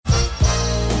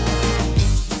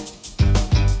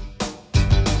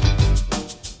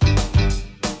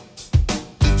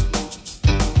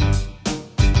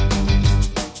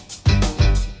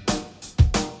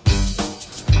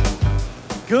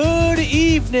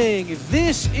evening.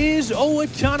 This is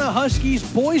Owatonna Huskies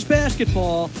boys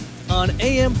basketball on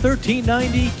AM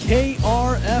 1390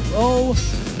 KRFO,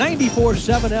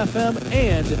 94.7 FM,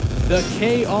 and the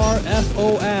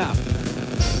KRFO app.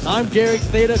 I'm Derek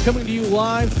Theta coming to you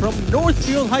live from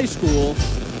Northfield High School,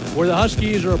 where the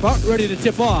Huskies are about ready to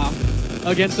tip off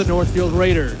against the Northfield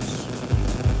Raiders.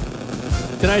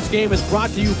 Tonight's game is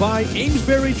brought to you by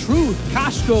Amesbury Truth,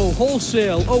 Costco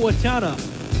Wholesale, Owatonna,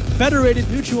 Federated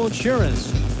Mutual Insurance,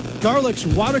 Garlick's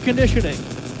Water Conditioning,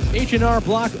 H&R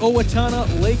Block, Owatonna,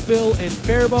 Lakeville, and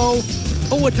Faribault,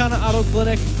 Owatonna Auto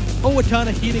Clinic,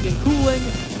 Owatonna Heating and Cooling,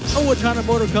 Owatonna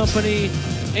Motor Company,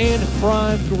 and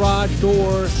Prime Garage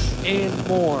Door, and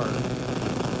more.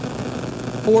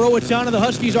 For Owatonna, the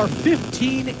Huskies are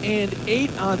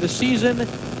 15-8 on the season,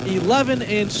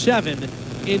 11-7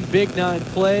 in Big Nine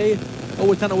play.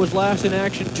 Owatonna was last in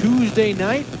action Tuesday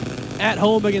night at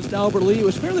home against Albert Lee. It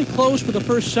was fairly close for the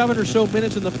first 7 or so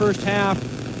minutes in the first half,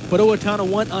 but Owatonna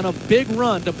went on a big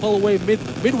run to pull away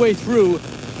midway through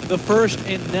the first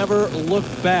and never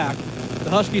looked back. The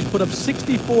Huskies put up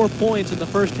 64 points in the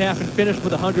first half and finished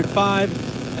with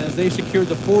 105 as they secured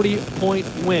the 40-point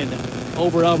win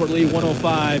over Albert Lee,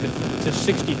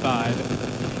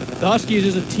 105-65. The Huskies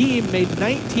as a team made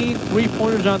 19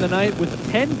 three-pointers on the night with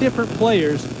 10 different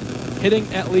players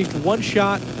hitting at least one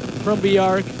shot from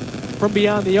beyond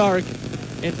the arc,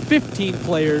 and 15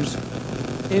 players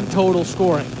in total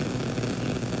scoring.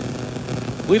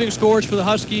 Leading scorers for the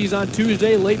Huskies on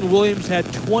Tuesday, Leighton Williams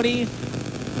had 20,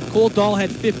 Cole Dahl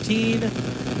had 15,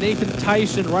 Nathan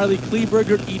Tice and Riley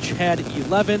Kleberger each had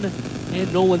 11,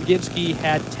 and Nolan Ginsky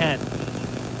had 10.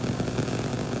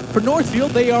 For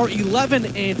Northfield, they are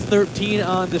 11-13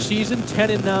 on the season,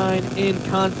 10-9 in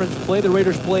conference play. The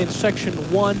Raiders play in Section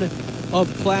 1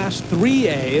 of Class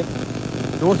 3A.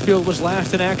 Northfield was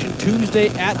last in action Tuesday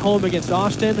at home against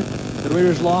Austin. The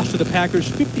Raiders lost to the Packers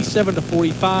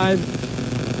 57-45.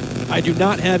 I do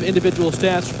not have individual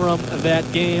stats from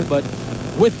that game, but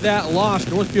with that loss,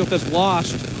 Northfield has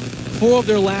lost 4 of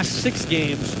their last 6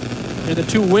 games, and the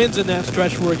 2 wins in that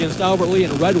stretch were against Albert Lee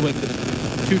and Red Wing, the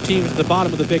 2 teams at the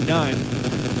bottom of the Big Nine.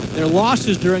 Their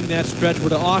losses during that stretch were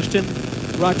to Austin,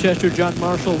 Rochester, John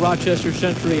Marshall, Rochester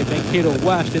Century, and Mankato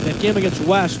West. In that game against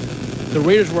West, the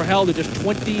Raiders were held to just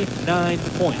 29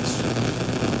 points.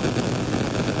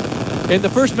 In the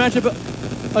first matchup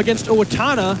against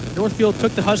Owatonna, Northfield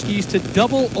took the Huskies to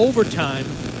double overtime,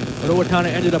 but Owatonna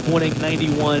ended up winning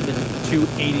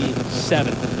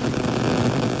 91-87.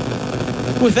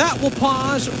 With that, we'll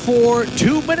pause for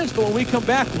 2 minutes, but when we come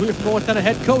back, we'll hear from Owatonna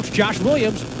head coach Josh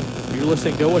Williams. You're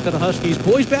listening to Owatonna Huskies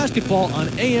boys basketball on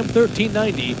AM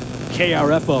 1390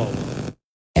 KRFO.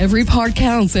 Every part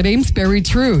counts at Amesbury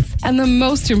Truth, and the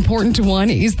most important one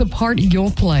is the part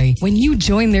you'll play when you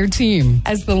join their team.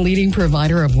 As the leading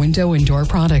provider of window and door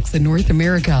products in North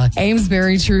America,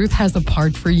 Amesbury Truth has a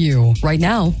part for you. Right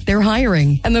now, they're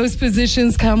hiring, and those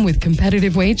positions come with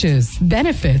competitive wages,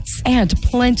 benefits, and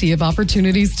plenty of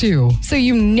opportunities too. So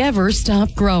you never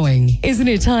stop growing. Isn't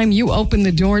it time you open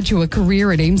the door to a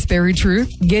career at Amesbury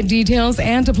Truth? Get details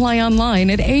and apply online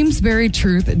at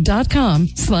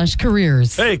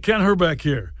amesburytruth.com/careers. Hey, Ken Herbeck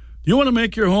here. You want to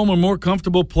make your home a more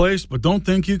comfortable place but don't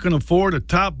think you can afford a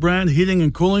top brand heating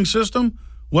and cooling system?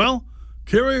 Well,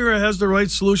 Carrier has the right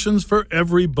solutions for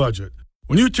every budget.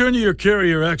 When you turn to your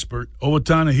Carrier expert,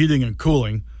 Owatonna Heating and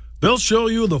Cooling, they'll show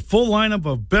you the full lineup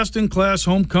of best-in-class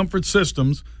home comfort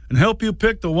systems and help you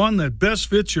pick the one that best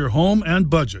fits your home and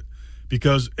budget,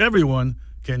 because everyone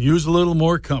can use a little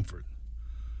more comfort.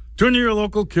 Turn to your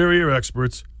local Carrier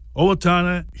experts,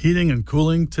 Owatonna Heating and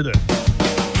Cooling today.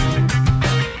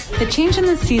 The change in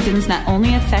the seasons not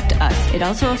only affect us, it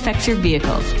also affects your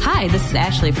vehicles. Hi, this is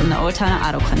Ashley from the Owatonna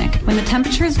Auto Clinic. When the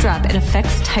temperatures drop, it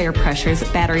affects tire pressures,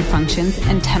 battery functions,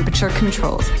 and temperature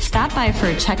controls. Stop by for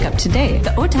a checkup today. The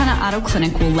Owatonna Auto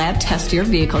Clinic will lab test your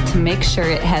vehicle to make sure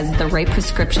it has the right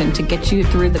prescription to get you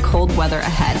through the cold weather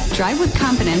ahead. Drive with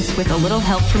confidence with a little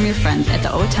help from your friends at the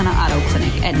Owatonna Auto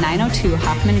Clinic at 902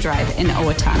 Hoffman Drive in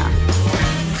Owatonna.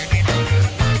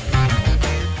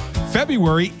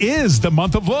 February is the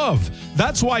month of love.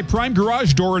 That's why Prime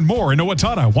Garage Door and More in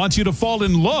Owatonna wants you to fall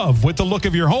in love with the look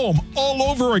of your home all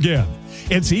over again.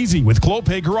 It's easy with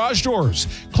Clopay Garage Doors.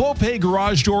 Clopay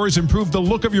Garage Doors improve the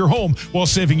look of your home while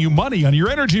saving you money on your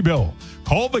energy bill.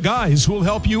 Call the guys who will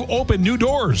help you open new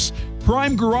doors.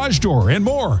 Prime Garage Door and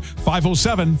More,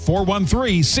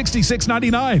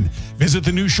 507-413-6699. Visit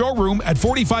the new showroom at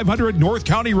 4500 North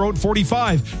County Road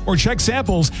 45 or check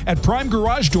samples at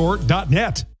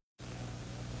primegaragedoor.net.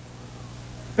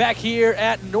 Back here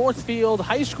at Northfield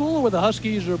High School, where the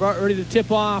Huskies are about ready to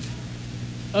tip off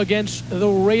against the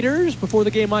Raiders. Before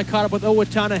the game, I caught up with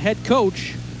Owatonna head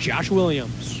coach Josh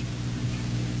Williams.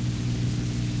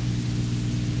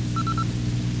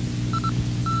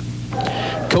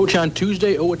 Coach, on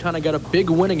Tuesday, Owatonna got a big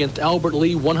win against Albert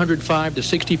Lee,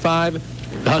 105-65.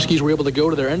 The Huskies were able to go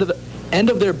to their end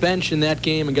of their bench in that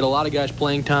game and get a lot of guys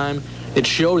playing time. It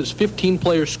showed as 15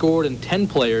 players scored and 10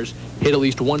 players hit at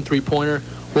least one three-pointer.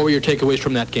 What were your takeaways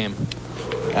from that game?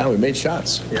 We made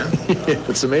shots. Yeah.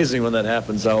 It's amazing when that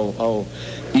happens, how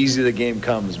easy the game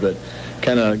comes. But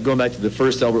kind of going back to the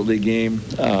first Albert Lee game,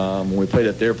 when we played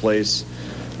at their place,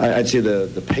 I'd say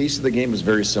the pace of the game was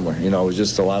very similar. It was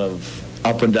just a lot of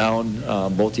up and down,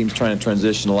 both teams trying to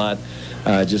transition a lot.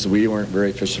 Just we weren't very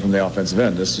efficient from the offensive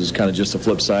end. This was kind of just the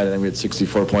flip side. I think we had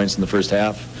 64 points in the first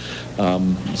half.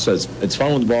 So it's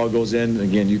fun when the ball goes in.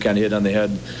 Again, you kind of hit on the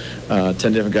head.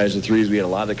 10 different guys with threes. We had a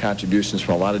lot of contributions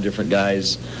from a lot of different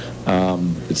guys.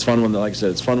 It's fun when, like I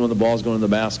said, it's fun when the ball's going in the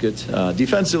basket.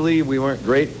 Defensively, we weren't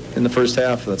great in the first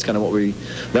half. That's kind of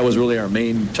that was really our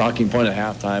main talking point at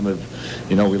halftime of,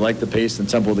 we like the pace and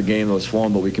tempo of the game that was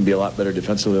flowing, but we can be a lot better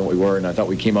defensively than we were. And I thought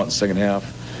we came out in the second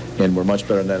half and we're much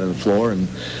better than that on the floor. And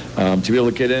to be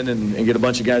able to get in and get a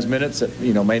bunch of guys minutes that,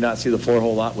 may not see the floor a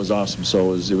whole lot was awesome.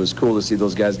 So it was cool to see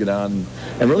those guys get on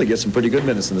and really get some pretty good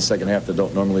minutes in the second half that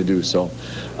don't normally do. So,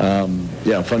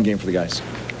 fun game for the guys.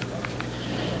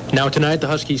 Now tonight, the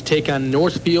Huskies take on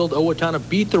Northfield. Owatonna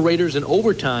beat the Raiders in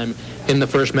overtime in the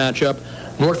first matchup.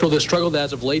 Northfield has struggled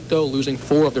as of late, though, losing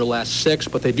 4 of their last 6,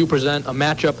 but they do present a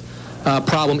matchup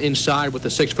problem inside with the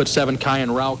 6'7"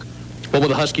 Kyan Rauch. What will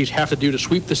the Huskies have to do to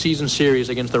sweep the season series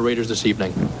against the Raiders this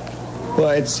evening?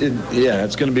 Well, it's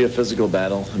going to be a physical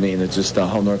battle. I mean, it's just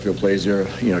how Northfield plays. They're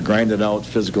grinded out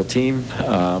physical team,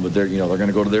 but they're going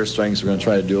to go to their strengths. We're going to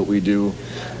try to do what we do.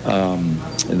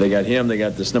 And they got him. They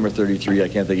got this number 33. I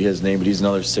can't think of his name, but he's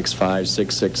another 6'5",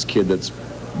 6'6" kid that's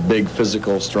big,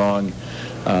 physical, strong.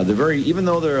 They're even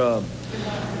though they're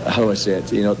how do I say it?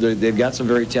 They've got some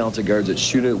very talented guards that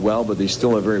shoot it well, but they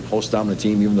still are a very post-dominant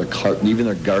team. Even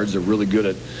their guards are really good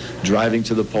at driving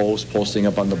to the post, posting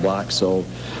up on the block. So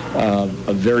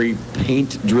a very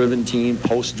paint-driven team,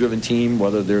 post-driven team,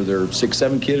 whether they're their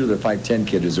 6'7" kid or their 5'10"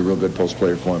 kid is a real good post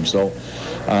player for them. So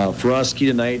for us, key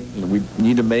tonight, we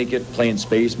need to make it, play in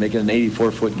space, make it an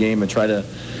 84-foot game, and try to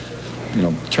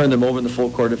turn them over in the full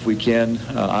court if we can.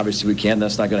 Obviously we can.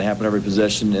 That's not going to happen every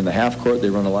possession. In the half court, they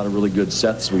run a lot of really good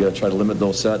sets. We got to try to limit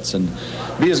those sets and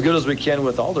be as good as we can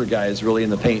with all their guys really in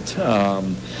the paint.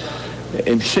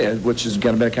 Which is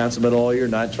going to be a constant battle all year.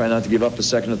 Try not to give up a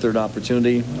second or third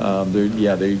opportunity.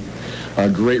 They are a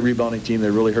great rebounding team. They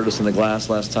really hurt us in the glass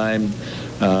last time.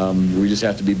 We just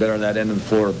have to be better on that end of the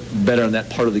floor, better on that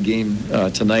part of the game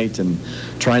tonight, and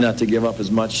try not to give up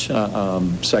as much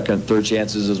second, third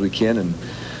chances as we can, and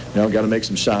got to make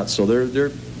some shots. So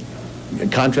they're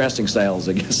contrasting styles,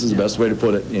 I guess is the best way to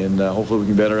put it, and hopefully we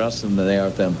can better us than they are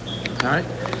at them. All right.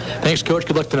 Thanks, Coach.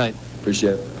 Good luck tonight.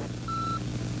 Appreciate it.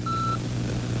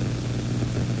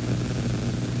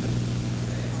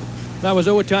 That was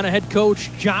Owatonna head coach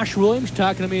Josh Williams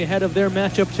talking to me ahead of their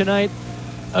matchup tonight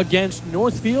against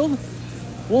Northfield.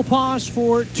 We'll pause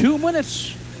for 2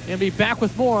 minutes and be back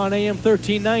with more on AM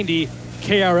 1390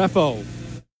 KRFO.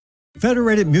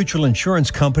 Federated Mutual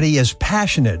Insurance Company is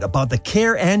passionate about the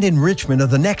care and enrichment of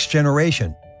the next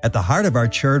generation. At the heart of our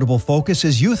charitable focus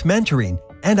is youth mentoring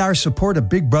and our support of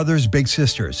Big Brothers Big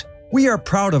Sisters. We are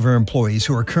proud of our employees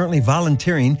who are currently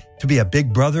volunteering to be a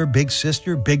big brother, big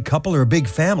sister, big couple, or a big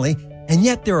family, and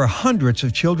yet there are hundreds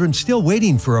of children still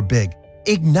waiting for a big.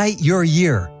 Ignite your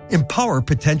year. Empower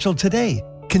potential today.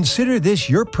 Consider this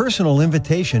your personal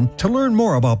invitation to learn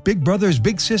more about Big Brothers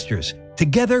Big Sisters.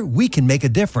 Together, we can make a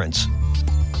difference.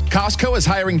 Costco is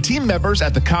hiring team members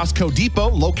at the Costco Depot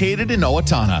located in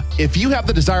Owatonna. If you have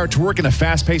the desire to work in a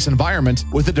fast-paced environment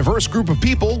with a diverse group of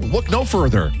people, look no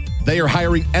further. They are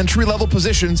hiring entry-level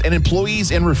positions and employees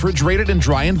in refrigerated and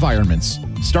dry environments.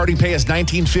 Starting pay is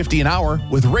 $19.50 an hour,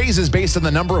 with raises based on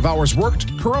the number of hours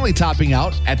worked, currently topping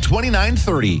out at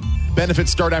 $29.30.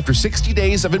 Benefits start after 60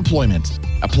 days of employment.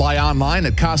 Apply online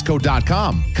at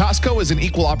Costco.com. Costco is an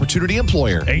equal opportunity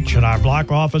employer. H&R Block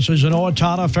offices in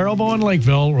Owatonna, Faribault, and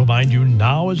Lakeville remind you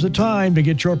now is the time to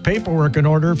get your paperwork in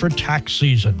order for tax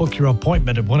season. Book your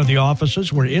appointment at one of the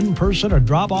offices where in-person or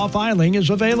drop-off filing is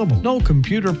available. No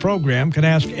computer program can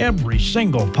ask every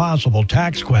single possible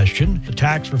tax question. The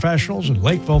tax professionals in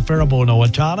Lakeville, Faribault, and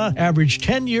Owatonna average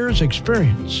 10 years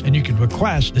experience, and you can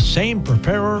request the same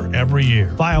preparer every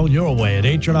year. File your way at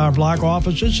H&R Block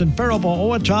offices in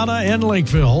Faribault, Owatonna, and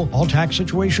Lakeville. All tax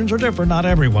situations are different. Not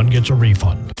everyone gets a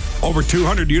refund. Over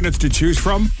 200 units to choose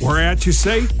from? We're at, you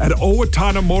say? At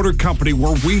Owatonna Motor Company,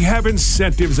 where we have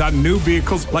incentives on new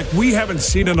vehicles like we haven't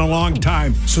seen in a long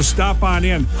time. So stop on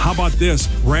in. How about this?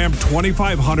 Ram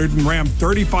 2500 and Ram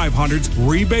 3500s,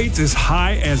 rebates as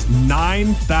high as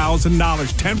 $9,000,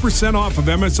 10% off of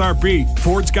MSRP.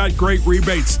 Ford's got great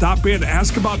rebates. Stop in.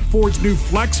 Ask about Ford's new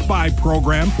Flex Buy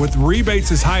program with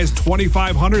rebates as high as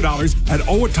 $2,500 at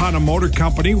Owatonna Motor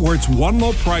Company, where it's one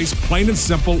low price, plain and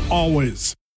simple,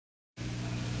 always.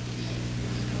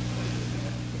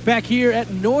 Back here at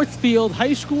Northfield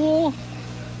High School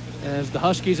as the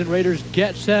Huskies and Raiders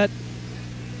get set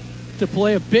to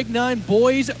play a Big Nine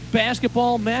boys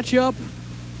basketball matchup.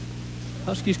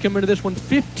 Huskies come into this one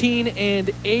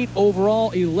 15-8 overall,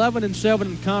 11-7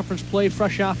 in conference play,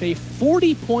 fresh off a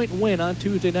 40-point win on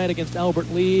Tuesday night against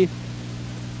Albert Lee.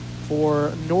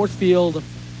 For Northfield,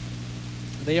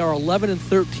 they are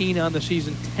 11-13 on the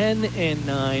season,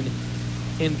 10-9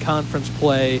 in conference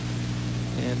play.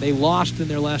 And they lost in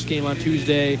their last game on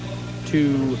Tuesday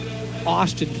to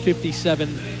Austin,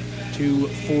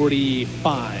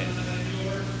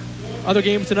 57-45. Other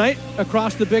games tonight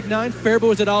across the Big Nine.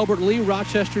 Faribault is at Albert Lee.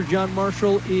 Rochester John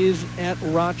Marshall is at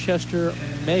Rochester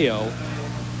Mayo.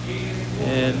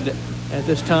 And at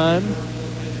this time,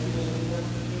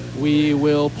 we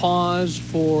will pause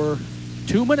for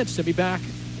 2 minutes to be back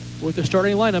with the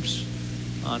starting lineups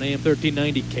on AM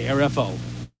 1390 KRFO.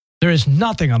 There is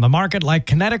nothing on the market like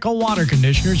Kinetico water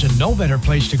conditioners, and no better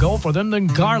place to go for them than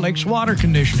Garlic's Water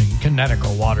Conditioning.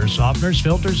 Kinetico water softeners,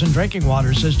 filters, and drinking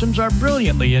water systems are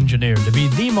brilliantly engineered to be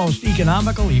the most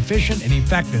economical, efficient, and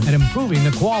effective at improving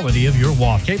the quality of your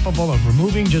water. Capable of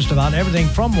removing just about everything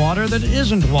from water that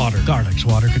isn't water. Garlic's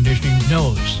Water Conditioning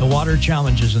knows the water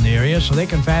challenges in the area, so they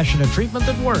can fashion a treatment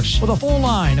that works. With a full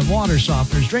line of water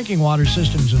softeners, drinking water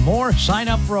systems, and more, sign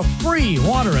up for a free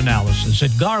water analysis at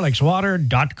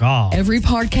garlicswater.com. Every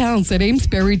part counts at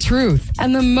Amesbury Truth,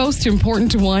 and the most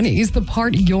important one is the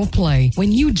part you'll play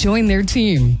when you join their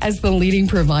team. As the leading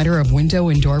provider of window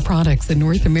and door products in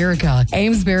North America,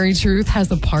 Amesbury Truth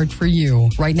has a part for you.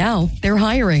 Right now, they're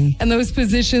hiring, and those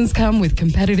positions come with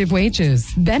competitive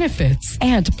wages, benefits,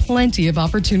 and plenty of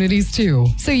opportunities too.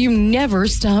 So you never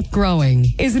stop growing.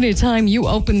 Isn't it time you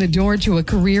open the door to a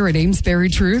career at Amesbury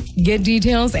Truth? Get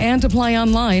details and apply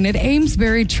online at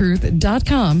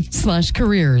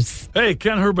amesburytruth.com/careers. Hey,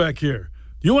 Ken Herbeck here.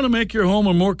 Do you want to make your home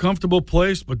a more comfortable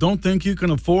place but don't think you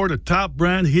can afford a top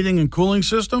brand heating and cooling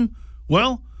system?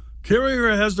 Well,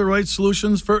 Carrier has the right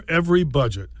solutions for every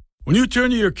budget. When you turn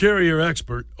to your Carrier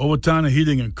expert, Owatonna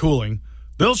Heating and Cooling,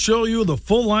 they'll show you the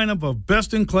full lineup of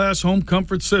best-in-class home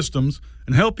comfort systems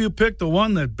and help you pick the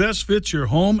one that best fits your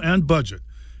home and budget,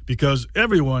 because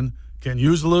everyone can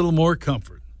use a little more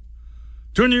comfort.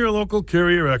 Turn to your local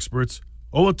Carrier experts,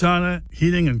 Owatonna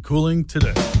Heating and Cooling,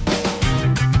 today.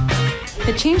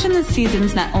 The change in the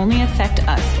seasons not only affect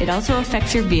us, it also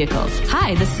affects your vehicles.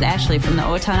 Hi, this is Ashley from the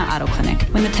Owatonna Auto Clinic.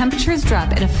 When the temperatures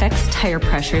drop, it affects tire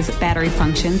pressures, battery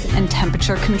functions, and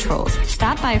temperature controls.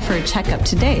 Stop by for a checkup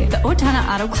today. The Owatonna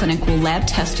Auto Clinic will lab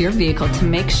test your vehicle to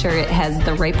make sure it has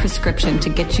the right prescription to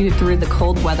get you through the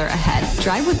cold weather ahead.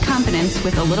 Drive with confidence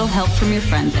with a little help from your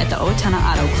friends at the Owatonna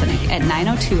Auto Clinic at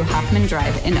 902 Hoffman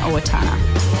Drive in Owatonna.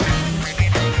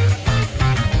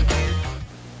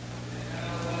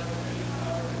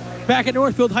 Back at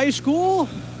Northfield High School,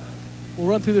 we'll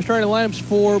run through the starting lineups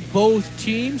for both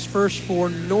teams. First for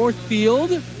Northfield,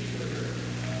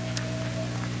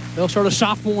 they'll start a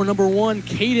sophomore number 1,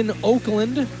 Caden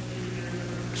Oakland.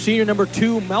 Senior number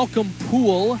 2, Malcolm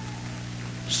Poole.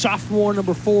 Sophomore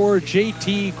number 4,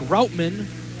 JT Groutman.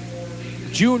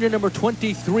 Junior number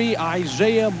 23,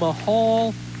 Isaiah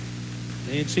Mahal.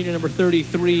 And senior number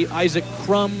 33, Isaac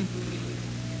Crum.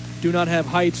 Do not have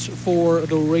heights for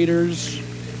the Raiders.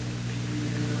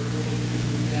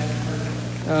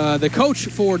 The coach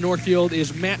for Northfield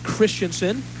is Matt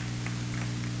Christensen.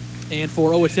 And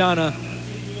for Owatonna,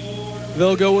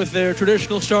 they'll go with their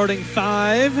traditional starting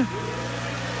 5.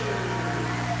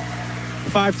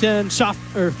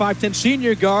 5'10"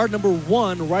 senior guard, number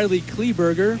 1, Riley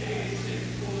Kleberger.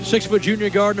 6-foot junior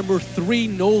guard, number 3,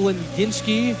 Nolan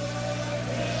Ginsky.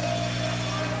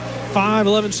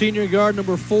 5'11" senior guard,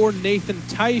 number 4, Nathan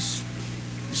Tice.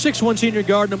 6'1" senior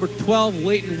guard, number 12,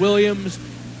 Leighton Williams.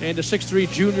 And a 6'3"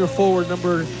 junior forward,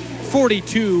 number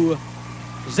 42,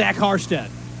 Zach Harstead.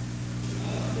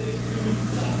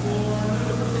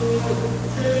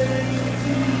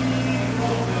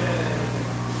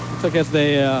 Looks like as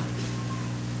they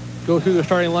go through the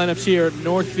starting lineups here at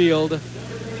Northfield,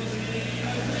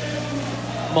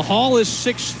 Mahal is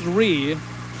 6'3".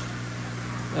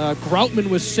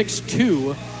 Groutman was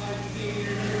 6'2".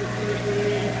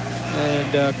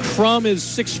 And Crum is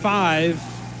 6'5",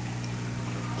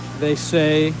 they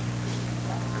say.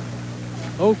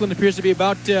 Oakland appears to be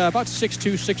about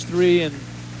 6'2", 6'3", and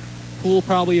Poole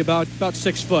probably about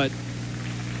 6 foot.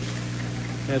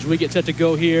 As we get set to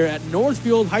go here at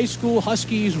Northfield High School,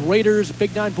 Huskies, Raiders,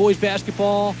 Big 9 boys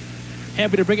basketball.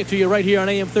 Happy to bring it to you right here on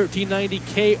AM 1390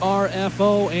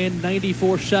 KRFO and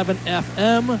 94.7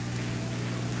 FM.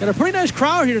 Got a pretty nice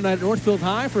crowd here tonight at Northfield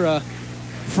High for a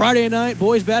Friday night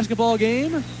boys basketball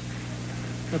game.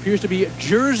 It appears to be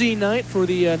Jersey night for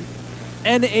the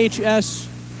NHS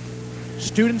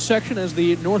student section as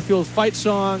the Northfield fight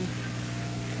song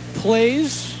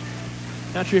plays.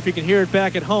 Not sure if you can hear it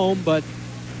back at home, but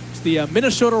it's the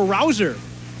Minnesota Rouser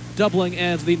doubling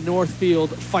as the Northfield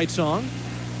fight song.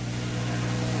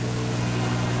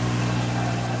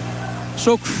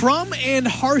 So Crum and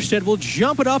Harstead will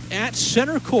jump it up at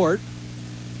center court.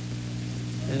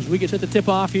 As we get set to tip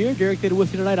off here, Derek Theda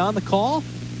with you tonight on the call.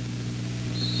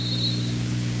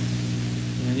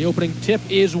 And the opening tip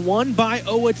is won by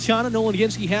Owatonna. Nolan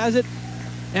Ginsky has it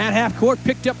at half court,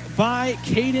 picked up by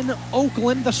Caden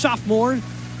Oakland, the sophomore.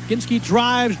 Ginsky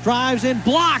drives, and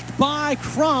blocked by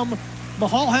Crum.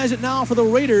 Mahal has it now for the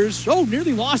Raiders. Oh,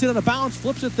 nearly lost it on a bounce.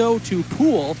 Flips it, though, to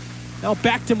Poole. Now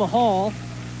back to Mahal.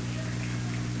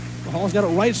 Mahal's got it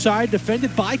right side,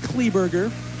 defended by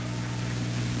Kleberger.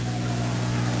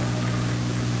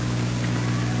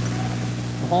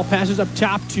 Mahal passes up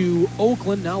top to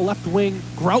Oakland. Now left wing,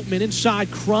 Groutman inside.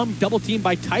 Crum, double teamed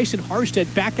by Tyson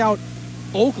Harstead. Back out,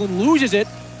 Oakland loses it.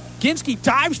 Ginsky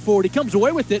dives forward. He comes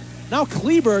away with it. Now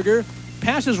Kleberger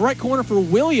passes right corner for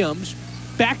Williams.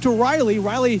 Back to Riley.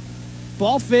 Riley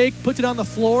ball fake, puts it on the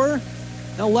floor.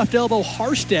 Now left elbow,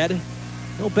 Harstead.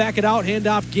 He'll back it out, hand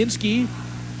off Ginsky.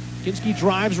 Ginsky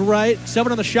drives right.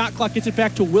 7 on the shot clock, gets it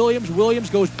back to Williams.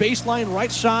 Williams goes baseline,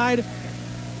 right side.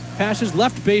 Passes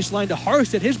left baseline to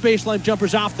Harstead. His baseline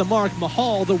jumper's off the mark.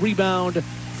 Mahal, the rebound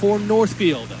for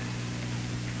Northfield.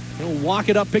 He'll walk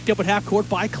it up, picked up at half court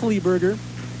by Kleberger.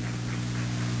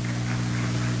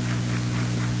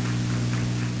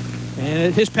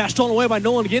 And his pass stolen away by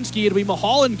Nolan Ginsky. It'll be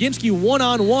Mahal and Ginsky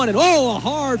one-on-one. And a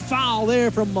hard foul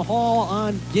there from Mahal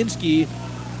on Ginsky.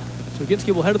 So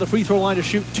Ginsky will head to the free throw line to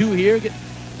shoot 2 here.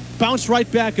 Bounce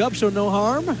right back up, so no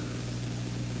harm.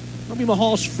 That'll be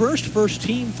Mahal's first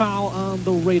team foul on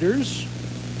the Raiders.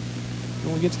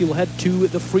 Nolan Ginsky will head to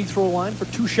the free throw line for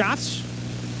 2 shots.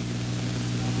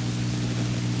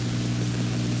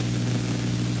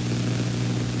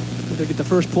 They'll get the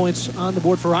first points on the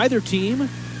board for either team.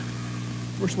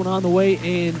 First one on the way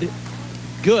and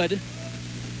good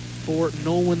for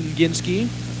Nolan Ginsky.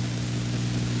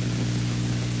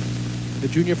 The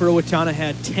junior for Owatonna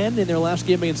had 10 in their last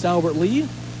game against Albert Lee.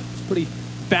 It's a pretty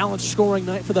balanced scoring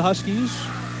night for the Huskies,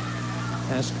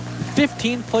 as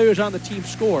 15 players on the team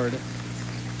scored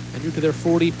and due to their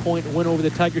 40-point win over the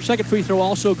Tigers. Second free throw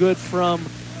also good from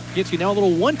Ginsky. Now a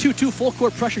little 1-2-2 full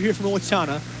court pressure here from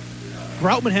Owatonna.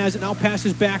 Groutman has it, now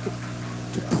passes back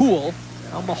to Poole.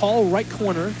 Now Mahal right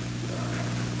corner.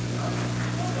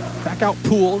 Back out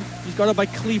Poole. He's guarded by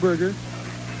Kleberger.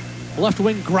 Left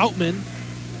wing Groutman.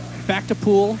 Back to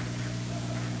Poole.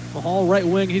 Mahal right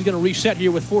wing. He's going to reset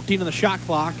here with 14 on the shot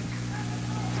clock.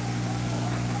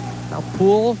 Now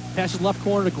Poole passes left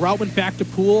corner to Groutman. Back to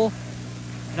Poole.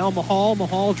 Now Mahal.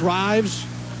 Mahal drives.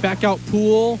 Back out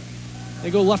Poole. They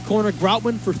go left corner.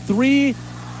 Groutman for 3.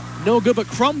 No good, but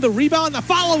Crum the rebound. The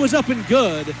follow is up and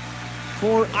good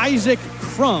for Isaac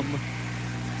Crum.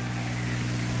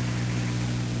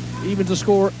 Evens the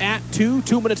score at 2.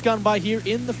 2 minutes gone by here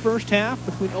in the first half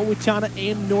between Owatonna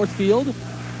and Northfield.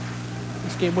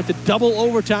 This game went to double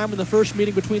overtime in the first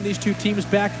meeting between these two teams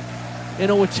back in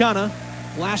Owatonna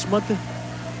last month.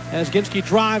 As Ginsky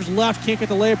drives left, can't get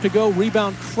the layup to go.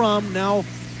 Rebound Crum. Now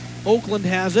Oakland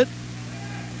has it.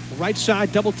 Right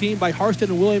side double team by Harstead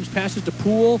and Williams. Passes to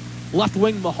Poole. Left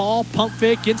wing Mahal. Pump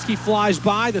fake. Ginsky flies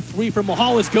by. The 3 from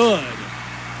Mahal is good.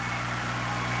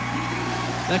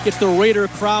 That gets the Raider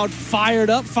crowd fired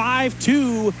up.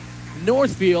 5-2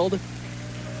 Northfield.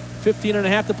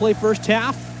 15.5 to play first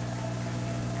half.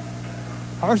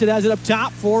 Harstead has it up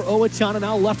top for Owatonna.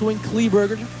 Now left wing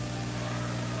Kleberger.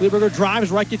 Kleberger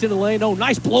drives right, gets in the lane. Oh,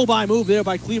 nice blow-by move there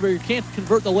by Kleberger. Can't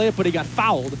convert the layup, but he got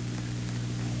fouled.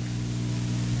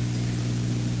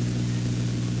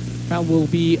 Foul will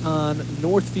be on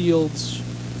Northfield's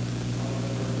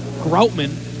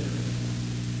Groutman.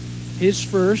 His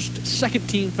first, second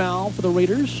team foul for the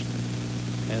Raiders.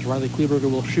 As Riley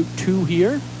Kleberger will shoot 2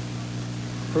 here.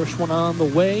 First one on the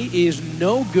way is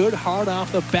no good. Hard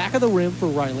off the back of the rim for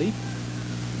Riley.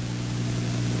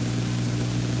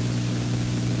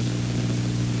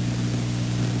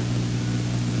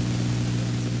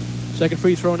 Second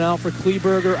free throw now for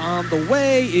Kleberger on the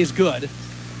way is good.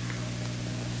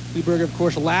 Kleberger, of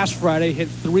course, last Friday hit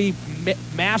 3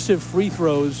 massive free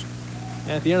throws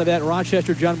at the end of that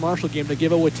Rochester-John Marshall game to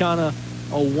give Owatonna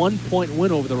a 1-point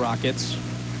win over the Rockets.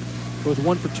 It was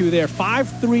 1 for 2 there.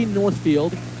 5-3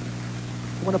 Northfield.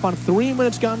 Went up on 3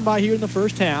 minutes gone by here in the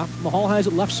first half. Mahal has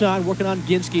it left side, working on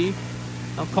Ginsky.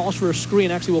 Now calls for a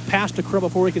screen. Actually, will pass to Crum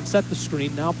before he can set the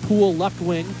screen. Now Poole left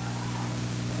wing.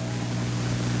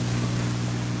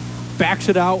 Backs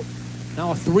it out.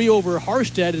 Now a 3 over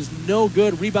Harstead is no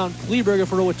good. Rebound Kleberger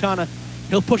for Owatonna.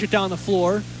 He'll push it down the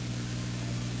floor.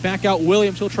 Back out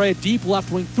Williams. He'll try a deep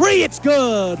left wing. 3, it's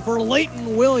good for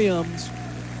Leighton Williams.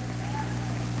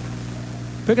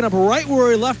 Picking up right where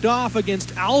he left off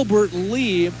against Albert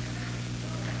Lee.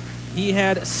 He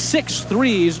had 6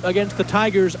 threes against the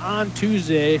Tigers on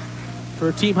Tuesday for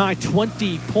a team-high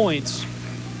 20 points.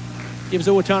 Gives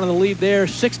Owatonna the lead there,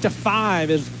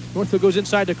 6-5 as Northfield goes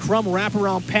inside to Crum,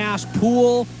 wraparound pass.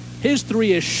 Poole, his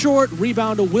 3 is short.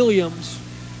 Rebound to Williams.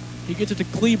 He gets it to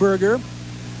Kleberger.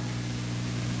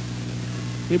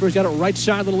 Kleberger's got it right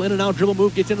side, little in and out dribble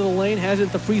move, gets into the lane, has it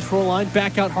at the free throw line.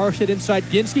 Back out Harstead inside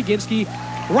Ginsky. Ginsky,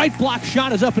 right block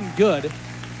shot is up and good.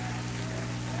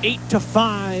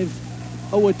 8-5.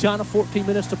 Owatonna, 14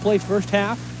 minutes to play first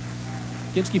half.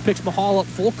 Ginsky picks Mahal up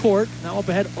full court. Now up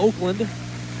ahead, Oakland.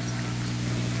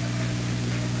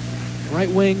 Right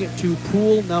wing to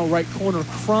Poole. Now right corner,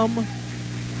 Crum.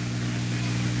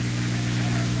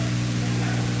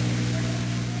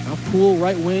 Now Poole,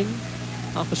 right wing.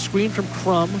 Off a screen from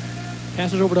Crum.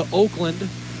 Passes over to Oakland.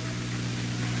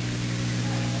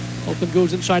 Oakland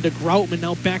goes inside to Groutman.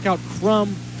 Now back out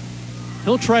Crum.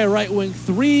 He'll try a right wing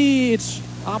 3. It's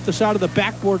off the side of the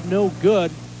backboard, no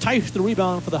good. Tice the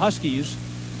rebound for the Huskies.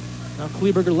 Now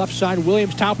Kleberger left side.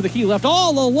 Williams top of the key left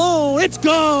all alone. It's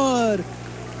good.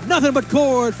 Nothing but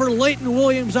cord for Leighton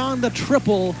Williams on the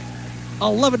triple.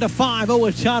 11-5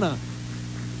 Owatonna.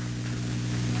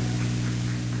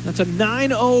 That's a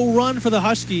 9-0 run for the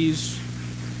Huskies.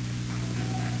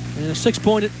 And a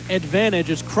 6-point advantage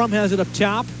as Crum has it up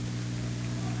top.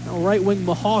 Now right wing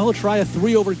Mahal, he'll try a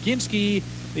 3 over Ginsky.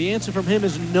 The answer from him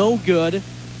is no good.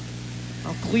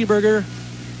 Now Kleberger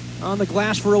on the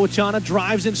glass for Owatonna.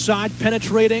 Drives inside,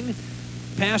 penetrating.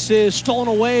 Pass is stolen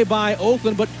away by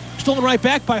Oakland, but stolen right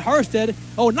back by Harstead.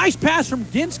 Oh, nice pass from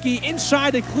Ginsky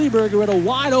inside to Kleberger at a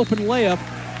wide open layup.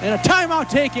 And a timeout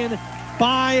taken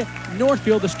by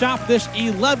Northfield to stop this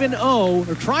 11-0,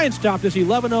 or try and stop this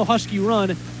 11-0 Husky run.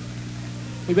 We'll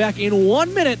be back in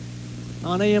 1 minute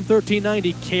on AM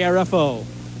 1390 KRFO.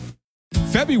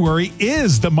 February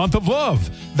is the month of love.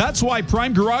 That's why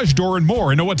Prime Garage Door and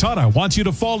More in Owatonna wants you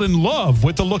to fall in love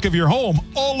with the look of your home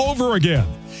all over again.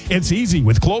 It's easy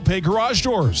with Clopay Garage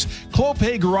Doors.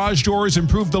 Clopay Garage Doors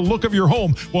improve the look of your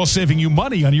home while saving you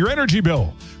money on your energy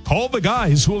bill. Call the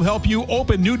guys who will help you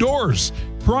open new doors.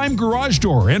 Prime Garage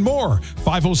Door and More,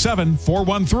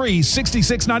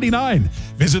 507-413-6699.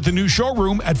 Visit the new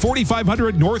showroom at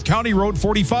 4500 North County Road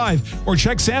 45 or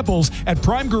check samples at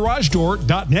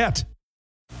primegaragedoor.net.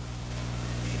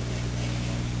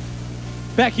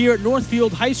 Back here at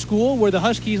Northfield High School, where the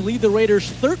Huskies lead the Raiders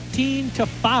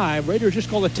 13-5. Raiders just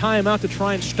called a timeout to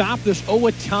try and stop this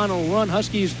Owatonna run.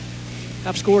 Huskies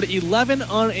have scored 11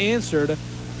 unanswered.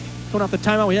 Coming off the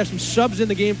timeout, we have some subs in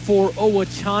the game for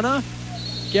Owatonna.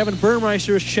 Gavin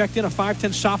Burnmeister is checked in, a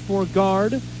 5'10 sophomore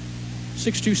guard.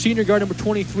 6'2 senior guard, number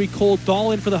 23, Cole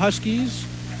Dahl in for the Huskies.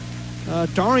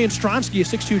 Darian Stronsky, a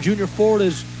 6'2 junior forward,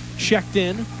 is checked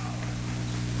in.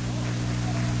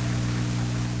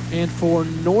 And for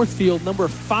Northfield, number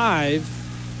 5,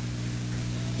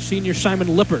 senior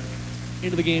Simon Lippert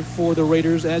into the game for the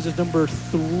Raiders, as is number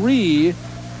 3,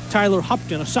 Tyler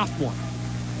Hupton, a sophomore.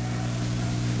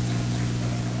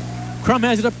 Crum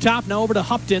has it up top, now over to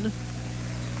Hupton.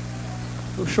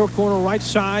 Short corner right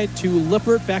side to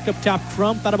Lippert, back up top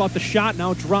Crum, thought about the shot,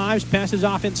 now drives, passes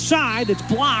off inside, it's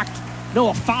blocked. No,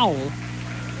 a foul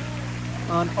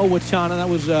on Owatonna. That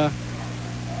was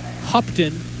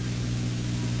Hupton.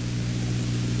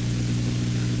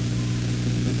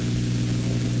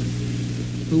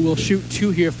 Who will shoot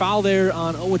 2 here. Foul there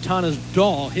on Owatonna's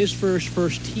Dahl. His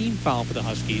first team foul for the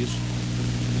Huskies.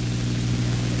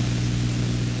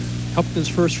 Hupton's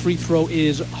first free throw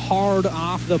is hard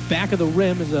off the back of the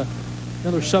rim as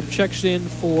another sub checks in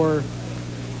for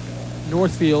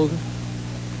Northfield.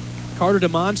 Carter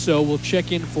DeMonso will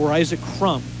check in for Isaac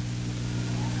Crum.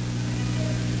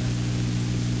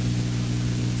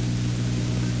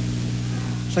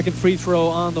 Second free throw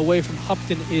on the way from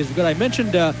Hupton is good. I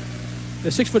mentioned the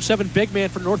 6'7" big man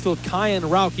for Northfield, Kyan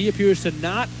Rauch. He appears to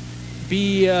not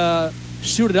be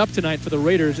suited up tonight for the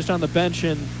Raiders, just on the bench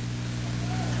and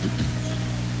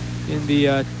in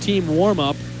the team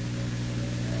warm-up.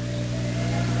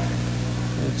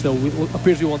 And so it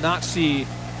appears we will not see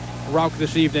Rauch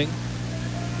this evening.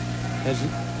 As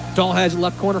Dahl has it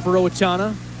left corner for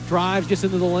Owatonna. Drives, gets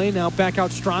into the lane. Now back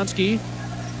out Stronsky.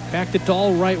 Back to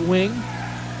Dahl, right wing.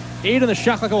 8 on the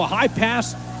shot clock. A high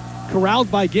pass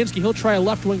corralled by Ginsky. He'll try a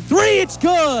left wing 3. It's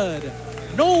good.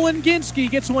 Nolan Ginsky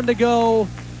gets one to go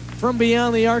from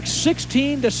beyond the arc.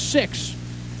 16-6.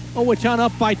 Owatonna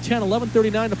up by 10.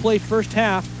 11:39 to play first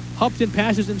half. Hupton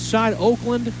passes inside.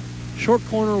 Oakland, short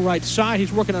corner right side.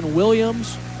 He's working on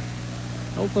Williams.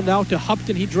 Oakland out to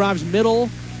Hupton. He drives middle.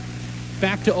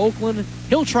 Back to Oakland.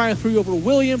 He'll try a 3 over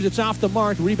Williams. It's off the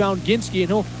mark. Rebound Ginsky, and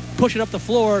he'll push it up the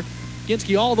floor.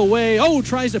 Ginsky all the way. Oh,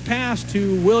 tries to pass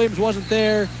to Williams. Wasn't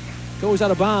there. Goes out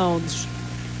of bounds.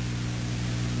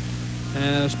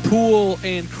 As Poole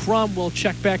and Crum will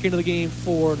check back into the game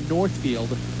for Northfield.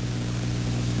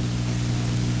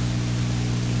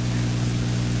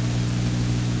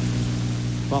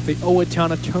 Off the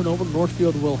Owatonna turnover,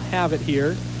 Northfield will have it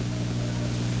here.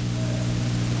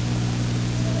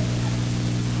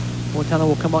 Owatonna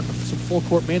will come out with some full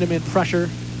court man-to-man pressure.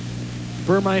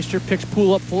 Burmeister picks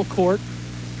Poole up full court.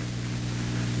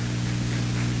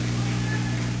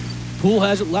 Poole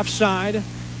has it left side.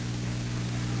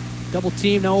 Double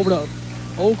team now over to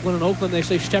Oakland. And Oakland, they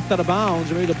say, stepped out of bounds.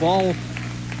 Maybe the ball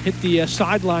hit the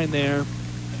sideline there.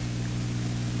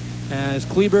 As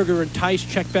Kleberger and Tice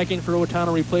check back in for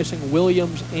Owatonna, replacing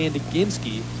Williams and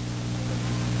Ginsky.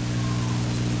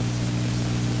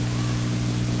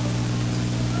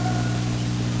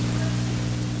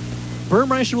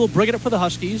 Burmeister will bring it up for the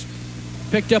Huskies.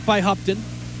 Picked up by Hupton.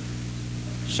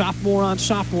 Sophomore on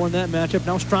sophomore in that matchup.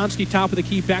 Now Stronsky top of the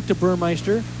key, back to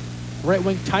Burmeister. Right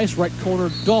wing Tice, right corner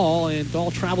Dahl, and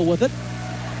Dahl travel with it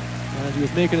as he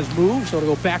was making his move. So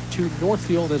it'll go back to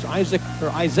Northfield as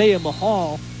Isaiah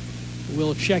Mahal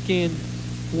will check in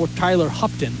for Tyler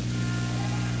Hupton.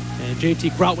 And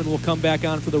JT Groutman will come back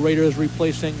on for the Raiders,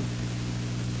 replacing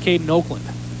Caden Oakland.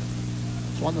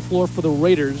 So on the floor for the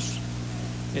Raiders,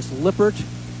 it's Lippert,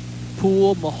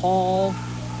 Poole, Mahal,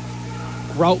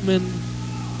 Groutman,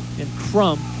 and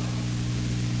Crum.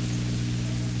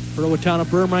 For Owatonna,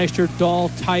 Burmeister, Dahl,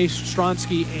 Tice,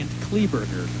 Stronsky, and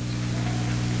Kleberger.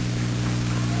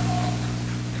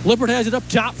 Lippert has it up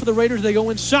top for the Raiders. They go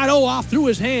inside. Oh, off through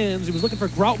his hands. He was looking for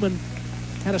Groutman.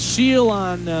 Had a seal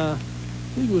on, I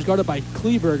think he was guarded by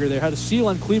Kleberger there. Had a seal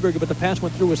on Kleberger, but the pass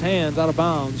went through his hands, out of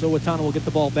bounds. Owatonna will get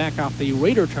the ball back off the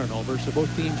Raider turnover. So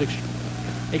both teams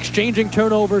exchanging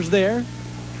turnovers there.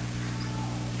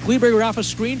 Kleberger off a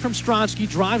screen from Stronsky.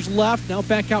 Drives left. Now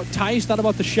back out Tice. Thought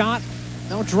about the shot.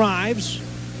 Now drives.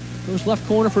 Goes left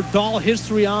corner for Dahl. His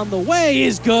 3 on the way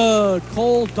is good.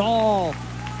 Cole Dahl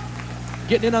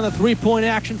getting in on the three-point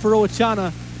action for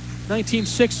Owatonna.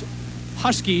 19-6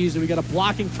 Huskies. And we got a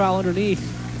blocking foul underneath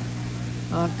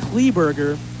on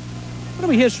Kleberger. That'll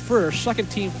be his first. Second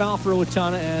team foul for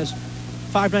Owatonna as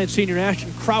 5'9" senior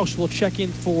Ashton Krause will check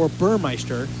in for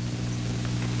Burmeister.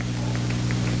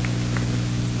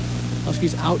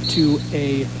 Huskies out to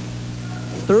a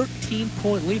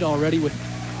 13-point lead already with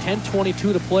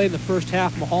 10:22 to play in the first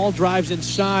half. Mahal drives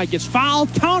inside, gets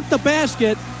fouled, count the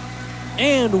basket,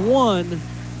 and 1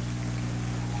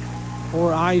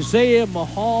 for Isaiah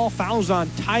Mahal. Fouls on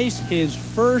Tice, his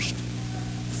first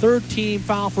third-team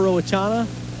foul for Owatonna.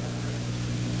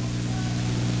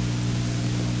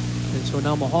 And so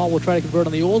now Mahal will try to convert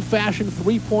on the old-fashioned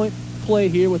three-point play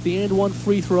here with the and 1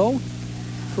 free throw.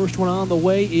 First one on the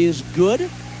way is good.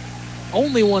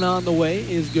 Only one on the way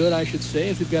is good, I should say,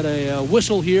 as we've got a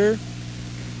whistle here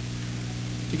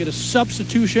to get a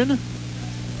substitution.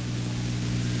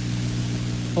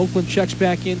 Oakland checks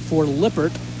back in for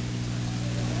Lippert.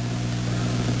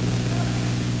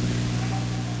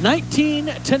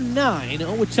 19-9,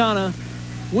 Owatonna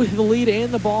with the lead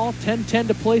and the ball. 10-10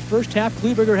 to play first half.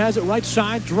 Kleberger has it right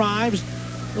side, drives.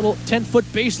 Little 10-foot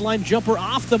baseline jumper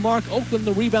off the mark. Oakland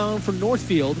the rebound from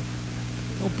Northfield.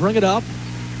 They'll bring it up.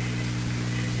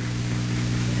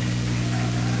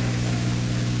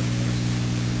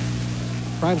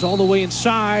 Drives all the way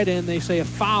inside, and they say a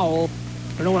foul.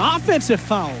 Or no, an offensive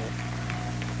foul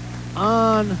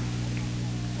on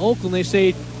Oakland. They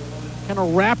say kind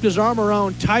of wrapped his arm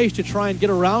around Tice to try and get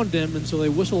around him, and so they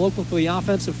whistle Oakland for the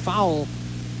offensive foul.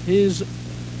 His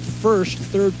first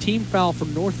third-team foul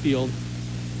from Northfield.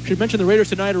 Should mention the Raiders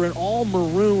tonight are in all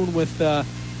maroon with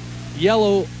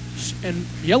yellow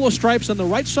stripes on the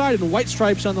right side and white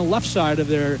stripes on the left side of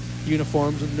their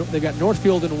uniforms. And they've got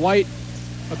Northfield in white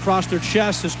across their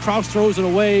chest as Kraus throws it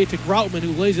away to Groutman,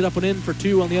 who lays it up and in for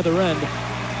 2 on the other end.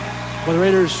 For the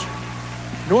Raiders,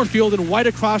 Northfield in white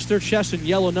across their chest and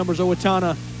yellow numbers.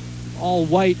 Owatonna all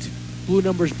white, blue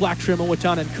numbers, black trim.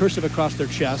 Owatonna in cursive across their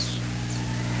chests.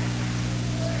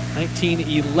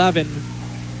 19-11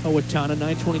 Owatonna,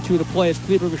 9:22 to play as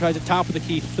Kleberger tries the top of the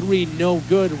key 3, no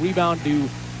good. Rebound to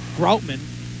Groutman.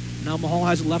 Now Mahal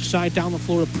has it left side down the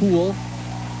floor to Poole.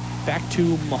 Back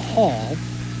to Mahal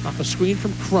off a screen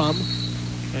from Crum.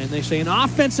 And they say an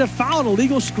offensive foul, an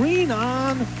illegal screen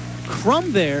on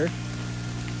Crum there.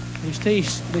 They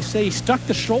say he stuck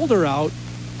the shoulder out.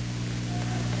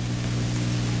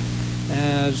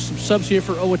 As some subs here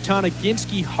for Owatonna,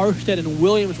 Ginsky, Harstead, and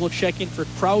Williams will check in for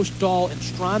Kraus, Dahl, and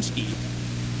Stronsky.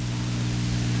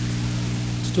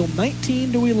 Still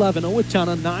 19-11,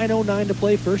 Owatonna, 9:09 to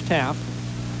play first half.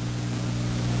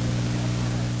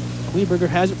 Kleberger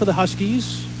has it for the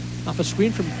Huskies. Off a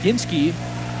screen from Ginsky.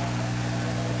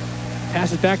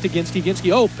 Passes back to Ginsky.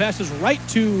 Ginsky, passes right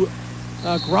to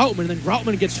Groutman, and then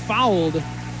Groutman gets fouled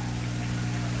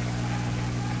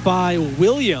by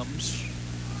Williams.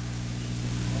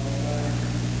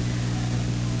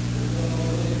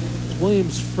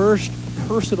 Williams' first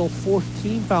personal 4th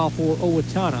team foul for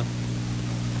Owatonna.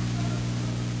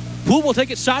 Poole will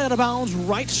take it side out of bounds,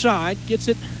 right side. Gets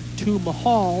it to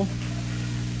Mahal,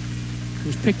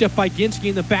 who's picked up by Ginsky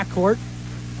in the backcourt.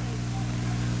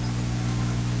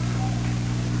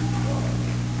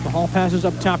 Mahal passes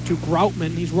up top to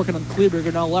Groutman. He's working on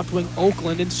Kleberger. Now left wing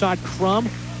Oakland. Inside Crum.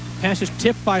 Pass is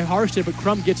tipped by Harstead, but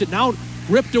Crum gets it. Now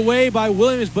ripped away by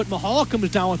Williams, but Mahal comes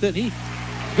down with it. He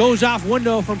goes off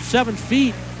window from 7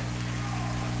 feet.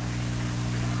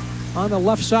 On the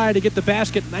left side to get the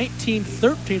basket.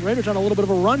 19-13. Raiders on a little bit of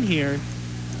a run here.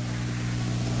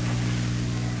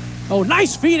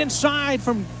 Nice feed inside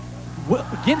from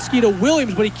Ginsky to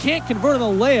Williams, but he can't convert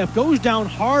on the layup. Goes down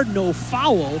hard, no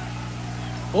foul.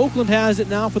 Oakland has it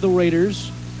now for the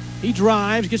Raiders. He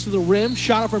drives, gets to the rim.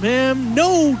 Shot up from him,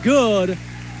 no good.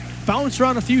 Bounced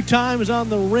around a few times on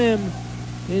the rim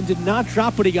and did not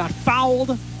drop, but he got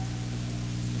fouled.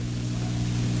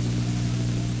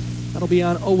 That'll be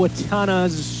on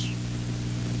Owatonna's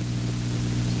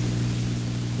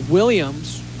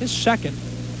Williams, his second.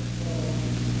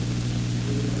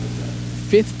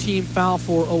 5th team foul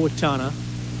for Owatonna.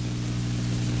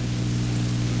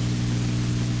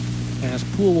 As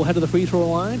Poole will head to the free throw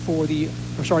line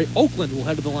Oakland will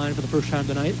head to the line for the first time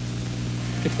tonight.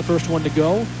 Gets the first one to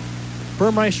go.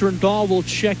 Burmeister and Dahl will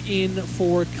check in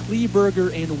for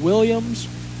Kleberger and Williams.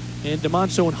 And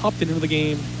DeMonso and Hupton into the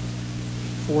game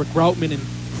for Groutman and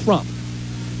Crum.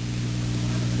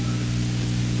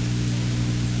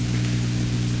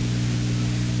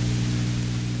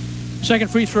 Second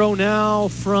free throw now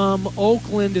from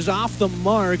Oakland is off the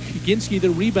mark. Ginsky the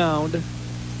rebound.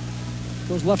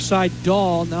 Goes left side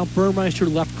Dahl. Now Burmeister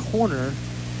left corner.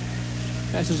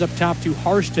 Passes up top to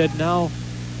Harstead. Now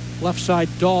left side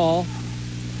Dahl.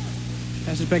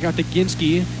 Passes back out to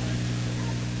Ginsky.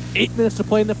 8 minutes to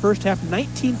play in the first half.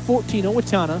 19-14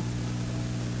 Owatonna.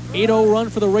 8-0 run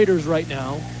for the Raiders right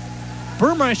now.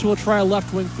 Burmeister will try a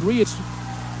left wing 3. It's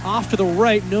off to the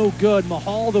right. No good.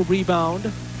 Mahal the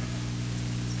rebound.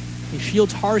 He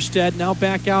shields Harstead. Now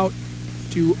back out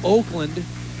to Oakland.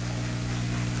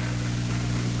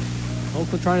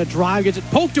 Oakland trying to drive. Gets it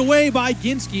poked away by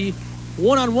Ginsky.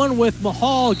 One-on-one with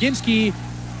Mahal. Ginsky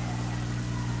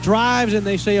drives, and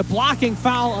they say a blocking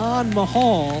foul on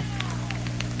Mahal.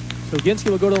 So Ginsky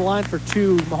will go to the line for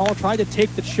 2. Mahal tried to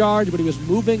take the charge, but he was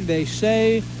moving, they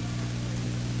say.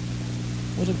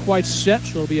 Wasn't quite set,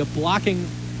 so it'll be a blocking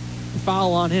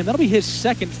foul on him. That'll be his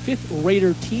second, 5th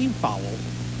Raider team foul.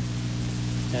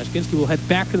 As Ginsky will head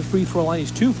back to the free throw line. He's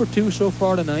 2 for 2 so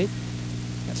far tonight.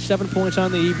 Got 7 points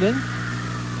on the evening.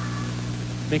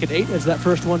 Make it 8 as that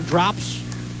first one drops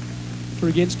for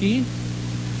Ginsky.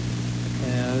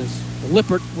 As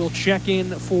Lippert will check in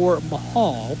for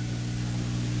Mahal.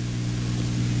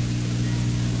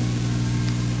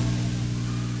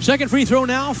 Second free throw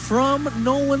now from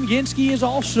Nolan Ginsky is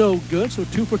also good. So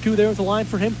 2 for 2 there at the line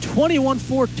for him.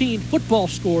 21-14 football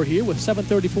score here with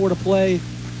 7:34 to play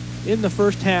in the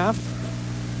first half.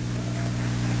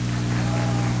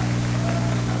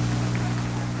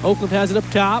 Oakland has it up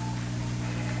top.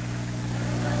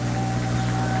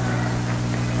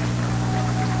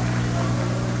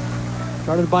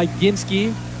 Started by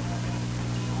Ginsky.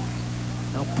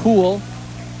 Now Poole.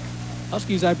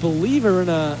 Huskies, I believe, are in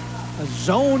a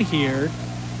zone here.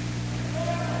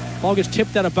 Ball gets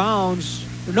tipped out of bounds.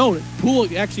 No, Poole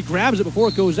actually grabs it before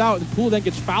it goes out, and Poole then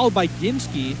gets fouled by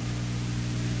Ginsky.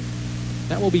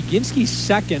 That will be Ginsky's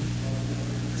second.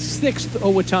 6th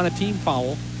Owatonna team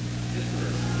foul.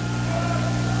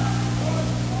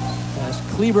 As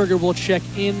Kleberger will check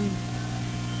in,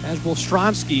 as will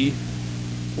Stronsky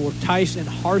for Tice and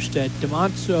Harstead.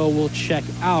 DeMonto will check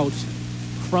out.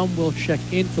 Crum will check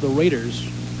in for the Raiders.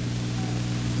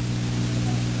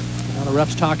 Now the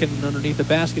refs talking underneath the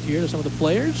basket here to some of the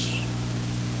players.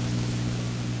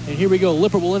 And here we go.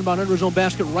 Lippert will inbound under his own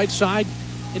basket, right side.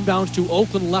 Inbounds to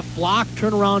Oakland, left block.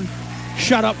 Turnaround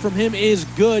shot up from him is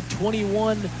good.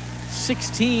 21-16,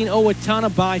 Owatonna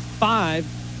by 5.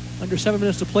 Under 7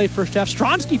 minutes to play first half.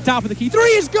 Stronsky top of the key. 3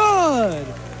 is good!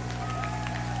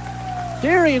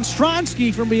 Darian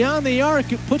Stronsky from beyond the arc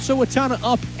puts Owatonna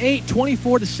up 8,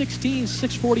 24-16,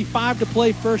 6:45 to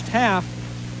play first half.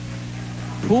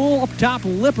 Poole up top,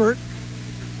 Lippert.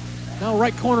 Now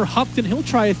right corner, Hupton. He'll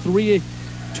try a 3,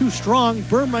 too strong.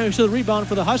 Burmeister to the rebound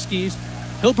for the Huskies.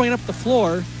 He'll bring it up the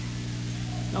floor.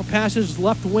 Now passes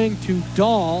left wing to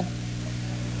Dahl.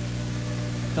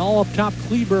 Dahl up top,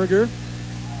 Kleberger.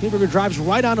 Kleberger drives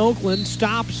right on Oakland,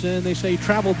 stops, and they say he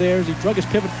traveled there as he drug his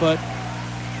pivot foot.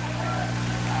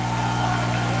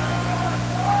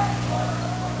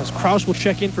 As Kraus will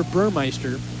check in for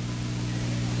Burmeister.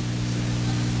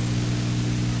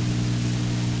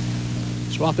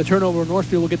 So off the turnover,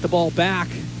 Northfield will get the ball back.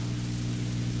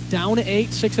 Down to 8,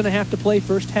 6.5 to play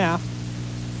first half.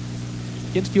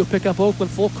 Ginsky will pick up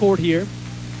Oakland full court here.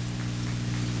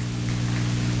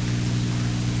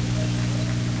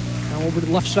 Now over to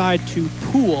the left side to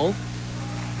Poole.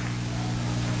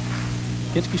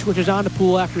 Ginsky switches on to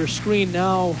Poole after a screen.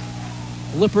 Now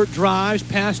Lippert drives,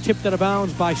 pass tipped out of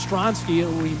bounds by Stronsky. It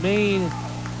will remain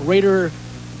Raider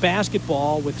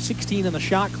basketball with 16 on the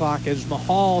shot clock as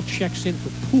Mahal checks in for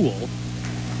Poole.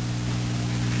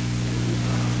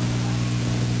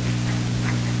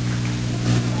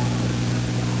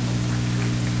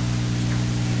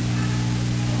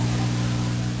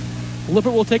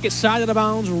 Lippert will take it side out of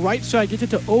bounds, right side, gets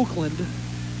it to Oakland.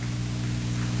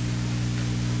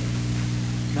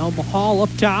 Now Mahal up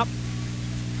top.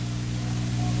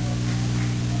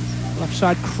 Left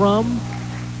side, Crum.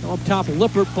 Now up top,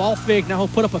 Lippert. Ball fake. Now he'll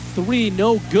put up a 3.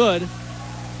 No good.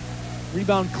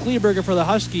 Rebound, Kleberger for the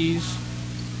Huskies.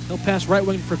 He'll pass right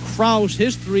wing for Kraus.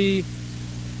 His 3.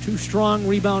 Too strong.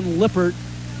 Rebound, Lippert.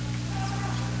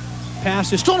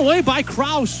 Pass is stolen away by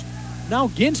Kraus. Now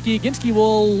Ginsky. Ginsky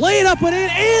will lay it up and in.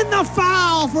 And the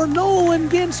foul for Nolan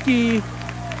Ginsky.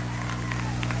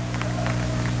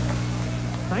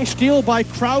 Nice steal by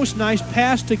Kraus. Nice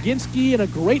pass to Ginsky and a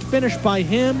great finish by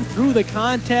him through the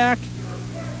contact.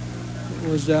 It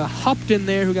was Hupton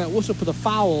there who got whistled for the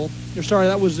foul. Sorry,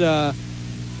 that was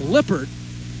Lippert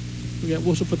who got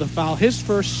whistled for the foul. His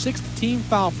first 6th team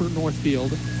foul for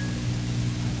Northfield.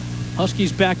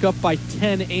 Huskies back up by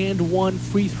 10 and 1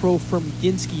 free throw from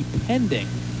Ginsky pending.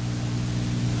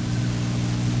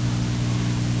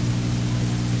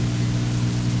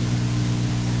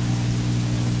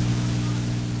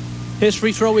 His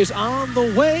free throw is on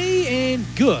the way and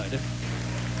good.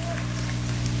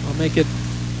 I'll make it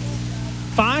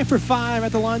 5 for 5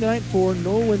 at the line tonight for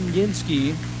Nolan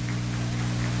Ginsky.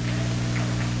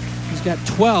 He's got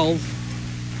 12.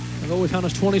 And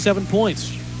Owatonna's 27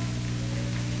 points.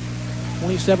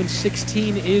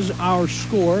 27-16 is our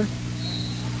score.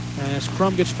 As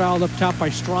Crum gets fouled up top by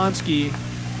Stronsky.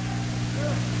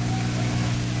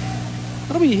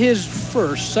 That'll be his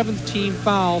first 7th team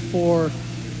foul for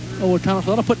Owatonna.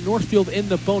 So that'll put Northfield in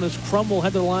the bonus. Crum will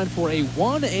head to the line for a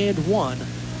 1-and-1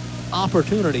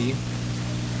 opportunity.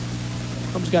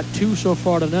 Crum's got 2 so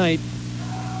far tonight.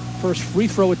 First free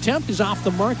throw attempt is off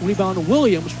the mark. Rebound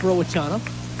Williams for Owatonna.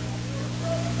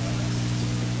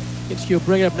 Ginsky will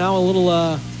bring it up now. A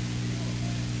little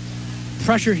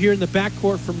pressure here in the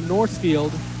backcourt from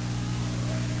Northfield.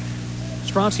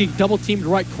 Stronsky double teamed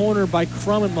right corner by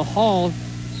Crum and Mahal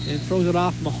and throws it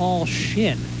off Mahal's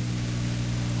shin.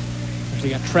 He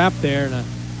got trapped there, and a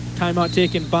timeout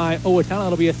taken by Owatonna.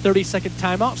 It'll be a 30-second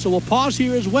timeout, so we'll pause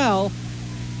here as well.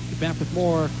 Be back with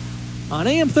more on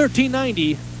AM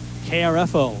 1390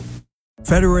 KRFO.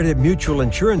 Federated Mutual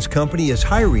Insurance Company is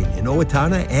hiring in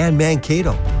Owatonna and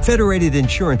Mankato. Federated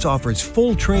Insurance offers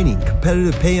full training,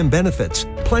 competitive pay and benefits,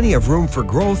 plenty of room for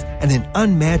growth, and an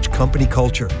unmatched company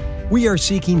culture. We are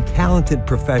seeking talented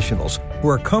professionals who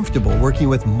are comfortable working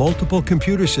with multiple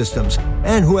computer systems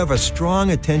and who have a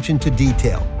strong attention to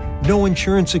detail. No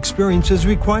insurance experience is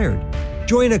required.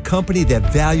 Join a company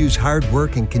that values hard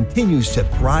work and continues to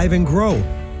thrive and grow.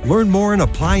 Learn more and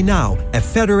apply now at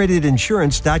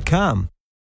federatedinsurance.com.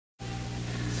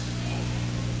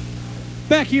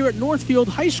 Back here at Northfield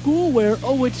High School, where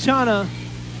Owatonna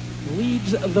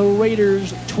leads the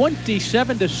Raiders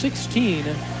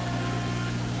 27-16.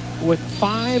 with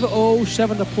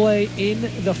 5:07 to play in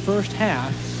the first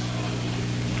half.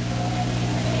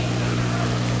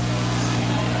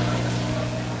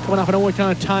 Coming off an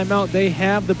Owatonna timeout, they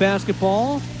have the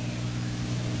basketball.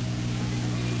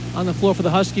 On the floor for the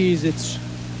Huskies, it's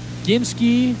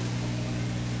Ginsky,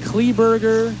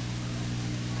 Kleberger,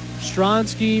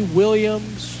 Stronsky,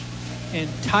 Williams, and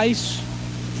Tice.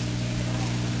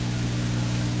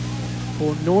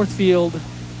 For Northfield,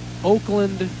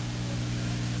 Oakland,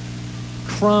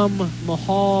 Crum,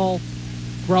 Mahal,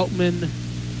 Groutman,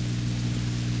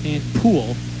 and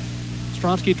Poole.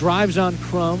 Stronsky drives on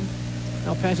Crum.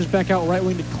 Now passes back out right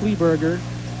wing to Kleberger.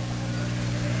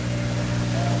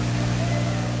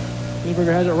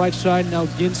 Kleberger has it right side. Now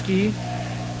Ginsky.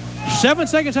 7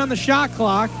 seconds on the shot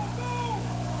clock.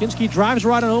 Ginsky drives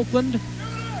right on Oakland.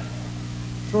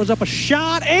 Throws up a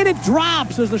shot, and it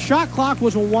drops as the shot clock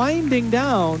was winding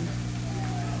down.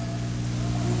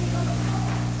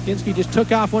 Ginsky just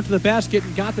took off, went to the basket,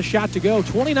 and got the shot to go.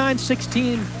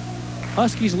 29-16.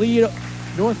 Huskies lead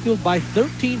Northfield by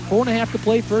 13. 4.5 to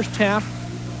play first half.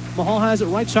 Mahal has it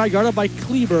right side, guarded by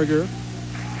Kleberger.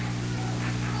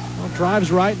 Now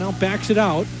drives right, now backs it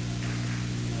out.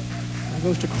 Now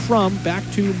goes to Crum, back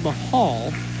to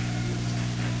Mahal.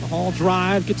 Mahal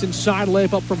drive, gets inside,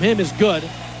 layup up from him is good.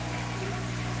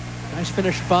 Nice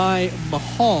finish by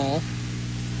Mahal.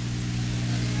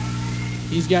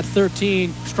 He's got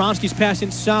 13. Stronsky's pass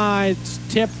inside, it's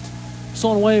tipped,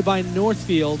 stolen away by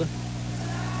Northfield.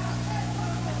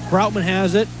 Groutman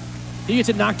has it. He gets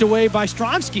it knocked away by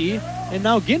Stronsky. And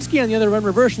now Ginsky on the other end.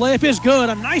 Reverse layup is good.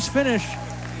 A nice finish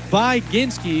by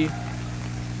Ginsky.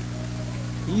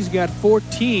 He's got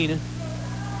 14.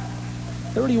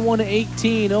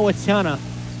 31-18, Owatonna.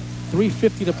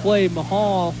 3:50 to play.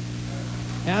 Mahal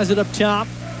has it up top.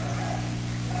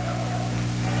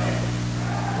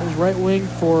 Goes right wing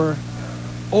for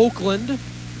Oakland.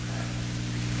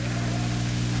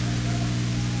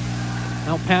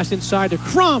 Now pass inside to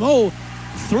Crum. Oh,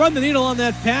 threading the needle on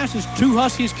that pass as two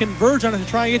Huskies converge on it to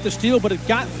try and get the steal, but it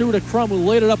got through to Crum, who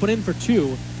laid it up and in for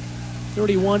two.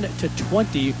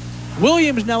 31-20.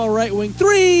 Williams now a right wing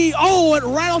three. Oh, it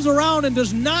rattles around and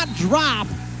does not drop.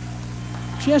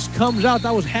 Just comes out.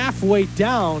 That was halfway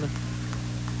down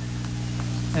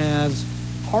as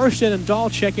Harston and Dahl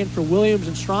check in for Williams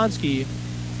and Stronsky.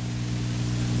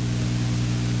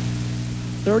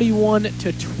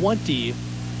 31-20.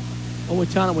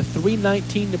 Owatonna with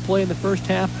 3:19 to play in the first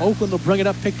half. Oakland will bring it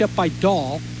up, picked up by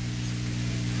Dahl.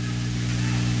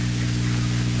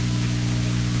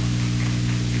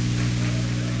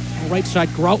 Right side,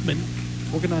 Groutman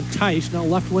working on Tice. Now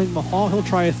left wing, Mahal. He'll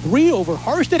try a three over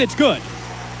Harston. It's good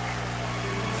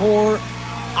for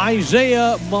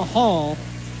Isaiah Mahal.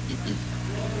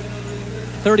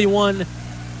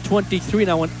 31-23.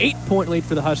 Now an 8-point lead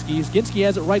for the Huskies. Ginsky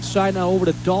has it right side. Now over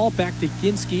to Dahl. Back to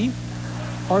Ginsky.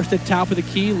 Harston top of the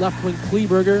key. Left wing,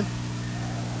 Kleberger.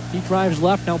 He drives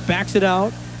left. Now backs it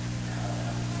out.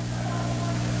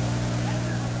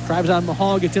 Drives on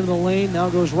Mahal, gets into the lane, now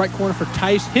goes right corner for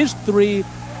Tice. His three,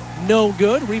 no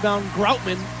good. Rebound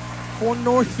Groutman for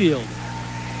Northfield.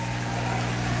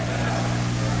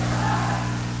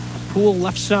 Poole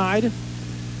left side.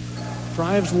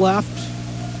 Drives left.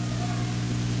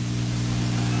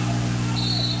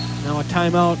 Now a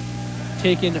timeout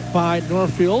taken by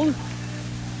Northfield.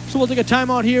 So we'll take a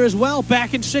timeout here as well.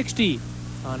 Back in 60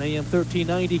 on AM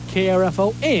 1390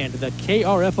 KRFO and the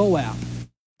KRFO app.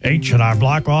 H&R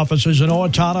Block offices in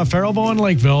Owatonna, Faribault, and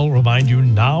Lakeville remind you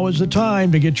now is the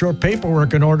time to get your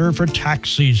paperwork in order for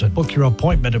tax season. Book your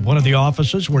appointment at one of the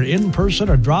offices where in-person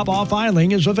or drop-off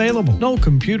filing is available. No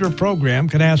computer program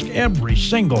can ask every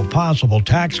single possible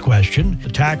tax question. The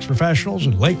tax professionals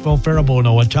in Lakeville, Faribault, and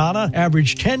Owatonna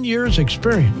average 10 years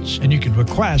experience, and you can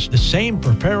request the same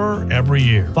preparer every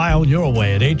year. File your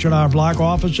way at H&R Block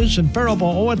offices in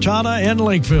Faribault, Owatonna, and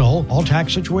Lakeville. All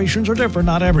tax situations are different.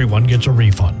 Not everyone gets a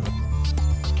refund.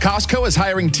 Costco is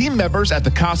hiring team members at the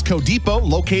Costco Depot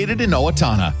located in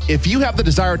Owatonna. If you have the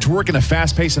desire to work in a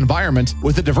fast-paced environment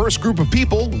with a diverse group of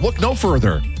people, look no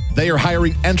further. They are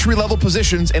hiring entry-level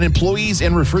positions and employees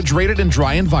in refrigerated and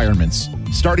dry environments.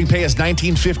 Starting pay is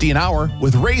 $19.50 an hour,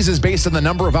 with raises based on the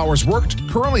number of hours worked,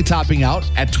 currently topping out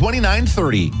at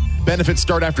 $29.30. Benefits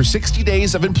start after 60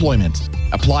 days of employment.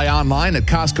 Apply online at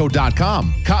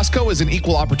Costco.com. Costco is an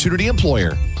equal opportunity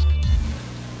employer.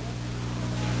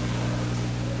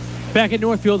 Back at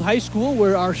Northfield High School,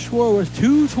 where our score was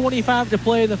 2:25 to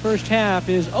play in the first half,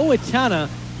 is Owatonna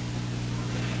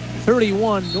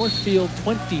 31, Northfield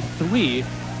 23.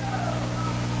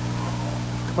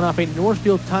 Coming off a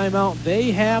Northfield timeout,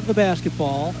 they have the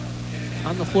basketball.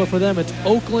 On the floor for them, it's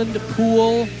Oakland,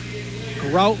 Poole,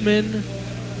 Groutman,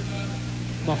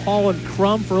 Mahal, and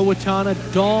Crum for Owatonna,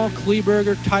 Dahl,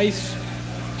 Kleberger, Tice,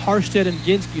 Harstead, and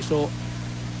Ginsky. So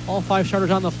all 5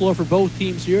 starters on the floor for both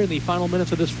teams here in the final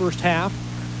minutes of this first half.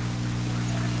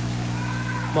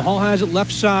 Mahal has it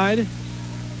left side.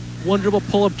 One dribble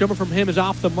pull-up jumper from him is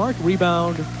off the mark.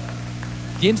 Rebound,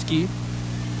 Ginsky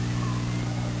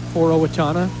for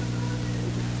Owatonna.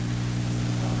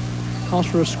 Calls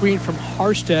for a screen from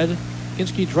Harstead.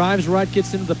 Ginsky drives right,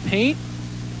 gets into the paint.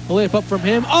 The layup up from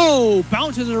him. Oh,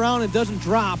 bounces around and doesn't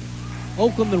drop.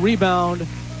 Oakland the rebound.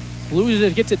 Loses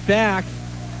it, gets it back.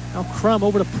 Now Crum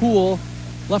over to Poole.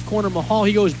 Left corner Mahal,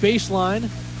 he goes baseline.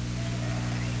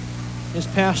 His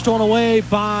pass stolen away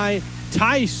by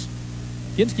Tice.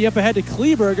 Ginsky up ahead to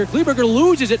Kleberger. Kleberger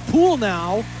loses it. Poole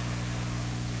now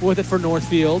with it for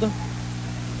Northfield.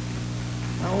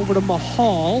 Now over to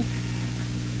Mahal.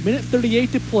 Minute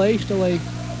 38 to play. Still a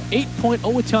 8-point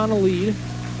Owatonna lead.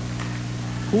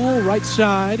 Poole right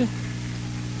side.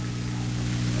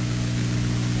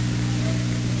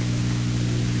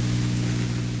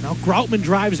 Now Groutman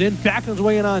drives in. Back on his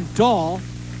way in on Dahl.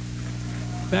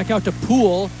 Back out to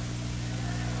Poole.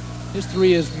 His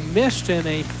three is missed, and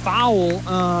a foul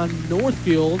on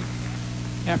Northfield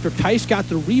after Tice got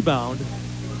the rebound.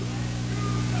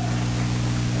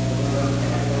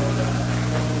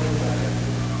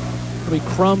 It'll be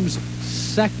Crum's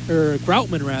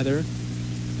Groutman rather,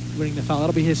 winning the foul.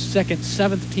 That'll be his second,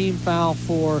 7th team foul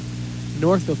for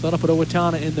Northfield. That'll put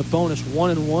Owatonna in the bonus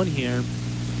 1-1 here.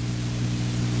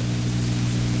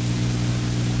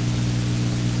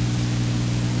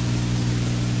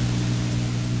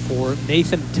 For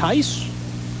Nathan Tice.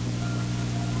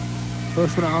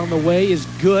 First one on the way is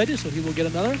good, so he will get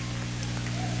another.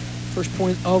 First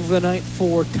point of the night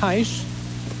for Tice.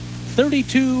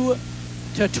 32-23.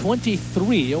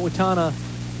 Owatonna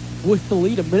with the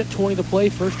lead. 1:20 to play,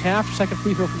 first half. Second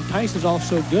free throw from Tice is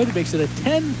also good. It makes it a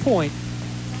 10-point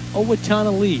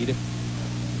Owatonna lead.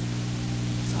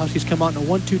 The Huskies come out in a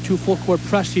 1-2-2 full court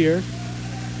press here.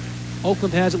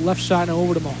 Oakland has it left side, now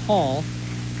over to Mahal.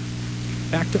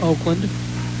 Back to Oakland.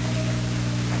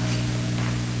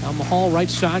 Now Mahal right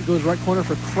side, goes right corner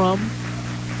for Crum.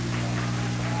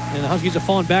 And the Huskies have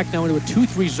fallen back now into a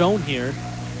 2-3 zone here.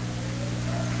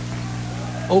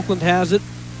 Oakland has it,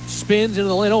 spins into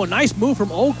the lane. Oh, a nice move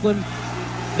from Oakland.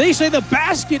 They say the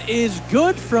basket is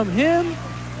good from him.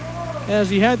 As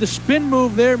he had the spin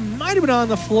move there, might have been on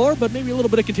the floor, but maybe a little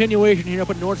bit of continuation here up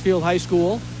at Northfield High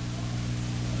School.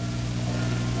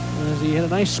 As he had a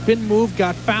nice spin move,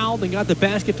 got fouled, and got the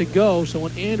basket to go. So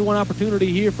an and-one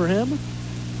opportunity here for him.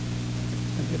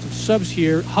 And get some subs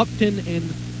here. Hupton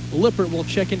and Lippert will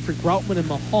check in for Groutman and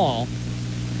Mahal.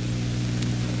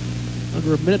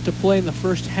 Under a minute to play in the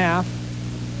first half.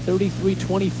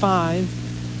 33-25.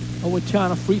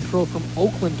 Owatonna free throw from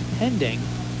Oakland pending.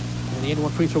 And the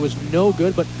end-one free throw is no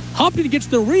good, but Hupton gets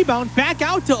the rebound back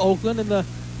out to Oakland, and the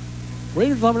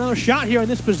Raiders will have another shot here in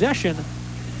this possession.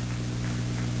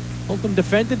 Oakland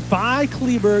defended by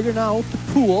Kleberger. Now to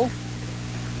Poole.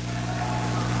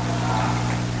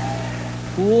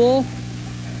 Poole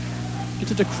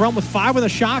gets it to Crum with 5 on the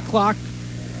shot clock.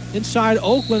 Inside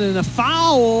Oakland, and a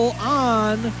foul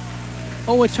on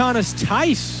Owatonna's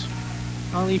Tice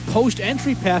on the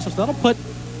post-entry pass. So that'll put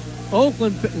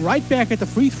Oakland right back at the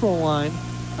free throw line.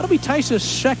 That'll be Tice's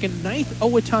second, 9th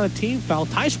Owatonna team foul.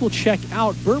 Tice will check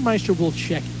out. Burmeister will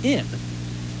check in.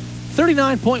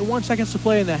 39.1 seconds to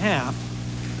play in the half.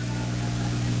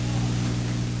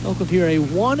 Oakland here a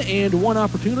 1-and-1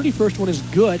 opportunity. First one is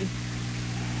good.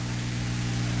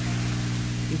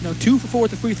 He's now 2 for 4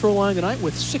 at the free throw line tonight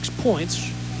with 6 points.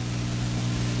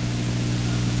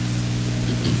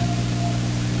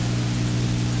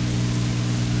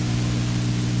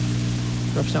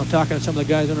 Ref's now talking to some of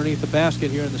the guys underneath the basket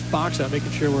here in this box out,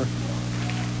 making sure we're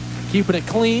keeping it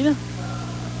clean.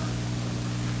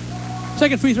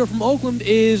 Second free throw from Oakland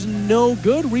is no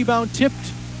good. Rebound tipped,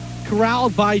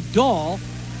 corralled by Dahl.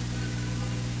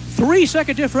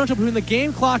 3-second differential between the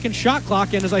game clock and shot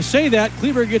clock. And as I say that,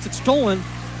 Kleberger gets it stolen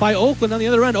by Oakland. On the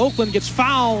other end, Oakland gets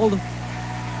fouled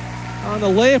on the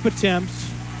layup attempt.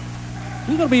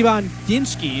 He's going to be on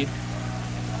Ginsky.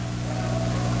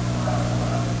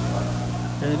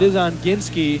 And it is on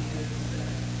Ginsky.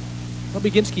 That'll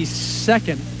be Ginsky's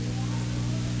second.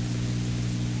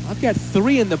 I've got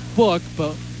 3 in the book,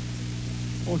 but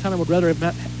Owatonna would rather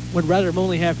have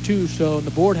only have 2, so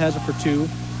the board has it for 2.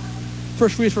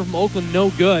 First free throw from Oakland,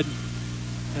 no good.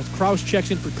 As Kraus checks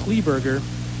in for Kleberger.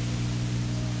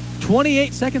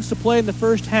 28 seconds to play in the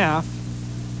first half.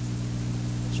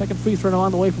 Second free throw now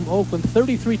on the way from Oakland.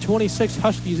 33-26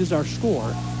 Huskies is our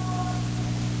score.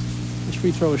 This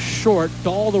free throw is short.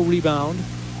 Dahl the rebound.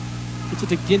 Gets it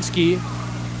to Ginsky.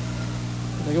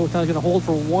 And Owatana's going to hold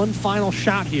for one final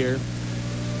shot here.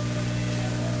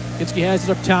 Ginsky has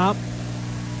it up top.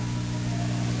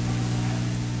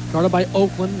 Guarded by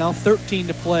Oakland. Now 13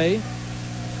 to play.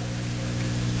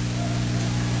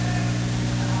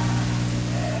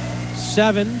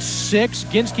 Seven, six.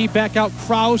 Ginsky back out.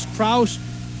 Kraus.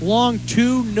 Long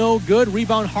two, no good.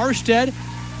 Rebound Harstead.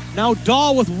 Now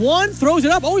Dahl with one, throws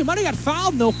it up. Oh, he might have got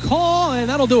fouled. No call, and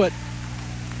that'll do it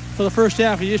for the first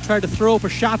half. He just tried to throw up a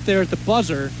shot there at the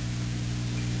buzzer.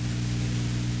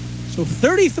 So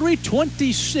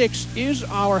 33-26 is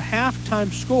our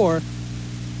halftime score.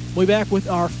 We'll be back with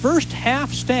our first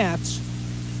half stats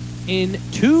in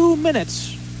 2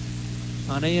 minutes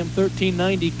on AM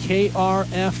 1390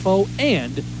 KRFO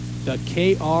and the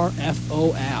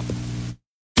KRFO app.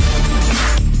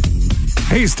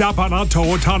 Hey, stop on out to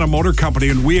Owatonna Motor Company,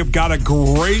 and we have got a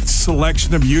great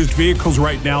selection of used vehicles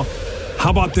right now. How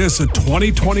about this? A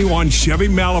 2021 Chevy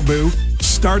Malibu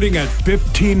starting at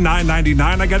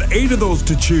 $15,999. I got 8 of those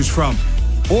to choose from.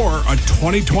 Or a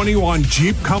 2021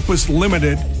 Jeep Compass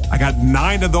Limited. I got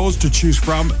 9 of those to choose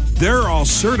from. They're all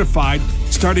certified,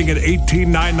 starting at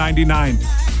 $18,999.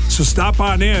 So stop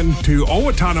on in to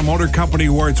Owatonna Motor Company,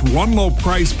 where it's one low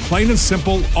price, plain and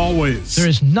simple, always. There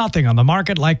is nothing on the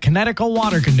market like Kinetico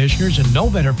water conditioners, and no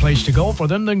better place to go for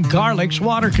them than Garlic's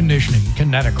Water Conditioning.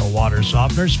 Kinetico water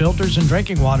softeners, filters, and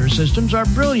drinking water systems are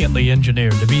brilliantly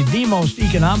engineered to be the most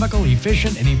economical,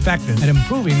 efficient, and effective at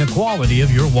improving the quality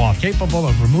of your water. Capable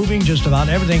of removing just about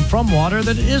everything from water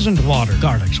that isn't water.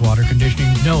 Garlic's Water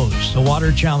Conditioning knows the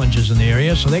water challenges in the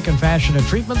area, so they can fashion a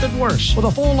treatment that works. With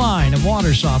a full line of water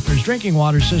softeners, drinking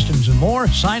water systems, and more,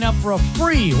 sign up for a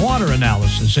free water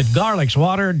analysis at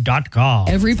garlicswater.com.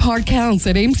 Every part counts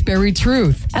at Amesbury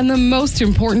Truth, and the most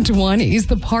important one is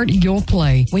the part you'll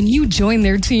play when you join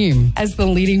their team. As the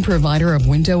leading provider of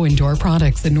window and door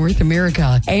products in North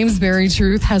America, Amesbury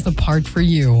Truth has a part for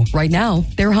you. Right now,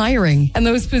 they're hiring, and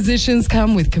those positions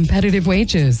come with competitive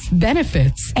wages,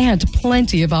 benefits, and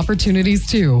plenty of opportunities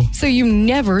too. So you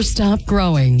never stop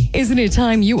growing. Isn't it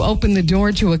time you open the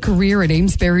door to a career at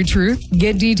Amesbury Truth?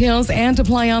 Get details and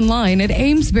apply online at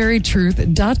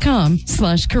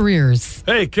amesburytruth.com/careers.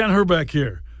 Hey, Ken Herbeck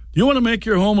here. Do you want to make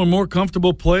your home a more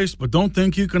comfortable place but don't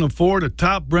think you can afford a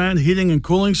top brand heating and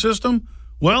cooling system?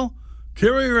 Well,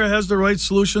 Carrier has the right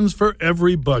solutions for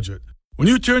every budget. When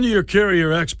you turn to your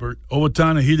Carrier expert,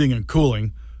 Owatonna Heating and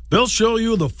Cooling, they'll show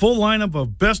you the full lineup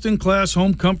of best-in-class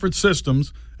home comfort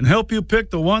systems and help you pick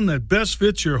the one that best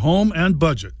fits your home and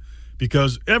budget,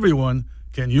 because everyone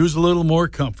can use a little more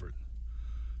comfort.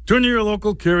 Turn to your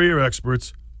local Carrier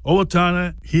experts,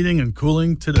 Owatonna Heating and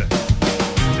Cooling today.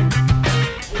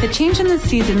 The change in the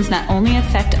seasons not only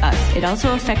affect us, it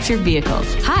also affects your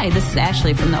vehicles. Hi, this is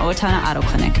Ashley from the Owatonna Auto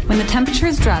Clinic. When the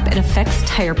temperatures drop, it affects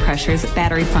tire pressures,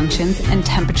 battery functions, and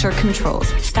temperature controls.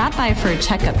 Stop by for a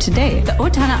checkup today. The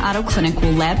Owatonna Auto Clinic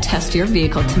will lab test your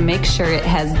vehicle to make sure it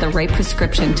has the right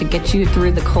prescription to get you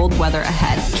through the cold weather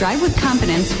ahead. Drive with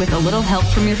confidence with a little help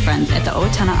from your friends at the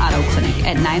Owatonna Auto Clinic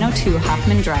at 902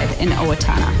 Hoffman Drive in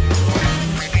Owatonna.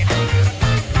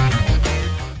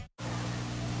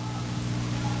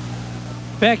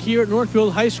 Back here at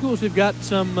Northfield High School, we've got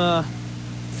some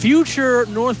future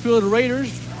Northfield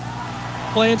Raiders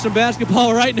playing some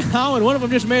basketball right now, and one of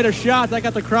them just made a shot. That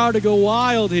got the crowd to go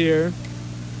wild here.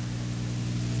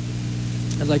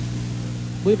 As I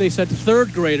believe they said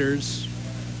third graders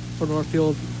for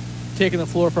Northfield taking the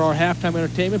floor for our halftime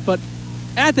entertainment. But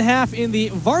at the half in the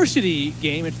varsity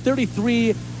game, it's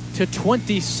 33-26.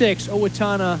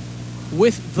 Owatonna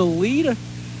with the lead.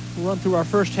 We'll run through our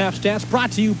first half stats,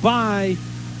 brought to you by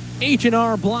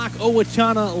H&R Block,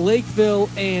 Owatonna, Lakeville,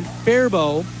 and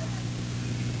Faribault.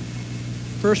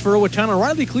 First for Owatonna,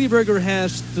 Riley Kleberger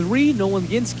has 3. Nolan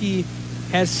Ginsky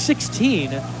has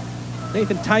 16.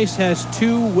 Nathan Tice has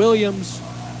 2.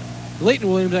 Leighton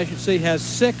Williams, I should say, has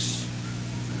 6.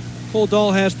 Cole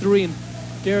Dahl has 3, and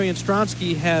Darian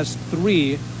Stronsky has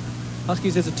 3.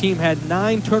 Huskies as a team had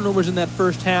 9 turnovers in that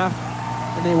first half,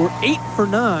 and they were 8 for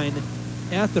 9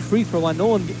 at the free throw line.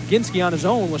 Nolan Ginsky on his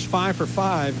own was 5 for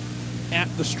 5 at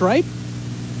the stripe.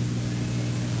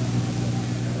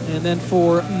 And then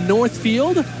for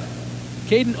Northfield,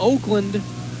 Caden Oakland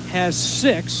has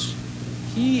 6.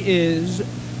 He is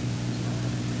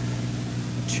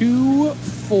 2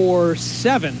 for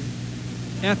 7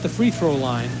 at the free throw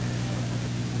line.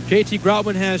 JT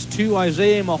Groutman has 2.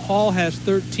 Isaiah Mahal has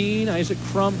 13. Isaac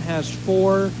Crum has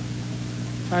 4.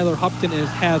 Tyler Hupton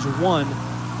has 1.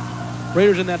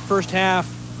 Raiders in that first half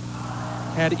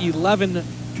had 11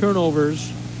 turnovers,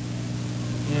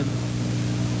 and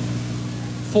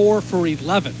 4 for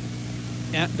 11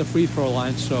 at the free throw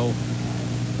line. So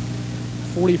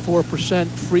 44%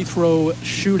 free throw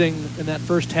shooting in that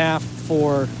first half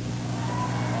for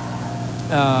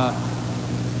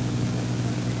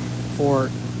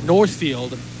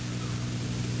Northfield,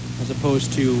 as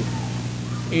opposed to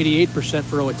 88%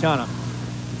 for Owatonna.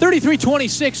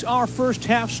 33-26, our first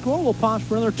half score. We'll pause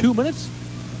for another 2 minutes.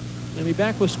 We'll be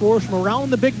back with scores from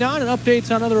around the Big Nine and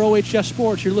updates on other OHS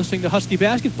sports. You're listening to Husky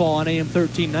Basketball on AM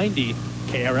 1390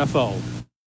 KRFO.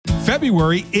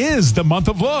 February is the month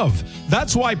of love.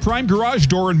 That's why Prime Garage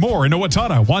Door and More in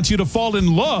Owatonna wants you to fall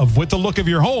in love with the look of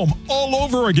your home all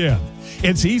over again.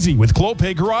 It's easy with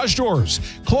Clopay Garage Doors.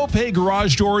 Clopay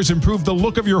Garage Doors improve the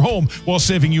look of your home while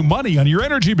saving you money on your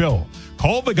energy bill.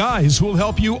 Call the guys who will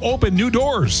help you open new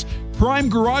doors. Prime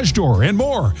Garage Door and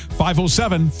More,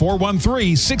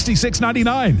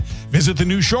 507-413-6699. Visit the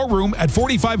new showroom at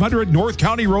 4500 North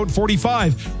County Road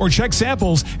 45 or check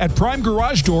samples at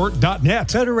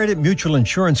primegaragedoor.net. Federated Mutual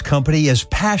Insurance Company is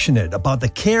passionate about the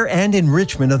care and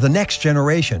enrichment of the next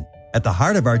generation. At the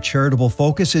heart of our charitable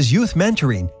focus is youth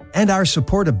mentoring and our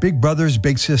support of Big Brothers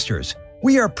Big Sisters.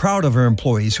 We are proud of our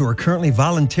employees who are currently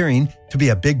volunteering to be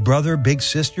a big brother, big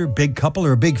sister, big couple,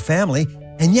 or a big family,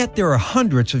 and yet there are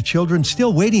hundreds of children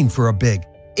still waiting for a big.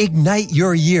 Ignite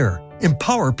your year.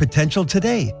 Empower potential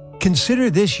today. Consider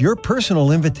this your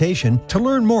personal invitation to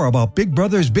learn more about Big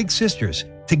Brothers Big Sisters.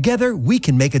 Together, we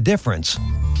can make a difference.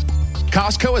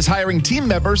 Costco is hiring team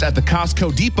members at the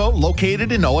Costco Depot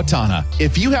located in Owatonna.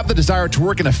 If you have the desire to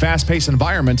work in a fast-paced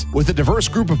environment with a diverse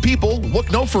group of people, look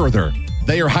no further.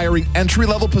 They are hiring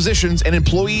entry-level positions and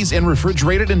employees in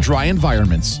refrigerated and dry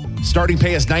environments. Starting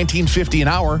pay is $19.50 an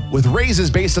hour, with raises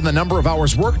based on the number of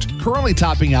hours worked, currently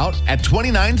topping out at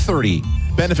 $29.30.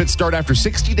 Benefits start after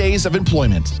 60 days of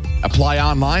employment. Apply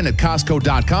online at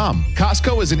Costco.com.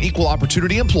 Costco is an equal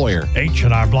opportunity employer.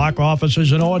 H&R Block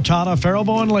offices in Owatonna,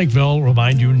 Faribault, and Lakeville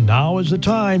remind you now is the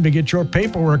time to get your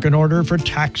paperwork in order for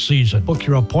tax season. Book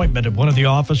your appointment at one of the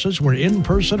offices where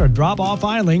in-person or drop-off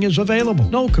filing is available.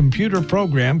 No computer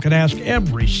program can ask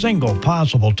every single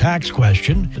possible tax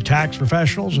question. The tax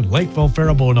professionals in Lakeville,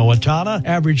 Faribault, and Owatonna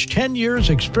average 10 years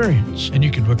experience, and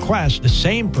you can request the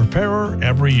same preparer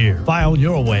every year. File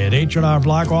your way at H&R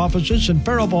Block offices in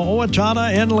Faribault,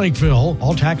 Owatonna, and Lakeville.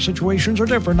 All tax situations are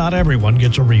different. Not everyone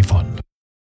gets a refund.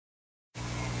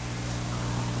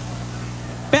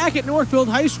 Back at Northfield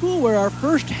High School, where our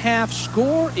first half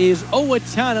score is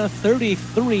Owatonna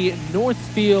 33,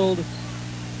 Northfield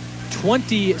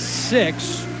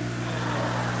 26.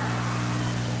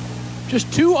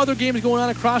 Just two other games going on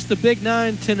across the Big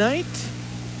Nine tonight.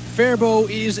 Faribault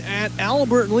is at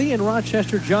Albert Lee, and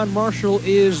Rochester John Marshall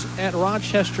is at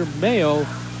Rochester Mayo.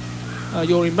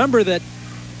 You'll remember that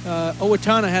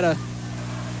Owatonna had a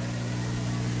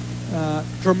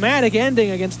dramatic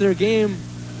ending against their game,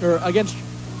 or against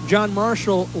John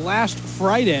Marshall last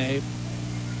Friday,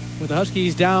 with the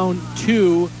Huskies down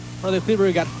 2. Riley Cleaver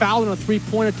got fouled on a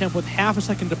three-point attempt with half a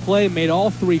second to play, made all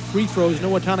three free throws, and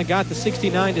Owatonna got the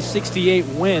 69-68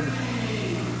 win.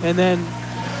 And then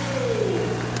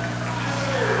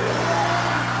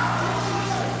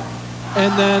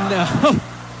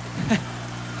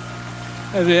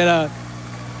we had a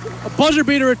buzzer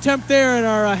beater attempt there in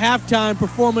our halftime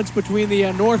performance between the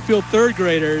Northfield third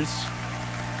graders.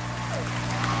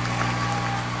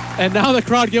 And now the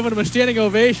crowd giving them a standing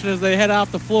ovation as they head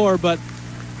off the floor. But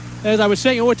as I was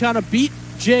saying, Owatonna beat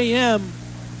JM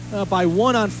by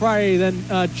 1 on Friday. Then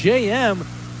JM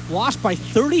lost by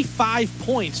 35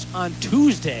 points on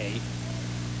Tuesday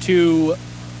to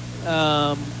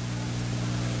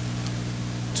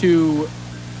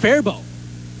Faribault,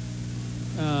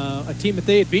 a team that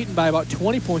they had beaten by about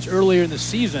 20 points earlier in the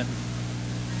season.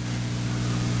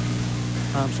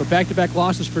 So back-to-back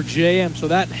losses for JM. So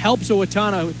that helps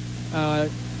Owatonna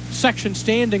section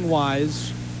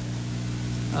standing-wise.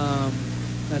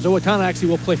 As Owatonna actually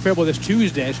will play Faribault this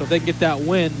Tuesday, so if they can get that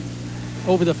win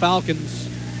over the Falcons,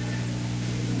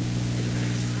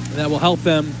 that will help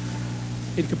them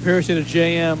in comparison to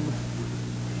JM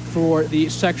for the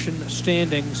section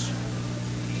standings.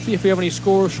 See if we have any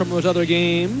scores from those other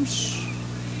games.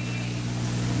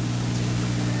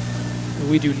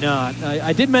 We do not.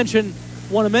 I did want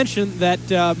to mention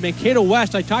that Mankato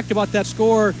West, I talked about that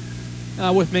score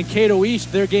with Mankato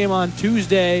East, their game on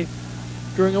Tuesday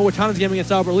during Owatonna's game against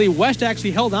Albert Lee. West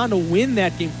actually held on to win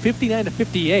that game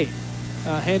 59-58,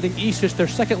 handing East just their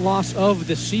second loss of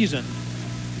the season.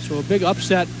 So a big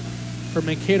upset for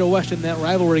Mankato West in that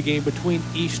rivalry game between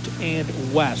East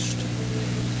and West.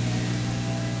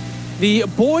 The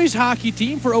boys hockey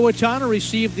team for Owatonna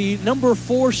received the number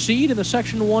 4 seed in the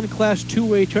Section 1 Class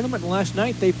 2A tournament. And last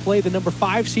night they played the number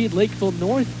 5 seed Lakeville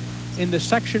North in the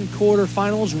section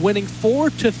quarterfinals, winning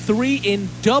 4-3 in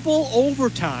double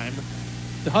overtime.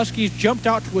 The Huskies jumped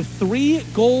out to a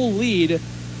 3-goal lead,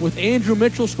 with Andrew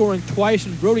Mitchell scoring twice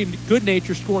and Brody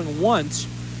Goodnature scoring once.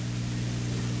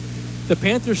 The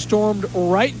Panthers stormed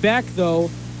right back, though,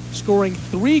 scoring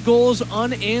 3 goals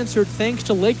unanswered thanks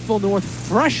to Lakeville North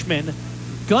freshman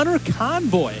Gunnar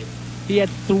Convoy. He had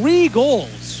 3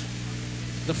 goals,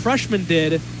 the freshman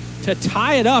did, to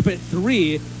tie it up at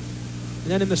 3. And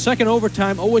then in the second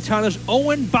overtime, Owatonna's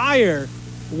Owen Byer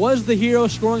was the hero,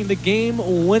 scoring the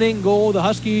game-winning goal. The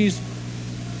Huskies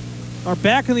are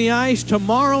back on the ice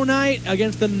tomorrow night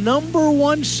against the number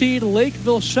 1 seed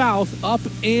Lakeville South up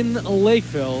in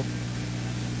Lakeville,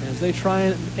 as they try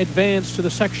and advance to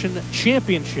the section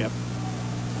championship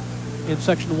in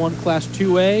Section 1 Class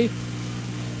 2A.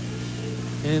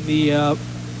 And the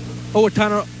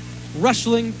Owatonna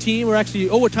wrestling team, or actually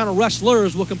Owatonna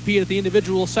wrestlers, will compete at the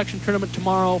individual section tournament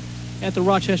tomorrow at the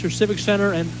Rochester Civic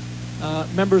Center, and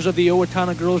members of the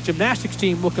Owatonna girls gymnastics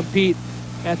team will compete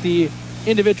at the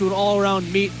individual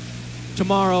all-around meet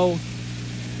tomorrow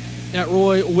at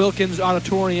Roy Wilkins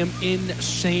Auditorium in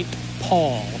St.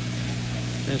 Paul.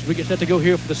 As we get set to go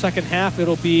here for the second half,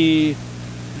 it'll be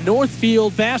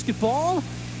Northfield basketball.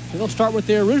 And they'll start with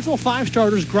their original 5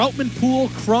 starters: Groutman, Poole,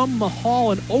 Crum,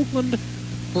 Mahal, and Oakland.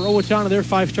 For Owatonna, their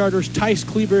 5 starters: Tice,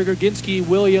 Kleberger, Ginsky,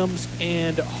 Williams,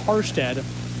 and Harstead.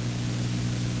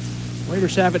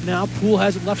 Raiders have it now. Poole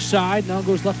has it left side. Now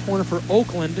goes left corner for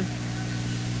Oakland.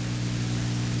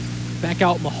 Back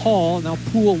out Mahal. Now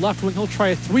Poole left wing. He'll try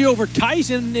a 3 over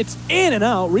Tice, and it's in and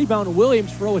out. Rebound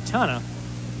Williams for Owatonna.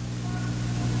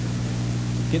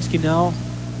 Ginsky now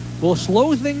will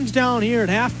slow things down here at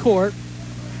half court.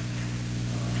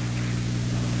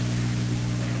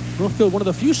 Northfield, one of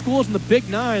the few schools in the Big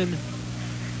 9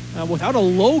 without a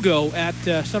logo at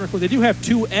center court. They do have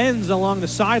 2 ends along the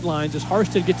sidelines as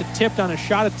Harstead gets it tipped on a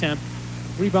shot attempt.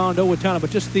 Rebound Owatonna, but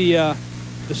just the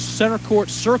center court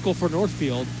circle for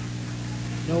Northfield.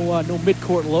 No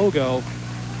mid-court logo.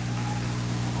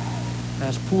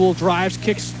 As Poole drives,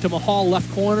 kicks to Mahal left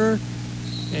corner,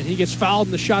 and he gets fouled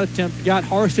in the shot attempt. Got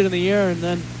Harstead in the air, and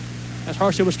then as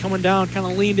Harstead was coming down, kind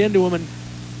of leaned into him and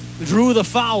drew the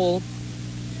foul.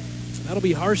 That'll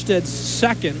be Harstead's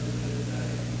second.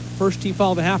 First team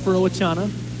foul of the half for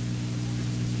Owatonna.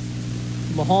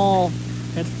 Mahal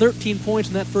had 13 points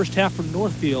in that first half from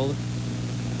Northfield.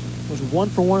 Was 1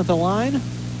 for 1 at the line.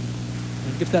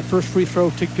 And gets that first free throw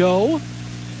to go.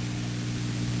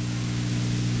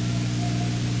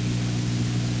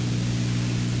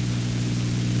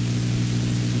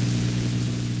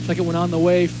 Second one on the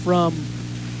way from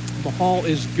Mahal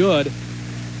is good.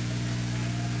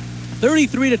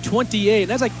 33-28.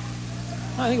 That's like,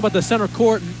 I think about the center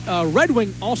court. Red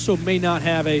Wing also may not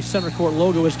have a center court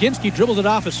logo as Ginsky dribbles it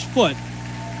off his foot.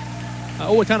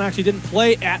 Owatonna actually didn't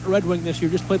play at Red Wing this year,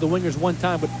 just played the Wingers one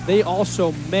time, but they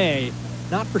also may,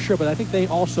 not for sure, but I think they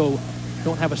also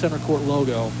don't have a center court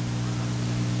logo.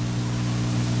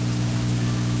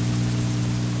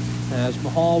 As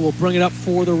Mahal will bring it up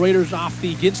for the Raiders off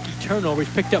the Ginsky turnover.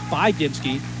 He's picked up by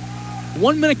Ginsky.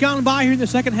 1 minute gone by here in the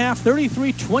second half.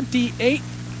 33-28,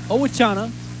 Owatonna.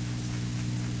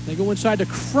 They go inside to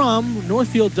Crum.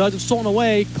 Northfield does. It's stolen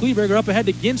away. Kleberger up ahead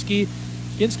to Ginsky.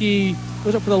 Ginsky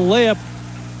goes up for the layup.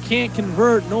 Can't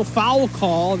convert. No foul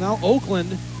call. Now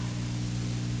Oakland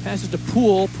passes to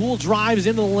Poole. Poole drives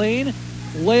into the lane.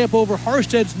 Layup over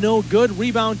Harstead's no good.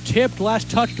 Rebound tipped. Last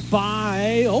touched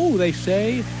by, they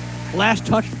say, last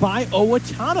touched by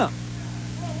Owatonna.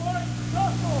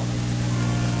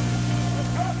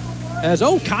 As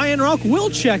Kyan Rauch will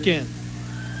check in.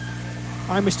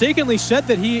 I mistakenly said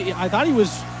that I thought he was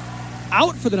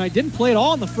out for the night. Didn't play at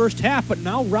all in the first half, but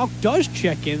now Rauch does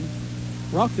check in.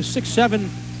 Rauch, the 6'7"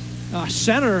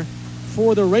 center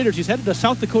for the Raiders. He's headed to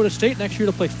South Dakota State next year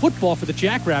to play football for the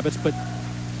Jackrabbits, but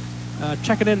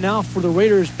checking in now for the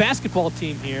Raiders basketball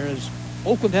team here as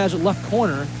Oakland has it left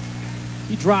corner.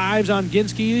 He drives on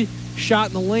Ginsky. Shot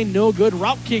in the lane, no good.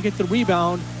 Rauch can't get the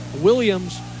rebound.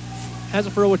 Williams has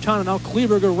it for Owatonna. Now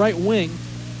Kleberger right wing.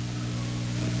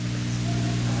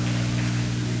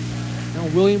 Now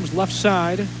Williams left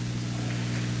side.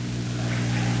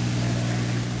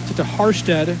 To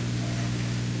Harstead.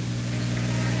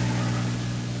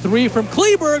 3 from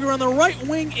Kleberger on the right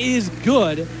wing is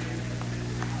good.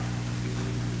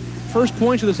 First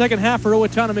points of the second half for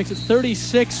Owatonna makes it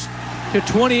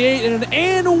 36-28, and an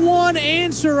and-one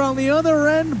answer on the other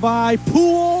end by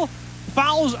Poole.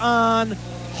 Fouls on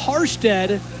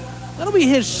Harstead. That'll be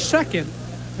his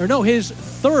his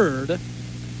third.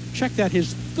 Check that,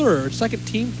 his third. Second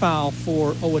team foul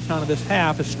for Owatonna this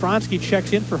half as Stronsky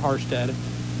checks in for Harstead.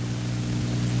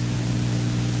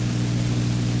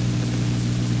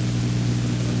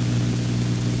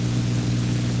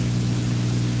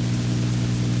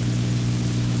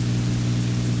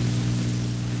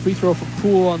 Free throw from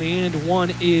Poole on the end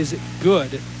one is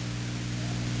good.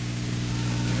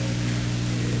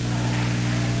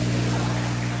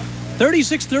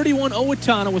 (36-31)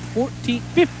 Owatonna with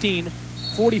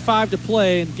 15:45 to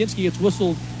play, and Ginsky gets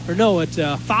whistled, it's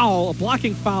a foul, a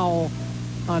blocking foul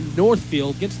on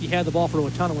Northfield. Ginsky had the ball for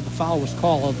Owatonna when the foul was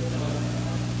called.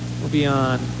 It'll be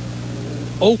on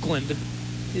Oakland,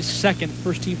 his second,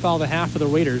 first team foul of the half for the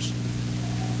Raiders.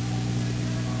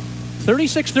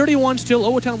 36-31 still,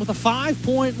 Owatonna with a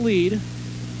 5-point lead.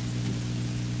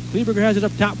 Kleberger has it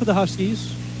up top for the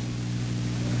Huskies.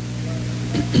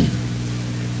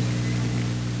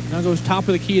 Now goes top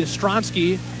of the key to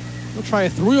Stronsky. He'll try a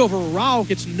three over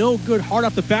Rauch. It's no good. Hard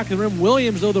off the back of the rim.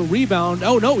 Williams, though, the rebound.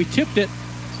 Oh, no, he tipped it.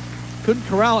 Couldn't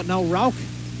corral it. Now Rauch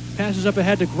passes up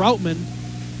ahead to Groutman.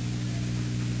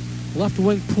 Left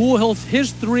wing Poole.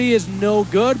 His three is no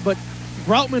good, but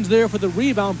Groutman's there for the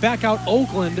rebound. Back out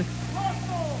Oakland.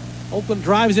 Oakland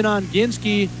drives in on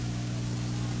Ginsky.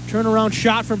 Turnaround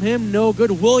shot from him. No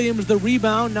good. Williams, the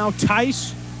rebound. Now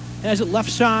Tice has it left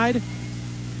side.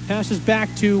 Passes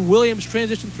back to Williams.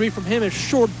 Transition three from him is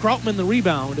short. Groutman the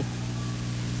rebound.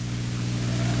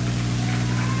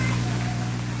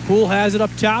 Poole has it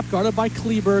up top, guarded by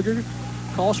Kleberger.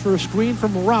 Calls for a screen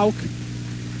from Rauch.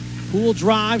 Poole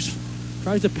drives,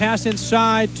 tries to pass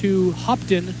inside to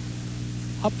Hupton.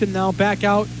 Hupton now back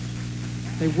out.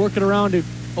 They work it around to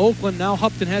Oakland. Now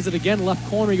Hupton has it again, left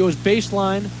corner. He goes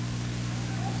baseline.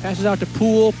 Passes out to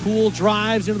Poole. Poole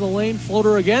drives into the lane.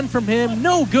 Floater again from him.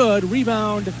 No good.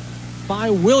 Rebound by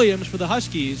Williams for the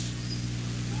Huskies.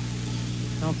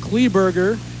 Now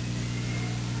Kleberger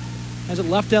has it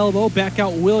left elbow. Back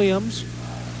out Williams.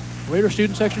 Raider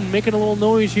student section making a little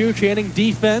noise here, chanting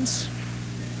defense.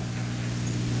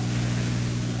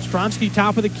 Stronsky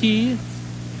top of the key.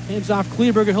 Hands off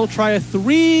Kleberger. He'll try a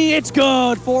three. It's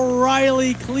good for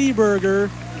Riley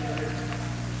Kleberger.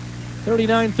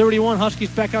 39-31, Huskies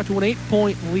back out to an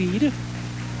 8-point lead.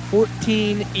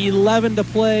 14-11 to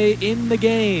play in the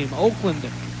game. Oakland,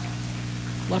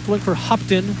 left wing for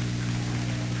Hupton.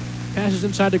 Passes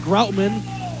inside to Groutman.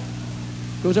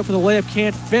 Goes up for the layup,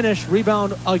 can't finish.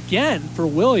 Rebound again for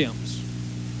Williams.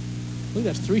 I believe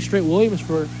that's three straight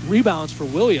rebounds for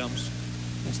Williams.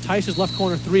 As Tice's left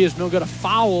corner three is no good. A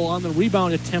foul on the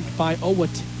rebound attempt by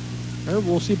Owatonna.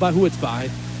 We'll see by who it's by.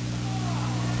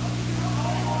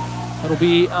 That'll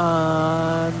be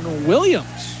on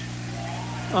Williams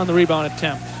on the rebound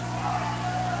attempt.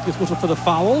 Gets whistle for the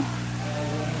foul.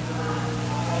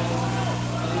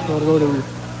 We'll go to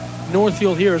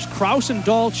Northfield here as Kraus and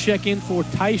Dahl check in for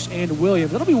Tice and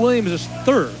Williams. That'll be Williams'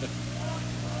 third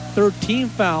team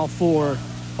foul for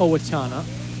Owatonna.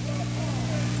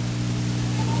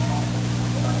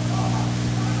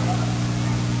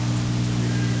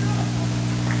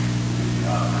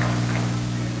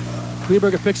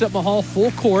 Kleberger picks up Mahal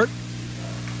full court.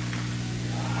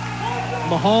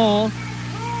 Mahal,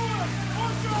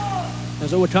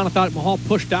 as Owatonna thought Mahal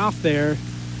pushed off there.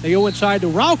 They go inside to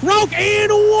Rauch. Rauch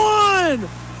and one!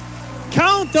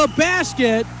 Count the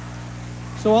basket.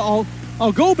 So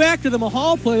I'll go back to the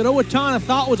Mahal play that Owatonna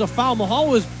thought was a foul. Mahal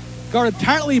was guarded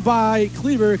tightly by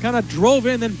Kleberger, kind of drove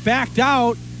in, then backed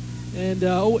out. And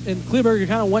Kleberger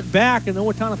kind of went back, and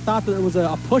Owatonna thought that there was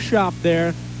a push-off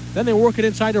there. Then they work it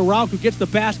inside to Rauch, who gets the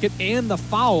basket and the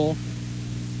foul.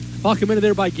 Foul committed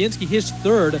there by Ginsky, his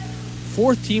third.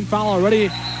 Fourth team foul already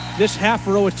this half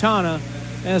for Owatonna.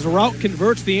 As Rauch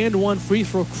converts the and one free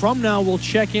throw, Crum now will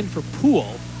check in for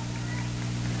Poole.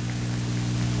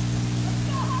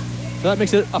 So that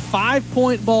makes it a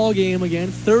 5-point ball game again,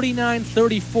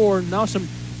 39-34. Now some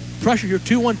pressure here,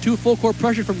 2-1-2 full court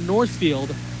pressure from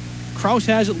Northfield. Kraus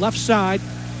has it left side,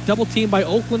 double team by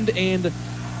Oakland and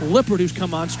Lippert, who's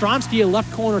come on. Stronsky, a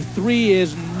left corner three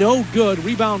is no good.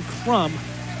 Rebound Crum.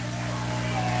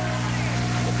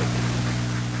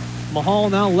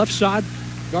 Mahal now left side,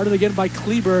 guarded again by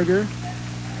Kleberger.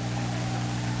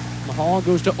 Mahal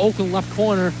goes to Oakland left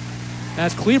corner.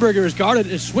 As Kleberger is guarded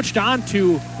and switched on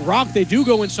to Rauch, they do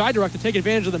go inside to Rauch to take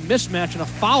advantage of the mismatch and a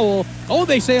foul. Oh,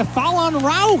 they say a foul on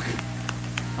Rauch.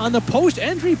 On the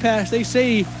post-entry pass, they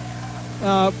say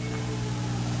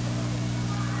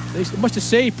they must have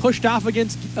say pushed off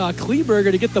against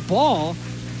Kleberger to get the ball.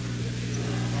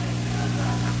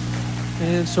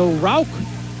 And so Rauch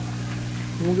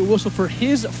We'll get whistle for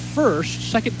his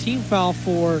second team foul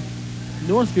for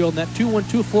Northfield. And that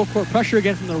 2-1-2 full court pressure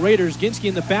again from the Raiders. Ginsky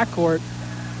in the backcourt.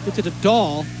 Gets it to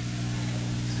Dahl.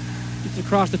 Gets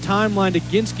across the timeline to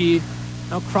Ginsky.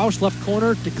 Now Kraus left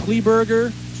corner to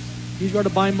Kleberger. He's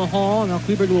guarded by Mahal. Now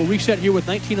Kleberger will reset here with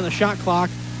 19 on the shot clock.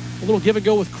 A little give and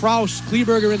go with Kraus.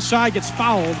 Kleberger inside gets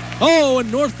fouled. Oh,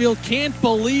 and Northfield can't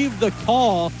believe the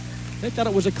call. They thought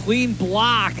it was a clean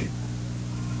block.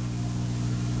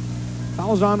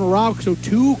 Fouls on Rauch, so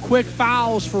 2 quick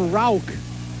fouls for Rauch.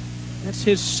 That's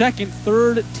his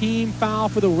third team foul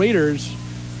for the Raiders.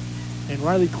 And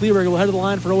Riley Kleberger will head to the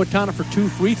line for Owatonna for 2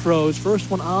 free throws.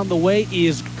 First one on the way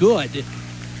is good.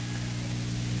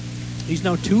 He's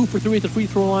now 2 for 3 at the free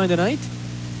throw line tonight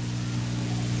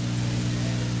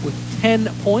with 10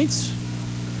 points.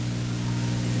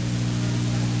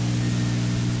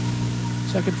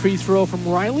 Second free throw from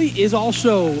Riley is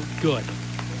also good.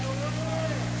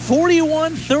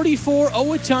 41-34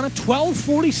 Owatonna,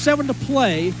 12:47 to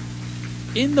play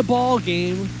in the ball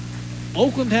game.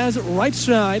 Oakland has it right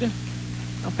side.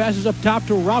 Now passes up top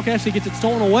to Rauch. Actually gets it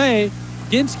stolen away.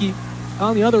 Ginsky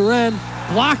on the other end.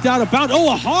 Blocked out of bounds.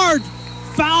 Oh, a hard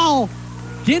foul.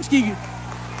 Ginsky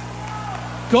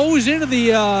goes into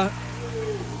the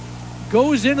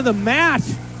mat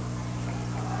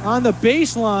on the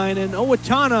baseline, and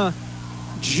Owatonna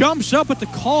jumps up at the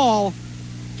call.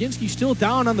 Ginsky still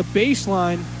down on the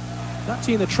baseline. Not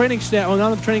seeing the training staff. Well,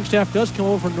 now the training staff does come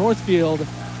over from Northfield.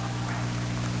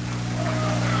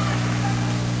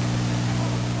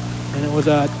 And it was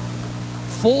a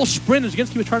full sprint as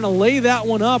Ginsky was trying to lay that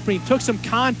one up, and he took some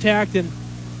contact and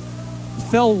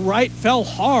fell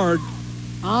hard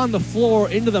on the floor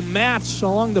into the mats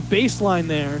along the baseline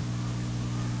there.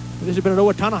 If this had been at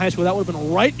Owatonna High School, that would have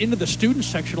been right into the student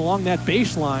section along that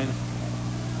baseline.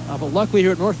 But luckily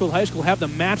here at Northfield High School have the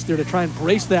mats there to try and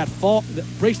brace that fall.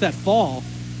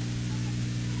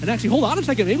 And actually, hold on a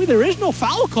second, maybe there is no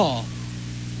foul call.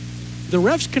 The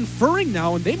ref's conferring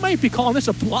now, and they might be calling this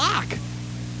a block,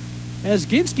 as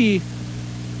Ginsky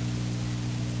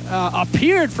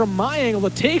appeared from my angle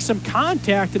to take some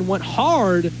contact and went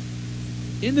hard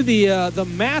into the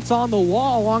mats on the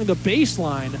wall along the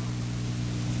baseline.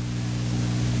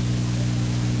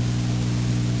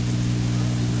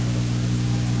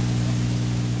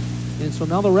 And so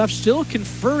now the ref's still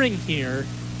conferring here.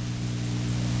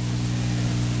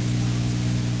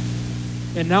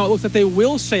 And now it looks like they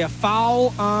will say a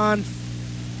foul on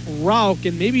Rauch,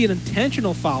 and maybe an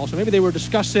intentional foul. So maybe they were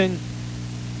discussing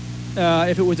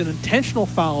if it was an intentional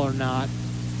foul or not.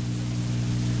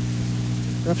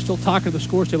 Ref's still talking to the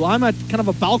scores table. I'm at kind of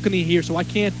a balcony here, so I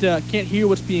can't hear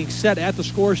what's being said at the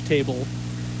scores table.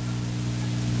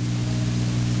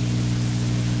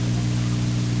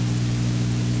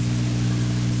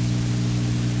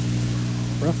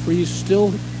 Referees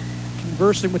still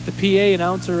conversing with the PA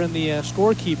announcer and the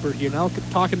scorekeeper here. Now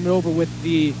talking it over with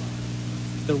the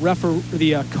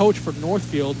coach for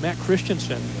Northfield, Matt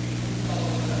Christensen.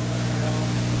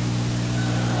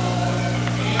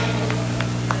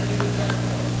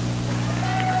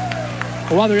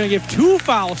 Well, they're going to give 2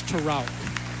 fouls to Rauch.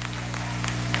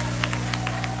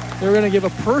 They're going to give a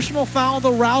personal foul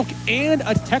to Rauch and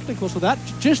a technical. So that,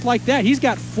 just like that, he's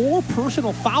got 4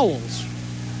 personal fouls.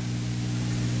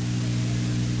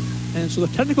 And so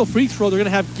the technical free throw, they're going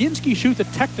to have Ginsky shoot the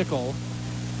technical.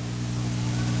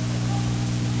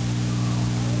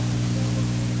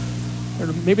 Or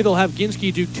maybe they'll have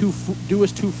Ginsky do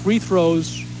his 2 free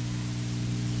throws.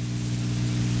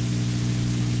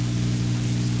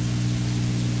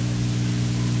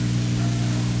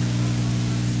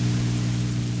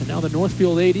 And now the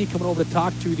Northfield AD coming over to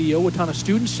talk to the Owatonna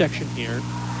student section here.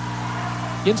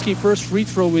 Ginsky first free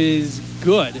throw is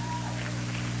good.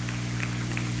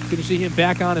 Good to see him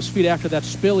back on his feet after that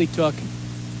spill he took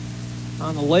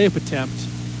on the layup attempt.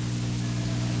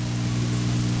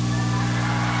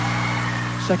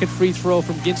 Second free throw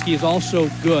from Ginsky is also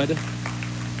good.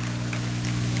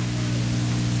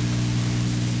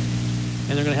 And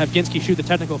they're going to have Ginsky shoot the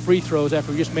technical free throws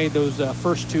after we just made those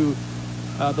first two.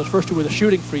 Those first 2 were the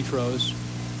shooting free throws.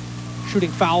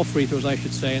 Shooting foul free throws, I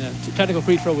should say. And the technical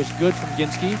free throw was good from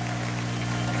Ginsky.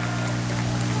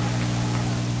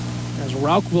 As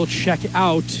Rauch will check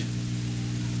out.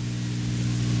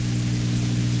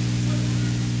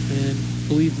 And I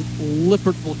believe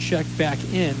Lippert will check back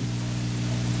in.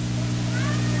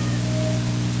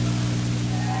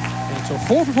 And so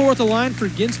 4 for 4 at the line for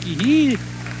Ginsky. He,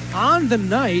 on the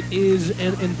night, is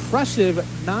an impressive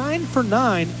 9 for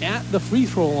 9 at the free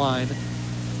throw line.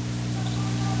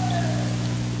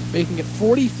 Making it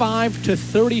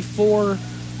 45-34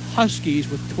 Huskies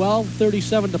with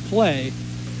 12:37 to play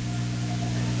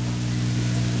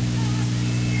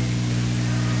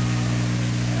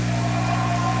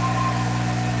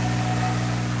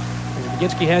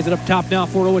Ginsky has it up top now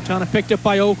for Owatonna, picked up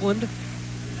by Oakland.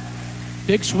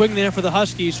 Big swing there for the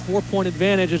Huskies, 4-point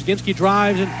advantage as Ginsky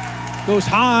drives and goes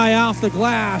high off the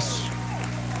glass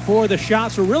for the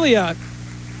shot. So really a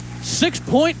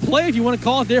 6-point play, if you want to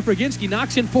call it there for Ginsky.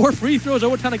 Knocks in 4 free throws.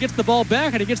 Owatonna gets the ball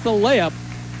back and he gets the layup.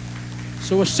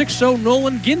 So a 6-0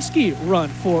 Nolan Ginsky run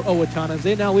for Owatonna as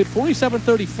they now lead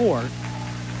 47-34.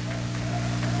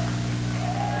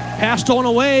 Pass stolen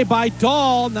away by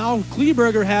Dahl. Now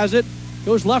Kleberger has it.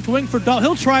 Goes left wing for Dahl.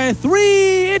 He'll try a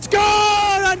 3. It's good!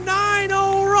 A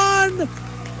 9-0 run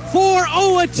for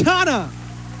Owatonna.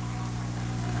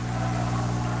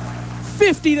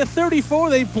 50-34.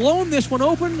 They've blown this one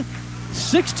open.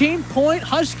 16-point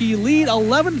Husky lead.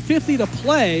 11:50 to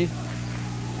play.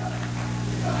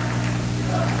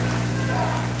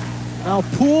 Now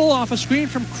Poole off a screen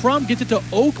from Crum gets it to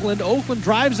Oakland. Oakland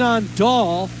drives on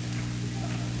Dahl.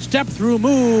 Step through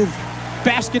move.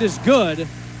 Basket is good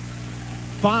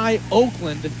by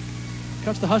Oakland.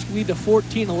 Cuts the Husky lead to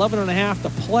 14, 11.5 to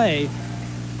play.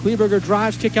 Kleberger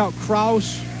drives, kick out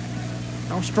Kraus.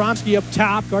 Now Stronsky up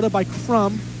top, guarded by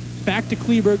Crum. Back to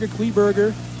Kleberger.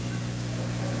 Kleberger.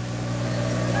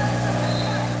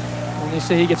 And they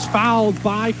say he gets fouled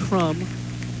by Crum.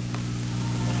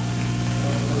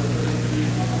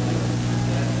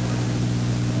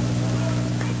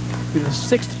 Be the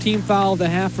 6th team foul of the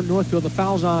half for Northfield. The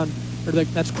foul's on,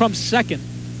 that's Crum's second.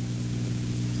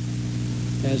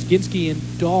 As Ginsky and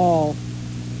Dahl,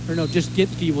 just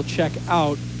Ginsky will check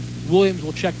out. Williams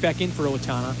will check back in for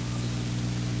Owatonna.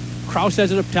 Kraus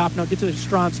has it up top. Now gets it to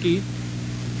Stronsky.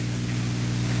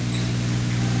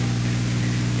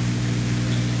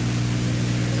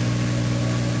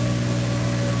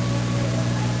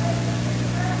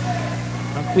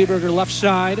 Now Kleberger left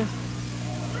side.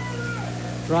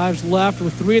 Drives left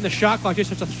with 3 in the shot clock. Just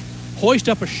has to hoist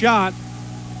up a shot.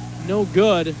 No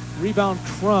good. Rebound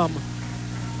Crum.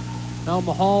 Now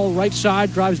Mahal right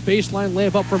side drives baseline.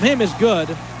 Layup up from him is good.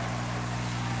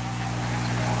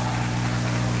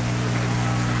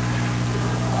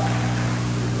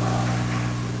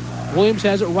 Williams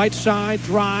has it right side.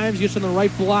 Drives. Gets on the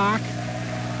right block.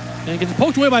 And gets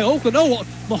poked away by Oakland. Oh,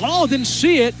 Mahal didn't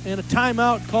see it. And a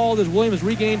timeout called as Williams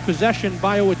regained possession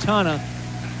by Owatonna.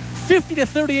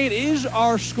 50-38 is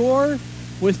our score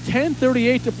with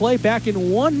 10:38 to play back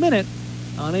in 1 minute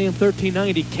on AM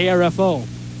 1390 KRFO.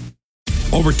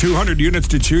 Over 200 units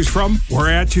to choose from? We're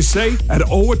at you say at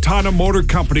Owatonna Motor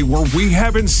Company, where we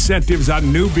have incentives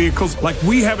on new vehicles like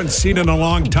we haven't seen in a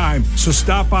long time. So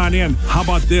stop on in. How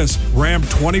about this? Ram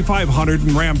 2500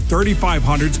 and Ram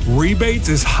 3500s rebates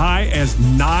as high as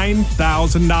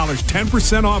 $9,000,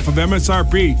 10% off of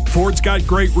MSRP. Ford's got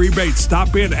great rebates.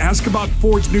 Stop in. Ask about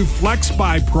Ford's new Flex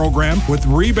Buy program with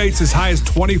rebates as high as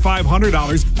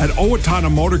 $2,500 at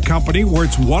Owatonna Motor Company, where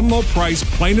it's one low price,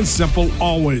 plain and simple,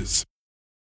 always.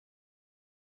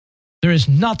 There is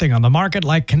nothing on the market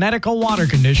like Kinetico water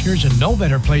conditioners, and no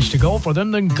better place to go for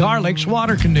them than Garlic's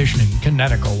Water Conditioning.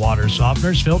 Kinetico water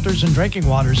softeners, filters, and drinking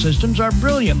water systems are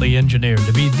brilliantly engineered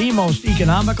to be the most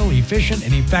economical, efficient,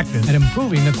 and effective at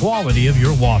improving the quality of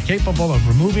your water. Capable of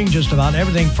removing just about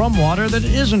everything from water that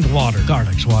isn't water.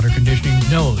 Garlic's Water Conditioning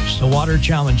knows the water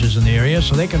challenges in the area,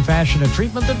 so they can fashion a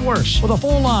treatment that works. With a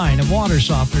full line of water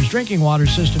softeners, drinking water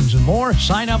systems, and more,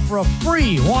 sign up for a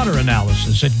free water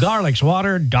analysis at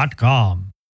garlicswater.com.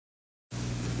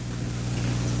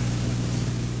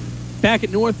 Back at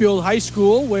Northfield High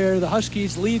School, where the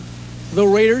Huskies lead the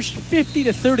Raiders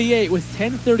 50-38 with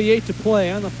 10:38 to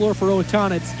play. On the floor for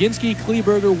Owatonna, it's Ginsky,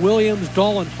 Kleberger, Williams,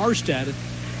 Dahl, and Harstead.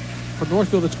 For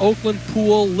Northfield, it's Oakland,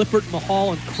 Poole, Lippert,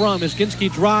 Mahal, and Crum. As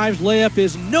Ginsky drives, layup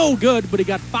is no good, but he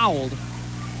got fouled.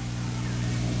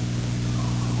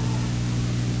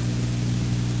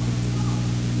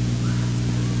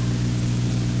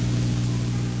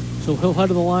 So he'll head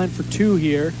to the line for 2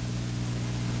 here.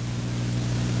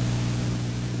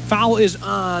 Foul is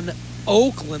on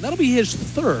Oakland. That'll be his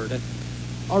 3rd.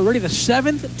 Already the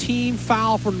 7th team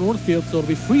foul for Northfield, so it'll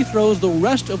be free throws the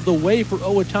rest of the way for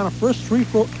Owatonna. First free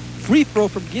throw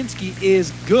from Ginsky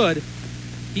is good.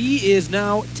 He is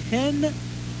now 10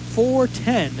 for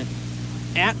 10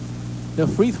 at the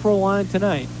free throw line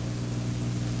tonight.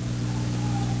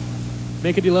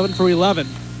 Make it 11 for 11.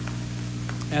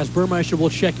 As Burmeister will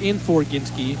check in for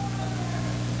Ginsky.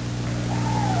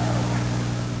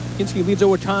 Ginsky leads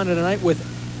Owatonna tonight with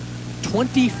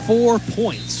 24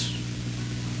 points.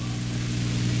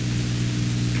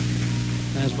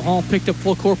 As Mahal picked up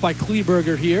full court by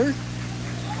Kleberger here.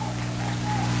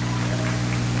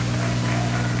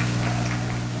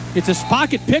 It's a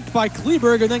pocket picked by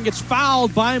Kleberger, then gets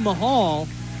fouled by Mahal.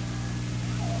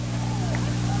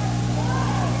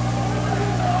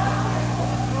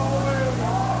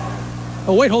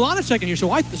 Oh, wait, hold on a second here. So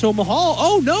Mahal,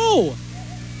 oh, no.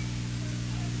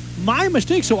 My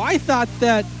mistake. So I thought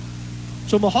that,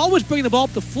 so Mahal was bringing the ball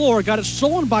up the floor, got it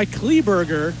stolen by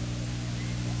Kleberger.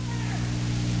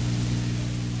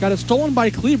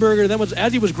 Then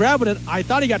as he was grabbing it, I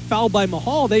thought he got fouled by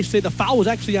Mahal. They say the foul was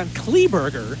actually on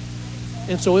Kleberger.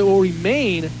 And so it will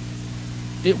remain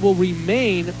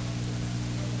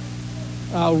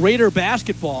Raider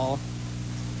basketball.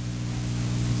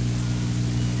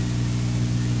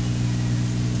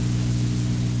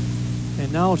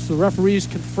 And now it's the referees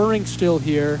conferring still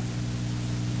here.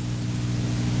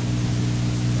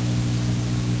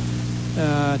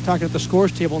 Talking at the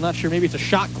scores table, not sure. Maybe it's a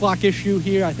shot clock issue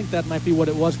here. I think that might be what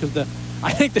it was, because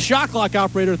I think the shot clock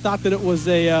operator thought that it was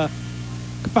a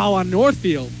foul on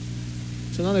Northfield.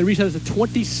 So now they reset it to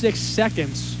 26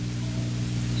 seconds.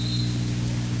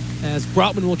 As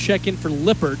Groutman will check in for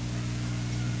Lippert.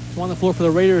 So on the floor for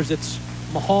the Raiders, it's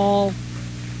Mahal,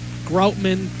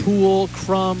 Groutman, Poole,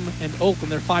 Crum, and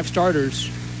Oakland. They're 5 starters.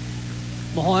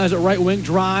 Mahal has it right wing,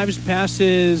 drives,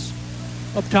 passes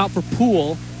up top for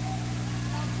Poole.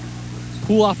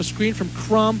 Poole off a screen from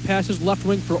Crum, passes left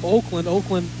wing for Oakland.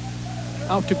 Oakland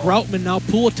out to Groutman. Now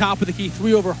Poole top of the key,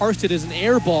 3 over Harstead is an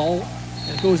air ball,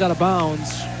 and it goes out of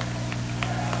bounds.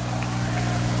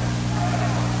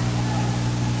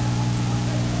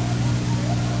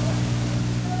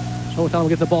 So Owatonna will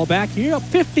get the ball back here, up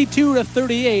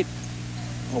 52-38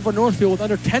 over Northfield with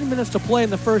under 10 minutes to play in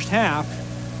the first half.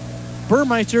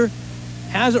 Burmeister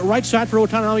has it right side for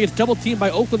Owatonna. Now he gets double teamed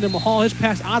by Oakland and Mahal. His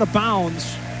pass out of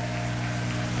bounds.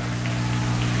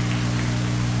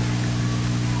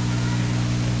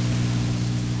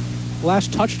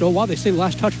 Last touch, they say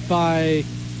last touch by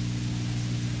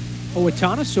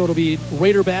Owatonna, so it'll be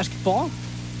Raider basketball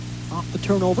off the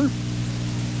turnover.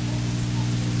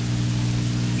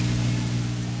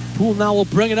 Poole now will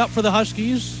bring it up for the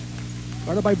Huskies,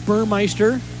 guarded by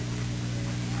Burmeister.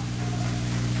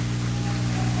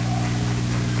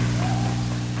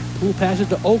 Poole passes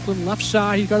to Oakland, left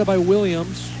side, he's guarded by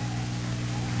Williams.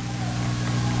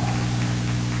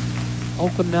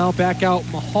 Oakland now back out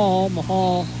Mahal.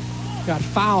 Mahal got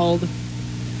fouled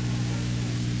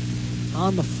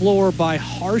on the floor by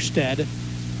Harstead. I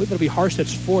believe it'll be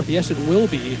Harstead's 4th. Yes, it will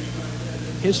be.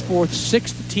 His 4th,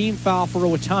 6th team foul for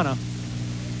Owatonna,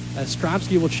 as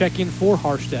Stromsky will check in for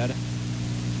Harstead.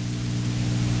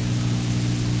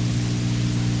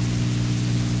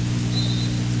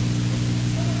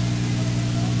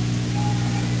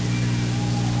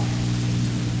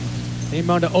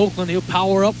 Inbound to Oakland. He'll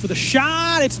power up for the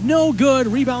shot. It's no good.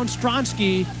 Rebound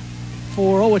Stronsky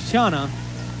for Owatonna.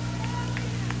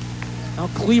 Now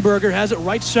Kleberger has it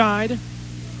right side.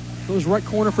 Goes right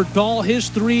corner for Dahl. His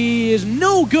 3 is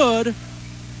no good.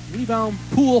 Rebound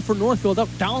Poole for Northfield. Up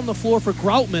down the floor for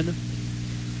Groutman.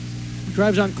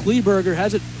 Drives on Kleberger.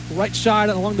 Has it right side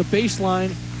along the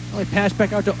baseline. Now pass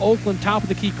back out to Oakland. Top of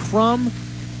the key. Crum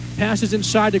passes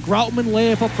inside to Groutman.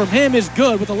 Layup up from him is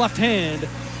good with the left hand.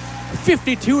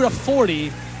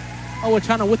 52-40.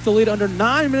 Owatonna with the lead under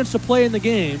 9 minutes to play in the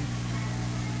game.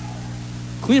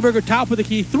 Kleberger top of the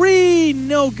key. 3,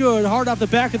 no good. Hard off the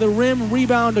back of the rim.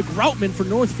 Rebound to Groutman for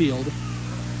Northfield.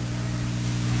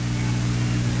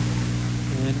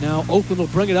 And now Oakland will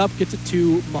bring it up. Gets it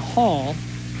to Mahal.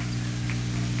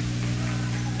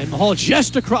 And Mahal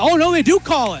just across. Oh, no, they do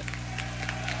call it.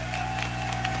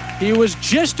 He was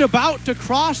just about to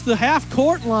cross the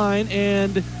half-court line,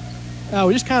 and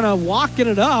we're just kind of walking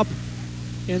it up.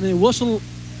 And they whistle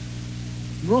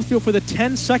Northfield for the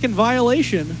 10-second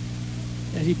violation.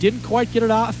 And he didn't quite get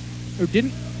it off, or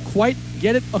didn't quite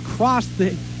get it across the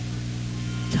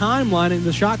timeline. And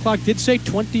the shot clock did say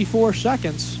 24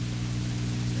 seconds.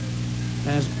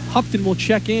 As Hupton will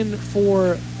check in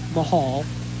for Mahal.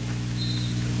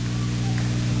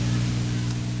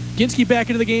 Ginski back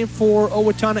into the game for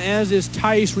Owatonna, as is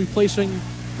Tice, replacing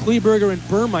Kleberger and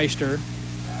Burmeister.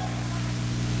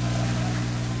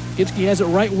 Ginski has it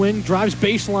right wing, drives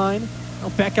baseline. Now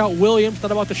back out Williams,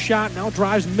 thought about the shot, now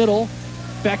drives middle.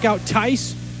 Back out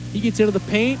Tice, he gets into the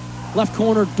paint. Left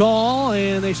corner Dahl,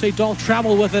 and they say Dahl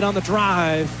traveled with it on the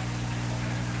drive.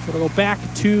 So it'll go back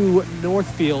to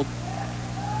Northfield.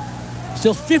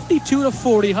 Still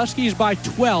 52-40, Huskies by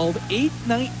 12,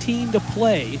 8:19 to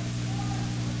play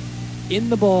in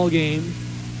the ball game.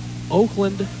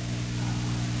 Oakland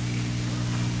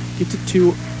gets it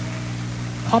to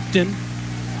Hupton.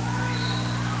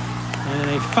 And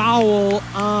a foul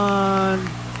on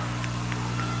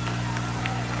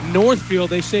Northfield.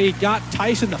 They say he got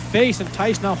Tice in the face, and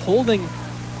Tice now holding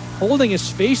his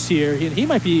face here. He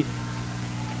might be.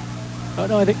 Oh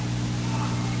no, I think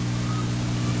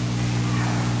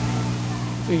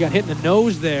He got hit in the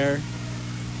nose there.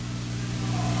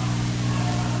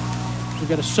 We've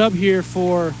got a sub here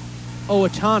for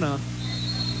Owatonna.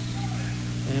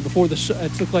 And before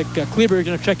it looked like Kleberg is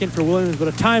going to check in for Williams, but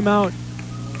a timeout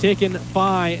taken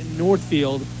by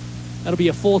Northfield. That'll be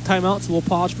a full timeout, so we'll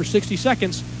pause for 60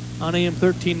 seconds on AM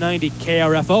 1390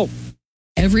 KRFO.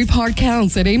 Every part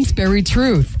counts at Amesbury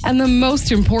Truth, and the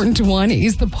most important one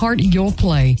is the part you'll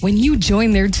play when you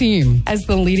join their team. As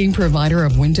the leading provider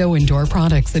of window and door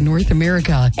products in North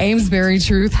America, Amesbury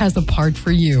Truth has a part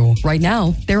for you. Right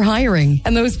now, they're hiring,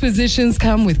 and those positions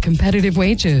come with competitive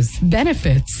wages,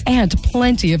 benefits, and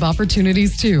plenty of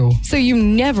opportunities too. So you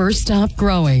never stop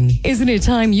growing. Isn't it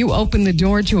time you open the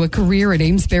door to a career at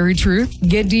Amesbury Truth?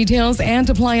 Get details and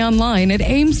apply online at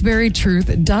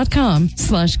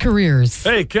amesburytruth.com/careers.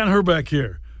 Hey, Ken Herbeck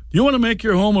here. Do you want to make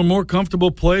your home a more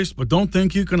comfortable place but don't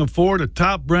think you can afford a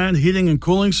top brand heating and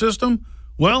cooling system?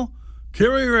 Well,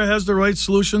 Carrier has the right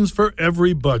solutions for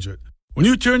every budget. When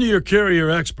you turn to your Carrier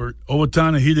expert,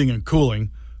 Owatonna Heating and Cooling,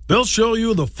 they'll show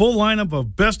you the full lineup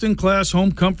of best-in-class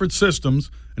home comfort systems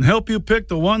and help you pick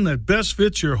the one that best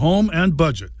fits your home and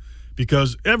budget,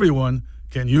 because everyone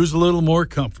can use a little more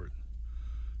comfort.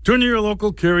 Turn to your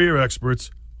local Carrier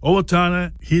experts,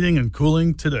 Owatonna Heating and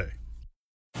Cooling, today.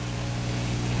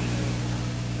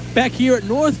 Back here at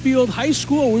Northfield High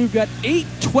School, we've got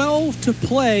 8:12 to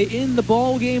play in the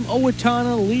ball game.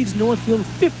 Owatonna leads Northfield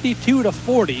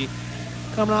 52-40.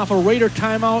 Coming off a Raider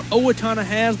timeout, Owatonna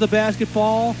has the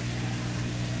basketball.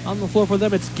 On the floor for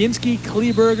them, it's Ginsky,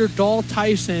 Kleberger, Dahl,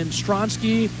 Tyson,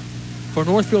 Stronsky. For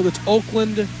Northfield, it's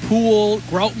Oakland, Poole,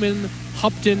 Groutman,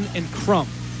 Hupton, and Crum.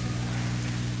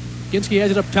 Ginsky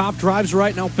has it up top, drives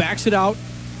right, now backs it out.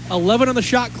 11 on the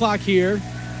shot clock here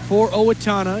for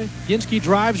Owatonna. Ginsky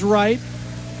drives right.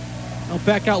 Now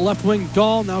back out left wing,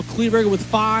 Dahl. Now Kleberger with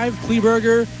 5.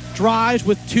 Kleberger drives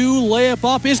with 2. Layup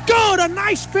up is good. A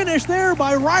nice finish there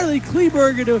by Riley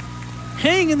Kleberger to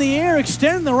hang in the air,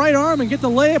 extend the right arm, and get the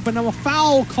layup. And now a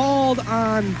foul called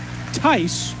on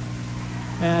Tice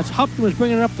as Hupton was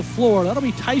bringing it up the floor. That'll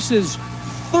be Tice's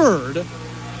 3rd,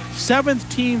 7th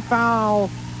team foul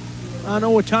on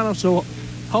Owatonna. So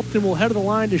Hupton will head to the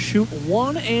line to shoot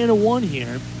 1 and 1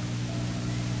 here.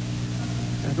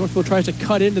 And Northfield tries to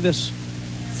cut into this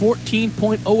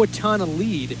 14-point Owatonna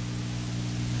lead.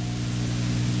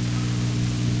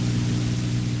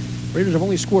 Raiders have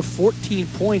only scored 14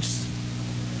 points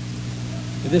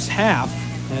in this half,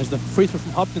 as the free throw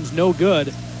from Hupton's no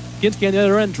good. Ginsky on the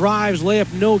other end drives,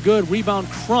 layup no good, rebound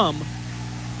Crum.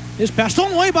 His pass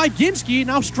stolen away by Ginsky.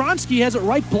 Now Stronsky has it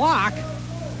right block.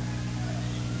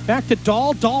 Back to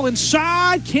Dahl. Dahl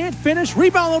inside. Can't finish.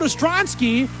 Rebound though to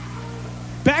Stronsky.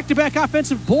 Back-to-back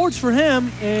offensive boards for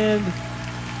him. And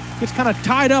gets kind of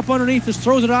tied up underneath. Just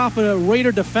throws it off a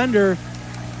Raider defender.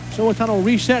 So Owatonna will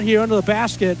reset here under the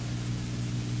basket.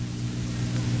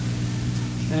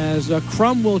 As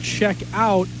Crum will check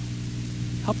out.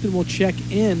 Hupton will check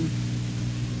in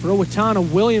for Owatonna.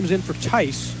 Williams in for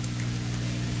Tice.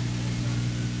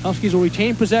 Huskies will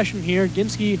retain possession here.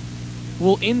 Ginsky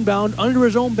will inbound under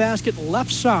his own basket,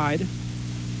 left side.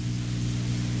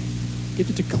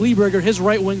 Gets it to Kleberger, his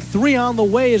right wing. 3 on the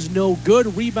way is no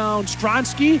good. Rebound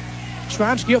Stronsky.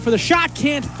 Stronsky up for the shot,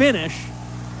 can't finish.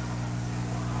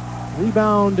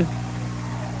 Rebound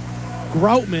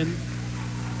Groutman.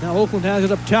 Now Oakland has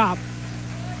it up top.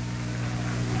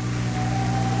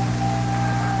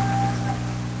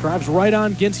 Drives right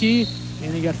on Ginsky,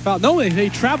 and he got fouled. No, they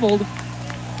traveled.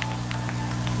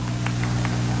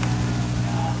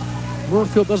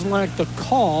 Northfield doesn't like the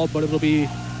call, but it'll be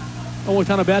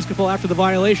Owatonna basketball after the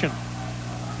violation.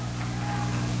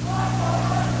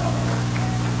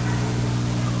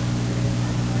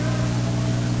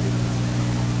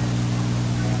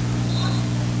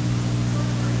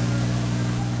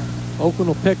 Oakland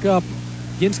will pick up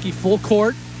Ginsky full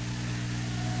court.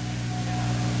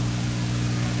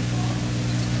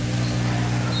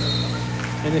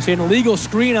 And they say an illegal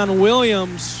screen on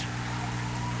Williams.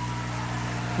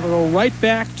 It'll go right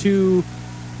back to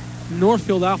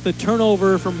Northfield off the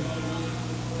turnover from...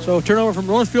 So a turnover from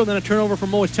Northfield, then a turnover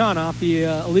from Owatonna off the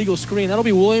illegal screen. That'll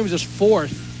be Williams'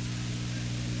 4th.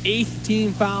 8th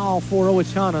team foul for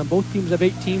Owatonna. Both teams have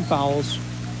 8 team fouls.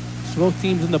 So both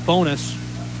teams in the bonus.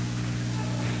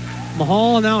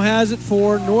 Mahal now has it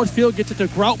for Northfield. Gets it to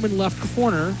Groutman left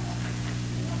corner.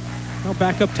 Now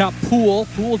back up top, Poole.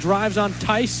 Poole drives on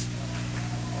Tice.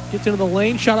 Gets into the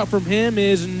lane. Shot up from him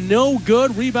is no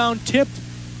good. Rebound tipped.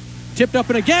 Tipped up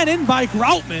and again in by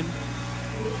Groutman.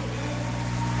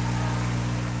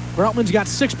 Groutman's got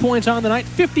 6 points on the night.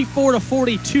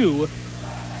 54-42.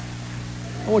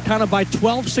 Owatonna by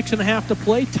 12, 6.5 to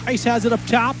play. Tice has it up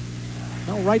top.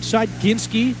 Now right side,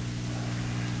 Ginsky.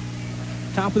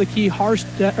 Top of the key,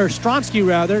 Stronsky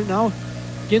rather. Now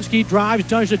Ginsky drives,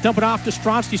 tries to dump it off to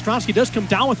Stronsky. Stronsky does come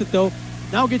down with it though.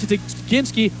 Now gets it to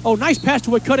Ginsky. Oh, nice pass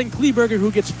to a cutting Kleberger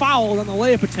who gets fouled on the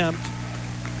layup attempt.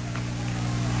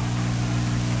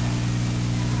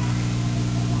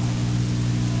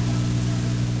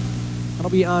 That'll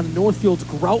be on Northfield's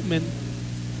Groutman.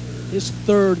 His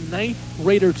third, 9th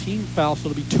Raider team foul, so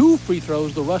it'll be 2 free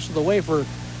throws the rest of the way for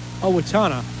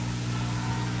Owatonna.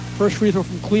 First free throw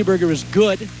from Kleberger is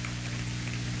good.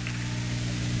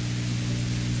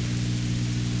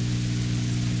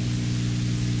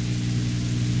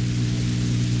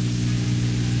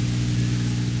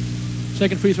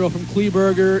 Second free throw from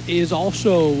Kleberger is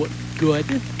also good.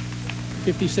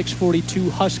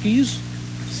 56-42 Huskies.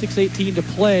 6:18 to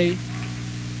play.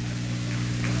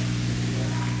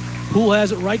 Poole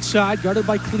has it right side, guarded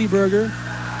by Kleberger.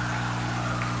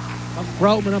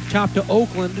 Groutman up top to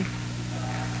Oakland.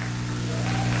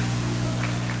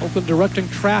 Oakland directing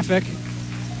traffic.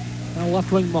 Now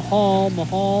left wing Mahal.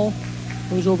 Mahal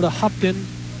goes over to Hupton.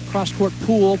 Cross court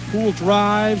Poole. Poole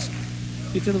drives.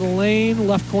 Gets into the lane.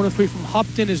 Left corner three from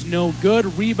Hupton is no good.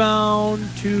 Rebound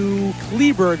to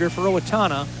Kleberger for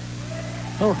Owatonna.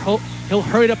 He'll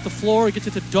hurry it up the floor. He gets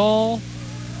it to Dahl.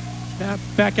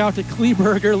 Back out to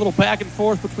Kleberger. A little back and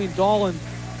forth between Dahl and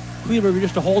Kleberger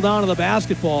just to hold on to the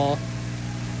basketball.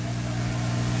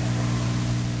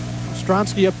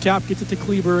 Stronsky up top gets it to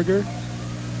Kleberger.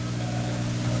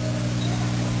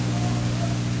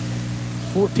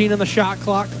 14 on the shot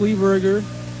clock. Kleberger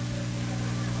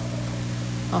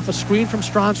off a screen from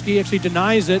Stronsky. Actually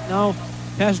denies it. Now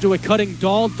passes to a cutting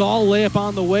Dahl. Dahl layup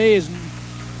on the way is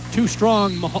too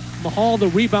strong. Mahal the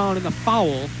rebound and the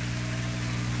foul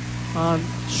on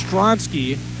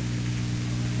Stronsky.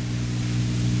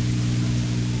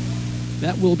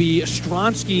 That will be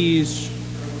Stronsky's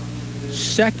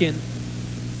second,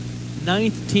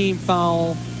 9th team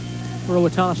foul for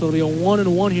Owatonna. So it'll be a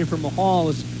 1-and-1 here for Mahal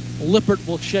as Lippert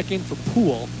will check in for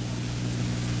Poole.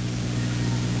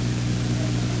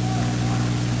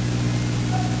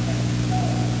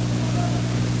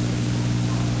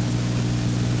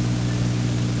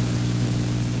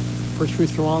 First free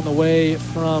throw on the way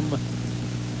from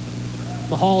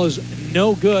Mahal is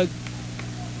no good.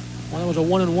 Well, that was a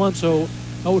 1-and-1, so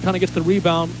Owatonna gets the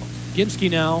rebound. Ginsky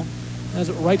now has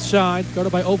it right side,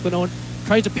 guarded by Oakland. Owen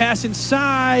tries to pass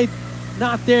inside,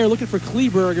 not there, looking for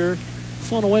Kleberger.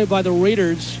 Flown away by the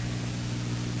Raiders.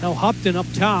 Now Hupton up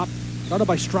top, guarded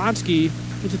by Stronsky.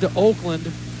 Gets it to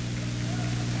Oakland.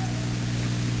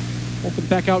 Oakland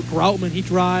back out, Groutman, he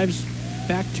drives.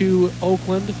 Back to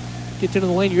Oakland. Gets into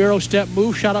the lane, Euro step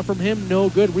move, shot up from him, no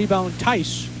good. Rebound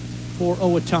Tice for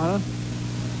Owatonna.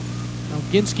 Now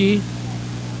Ginsky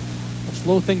will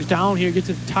slow things down here, gets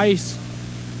it to Tice.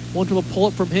 One to a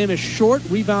pull-up from him is short.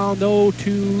 Rebound, though,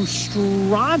 to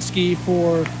Stronsky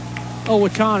for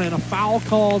Owatonna. And a foul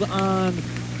called on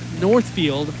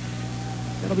Northfield.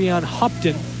 That'll be on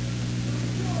Hupton.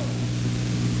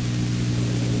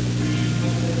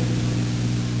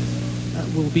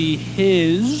 That will be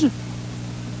his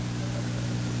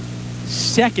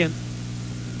second,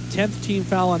 10th team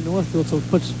foul on Northfield. So it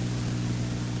puts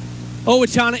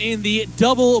Owatonna in the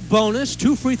double bonus.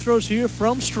 2 free throws here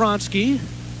from Stronsky.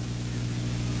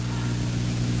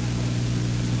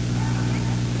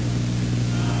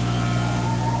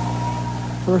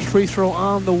 First free throw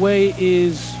on the way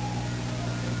is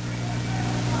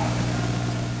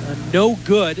no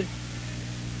good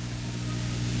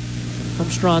from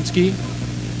Stronsky.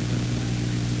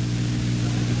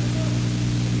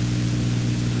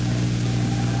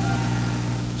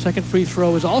 Second free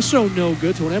throw is also no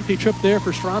good, so an empty trip there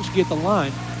for Stronsky at the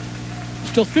line.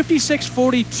 Still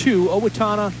 56-42.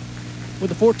 Owatonna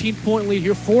with a 14-point lead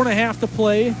here. 4.5 to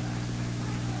play.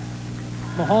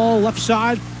 Mahal left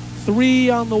side. 3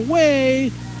 on the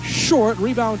way. Short.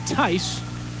 Rebound Tice.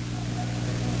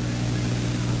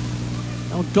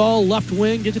 Now Dahl left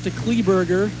wing. Gets it to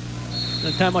Kleberger. And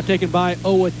a timeout taken by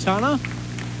Owatonna.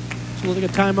 So we'll take a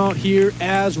timeout here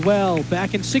as well.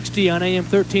 Back in 60 on AM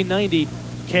 1390.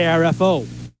 KRFO.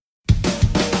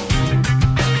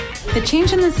 The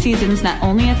change in the seasons not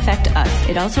only affect us,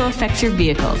 it also affects your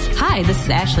vehicles. Hi, this is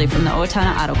Ashley from the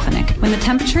Owatonna Auto Clinic. When the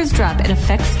temperatures drop, it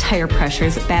affects tire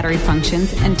pressures, battery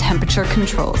functions, and temperature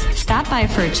controls. Stop by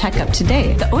for a checkup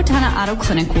today. The Owatonna Auto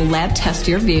Clinic will lab test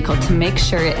your vehicle to make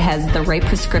sure it has the right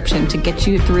prescription to get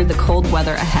you through the cold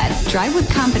weather ahead. Drive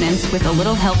with confidence with a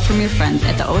little help from your friends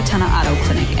at the Owatonna Auto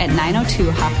Clinic at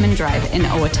 902 Hoffman Drive in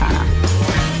Owatonna.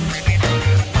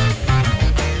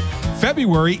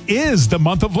 February is the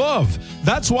month of love.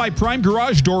 That's why Prime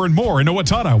Garage Door and More in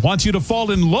Owatonna wants you to fall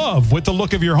in love with the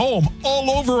look of your home all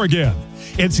over again.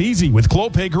 It's easy with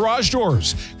Clopay Garage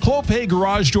Doors. Clopay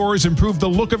Garage Doors improve the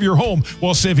look of your home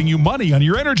while saving you money on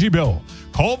your energy bill.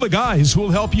 Call the guys who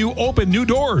will help you open new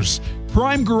doors.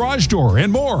 Prime Garage Door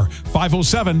and More,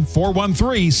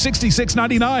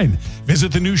 507-413-6699.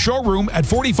 Visit the new showroom at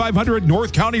 4500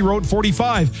 North County Road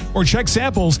 45 or check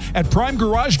samples at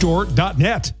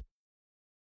primegaragedoor.net.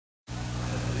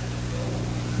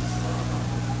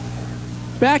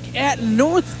 Back at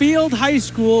Northfield High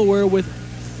School, where with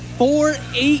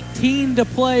 4:18 to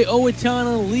play,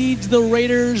 Owatonna leads the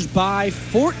Raiders by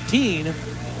 14,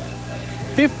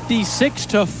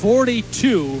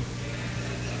 56-42.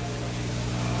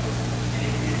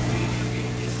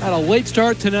 Had a late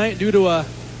start tonight due to a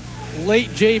late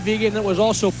JV game that was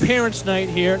also Parents' Night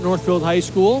here at Northfield High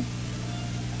School.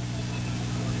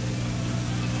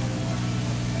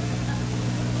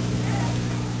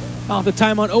 Off the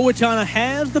timeout, Owatonna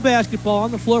has the basketball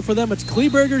on the floor for them. It's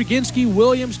Kleberger, Ginsky,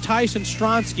 Williams, Tyson,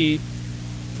 Stronsky.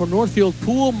 For Northfield,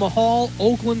 Poole, Mahal,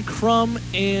 Oakland, Crum,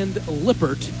 and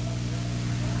Lippert.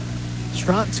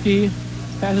 Stronsky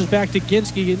passes back to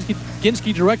Ginsky.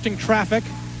 Ginsky directing traffic.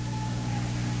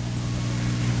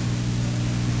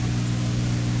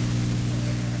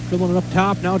 Dribbling it up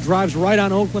top, now drives right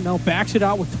on Oakland, now backs it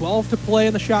out with 12 to play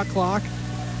in the shot clock.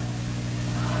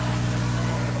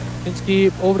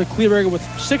 Ginsky over to Kleberger with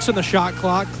 6 on the shot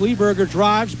clock. Kleberger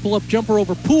drives, pull-up jumper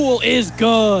over Poole is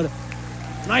good.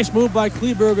 Nice move by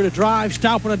Kleberger to drive,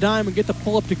 stop on a dime, and get the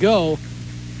pull-up to go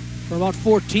for about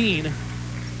 14.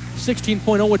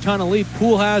 16-point Owatonna lead.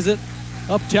 Poole has it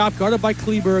up top, guarded by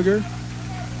Kleberger.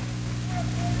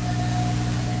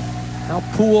 Now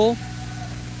Poole,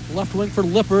 left wing for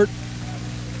Lippert.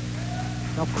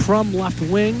 Now Crum, left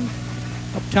wing.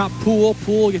 Up top, Poole.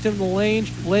 Poole gets into the lane.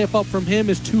 Layup up from him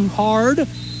is too hard.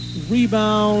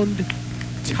 Rebound,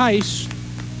 Tice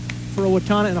for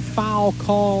Owatonna, and a foul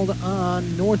called on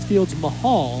Northfield's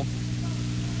Mahal.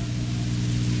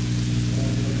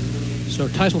 So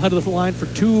Tice will head to the line for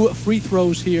 2 free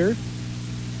throws here.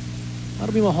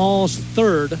 That'll be Mahal's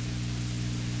third.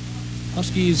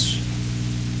 Huskies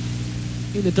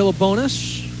in the double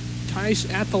bonus. Tice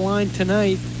at the line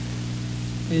tonight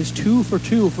is 2 for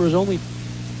 2 for his only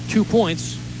 2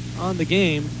 points on the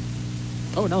game.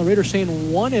 Oh, now the Raiders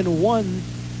saying 1 and 1.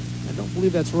 I don't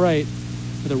believe that's right.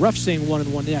 Or the ref's saying 1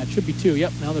 and 1. Yeah, it should be 2.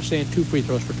 Yep, now they're saying 2 free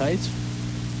throws for Tice.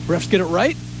 Refs get it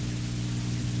right.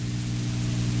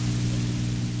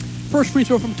 First free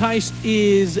throw from Tice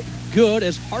is good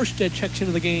as Harstead checks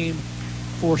into the game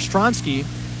for Stronsky.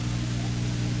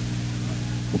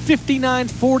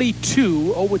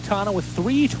 59-42, Owatonna with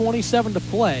 3:27 to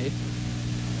play.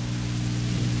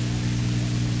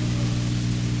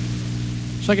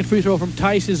 Second free throw from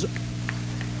Tice is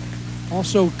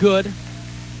also good.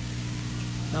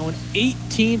 Now an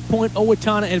 18-point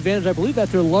Owatonna advantage. I believe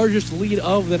that's their largest lead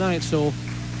of the night. So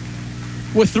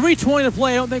with 3:20 to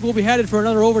play, I don't think we'll be headed for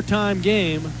another overtime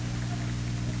game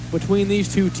between these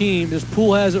two teams. As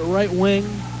Poole has it right wing.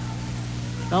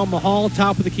 Now Mahal,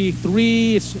 top of the key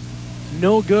three. It's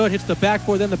no good. Hits the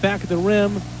backboard, then the back of the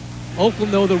rim.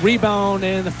 Oakland, though, the rebound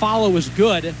and the follow is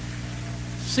good.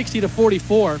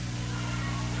 60-44.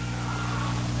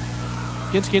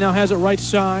 Ginsky now has it right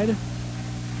side.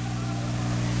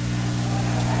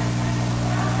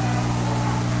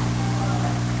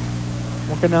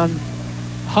 Working on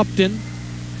Hupton.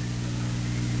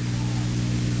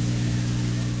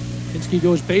 Ginsky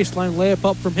goes baseline, layup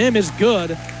up from him is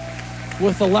good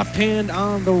with the left hand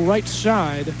on the right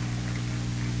side.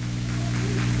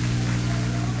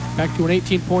 Back to an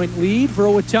 18-point lead for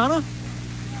Owatonna.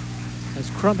 As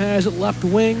Crum has it left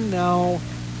wing, now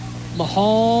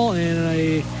Mahal and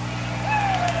a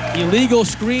illegal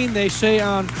screen, they say,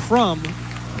 on Crum.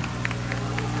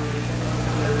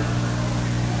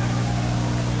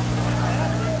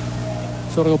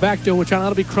 So it'll go back to Owatonna.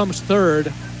 That'll be Crum's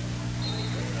third.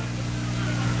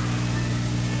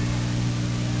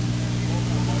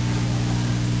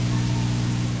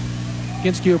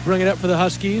 Ginsky will bring it up for the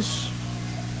Huskies.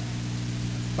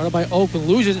 Started by Oakland,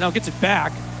 loses it, now gets it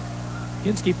back.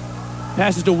 Ginsky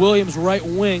passes to Williams, right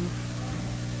wing.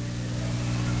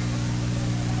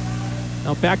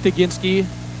 Now back to Ginsky.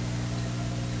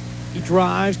 He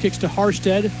drives, kicks to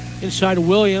Harstead, inside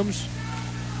Williams.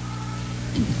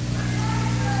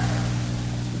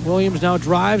 Williams now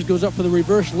drives, goes up for the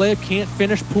reverse layup, can't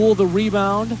finish, Poole the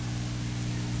rebound.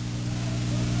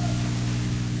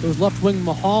 Goes left wing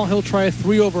Mahal, he'll try a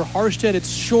three over Harstead, it's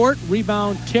short,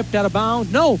 rebound tipped out of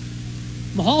bounds. No,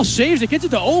 Mahal saves it, gets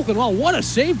it to Oakland. Well, what a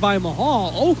save by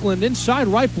Mahal. Oakland inside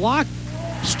right block,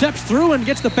 steps through and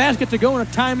gets the basket to go, and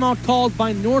a timeout called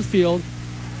by Northfield.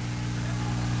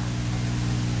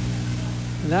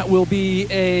 And that will be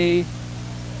a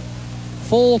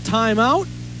full timeout.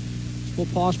 We'll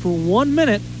pause for 1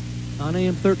 minute on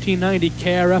AM 1390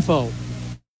 KRFO.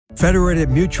 Federated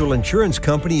Mutual Insurance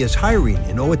Company is hiring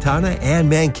in Owatonna and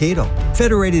Mankato.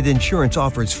 Federated Insurance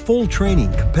offers full training,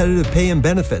 competitive pay and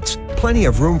benefits, plenty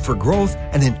of room for growth,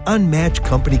 and an unmatched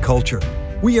company culture.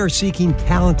 We are seeking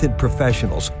talented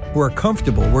professionals who are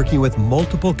comfortable working with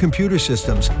multiple computer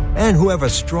systems and who have a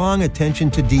strong attention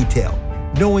to detail.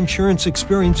 No insurance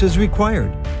experience is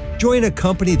required. Join a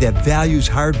company that values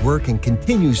hard work and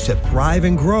continues to thrive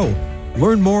and grow.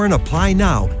 Learn more and apply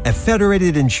now at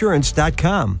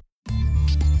federatedinsurance.com.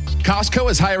 Costco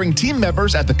is hiring team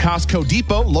members at the Costco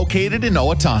Depot located in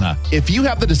Owatonna. If you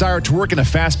have the desire to work in a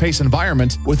fast-paced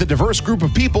environment with a diverse group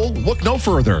of people, look no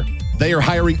further. They are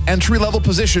hiring entry-level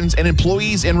positions and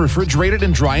employees in refrigerated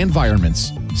and dry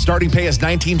environments. Starting pay is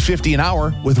 $19.50 an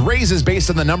hour, with raises based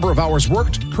on the number of hours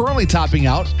worked, currently topping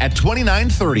out at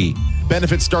 $29.30.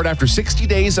 Benefits start after 60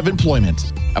 days of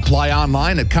employment. Apply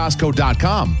online at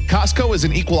Costco.com. Costco is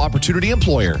an equal opportunity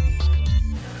employer.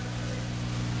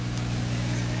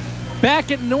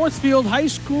 Back at Northfield High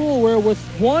School, where with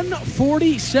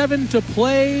 1:47 to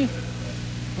play,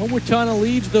 Owatonna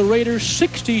leads the Raiders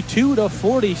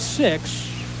 62-46.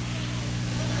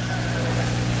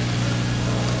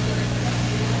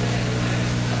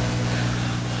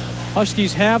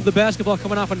 Huskies have the basketball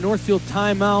coming off a Northfield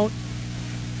timeout.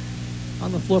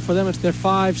 On the floor for them, it's their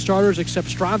 5 starters, except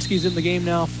Stronsky's in the game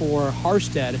now for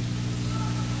Harstead.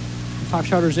 5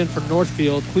 starters in for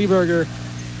Northfield. Kleberger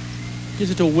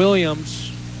gives it to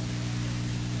Williams.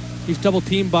 He's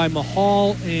double-teamed by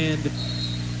Mahal and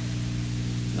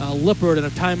Lippert, and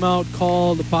a timeout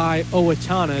called by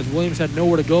Owatonna as Williams had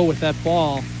nowhere to go with that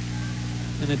ball.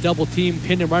 And a double team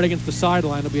pinned him right against the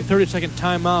sideline. It'll be a 30-second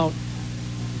timeout.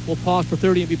 We'll pause for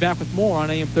 30 and be back with more on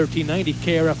AM 1390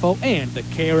 KRFO and the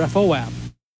KRFO app.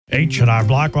 H&R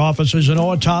Block offices in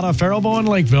Owatonna, Faribault, and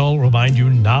Lakeville remind you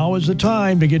now is the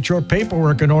time to get your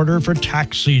paperwork in order for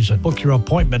tax season. Book your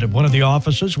appointment at one of the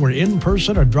offices where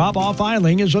in-person or drop-off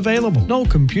filing is available. No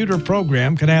computer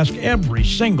program can ask every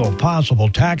single possible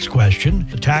tax question.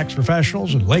 The tax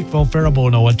professionals in Lakeville, Faribault,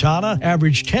 and Owatonna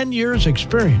average 10 years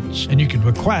experience, and you can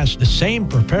request the same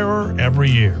preparer every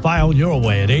year. File your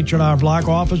way at H&R Block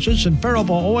offices in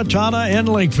Faribault, Owatonna, and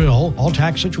Lakeville. All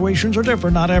tax situations are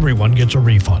different. Not everyone gets a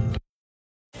refund.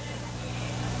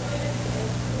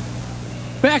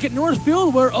 Back at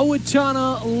Northfield, where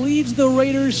Owatonna leads the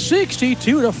Raiders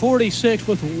 62-46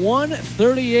 with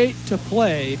 1:38 to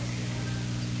play.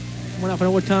 Coming off an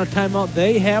Owatonna timeout,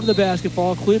 they have the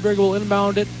basketball. Kleberg will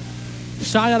inbound it.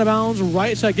 Side out of bounds,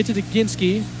 right side, gets it to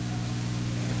Ginsky.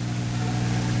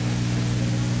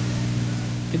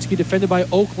 Ginsky defended by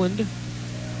Oakland.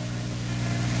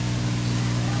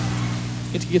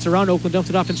 Ginsky gets around Oakland, dumps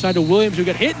it off inside to Williams, who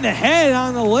got hit in the head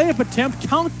on the layup attempt,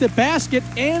 count the basket,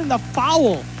 and the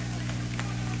foul.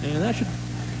 And that should,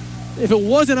 if it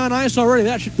wasn't on ice already,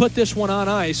 that should put this one on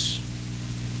ice.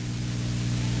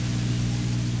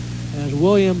 As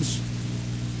Williams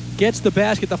gets the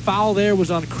basket, the foul there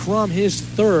was on Crum, his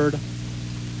third.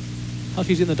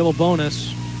 Huskies in the double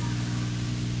bonus.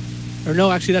 Or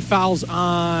no, actually that foul's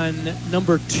on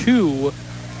number 2,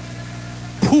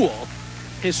 Poole,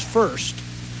 his first.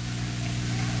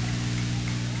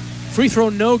 Free throw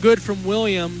no good from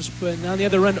Williams, but on the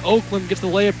other end, Oakland gets the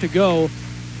layup to go.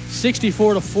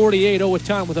 64-48,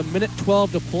 Owatonna with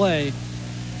 1:12 to play.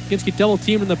 Ginsky double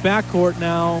teamed in the backcourt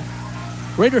now.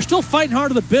 Raiders still fighting hard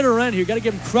to the bitter end here. Got to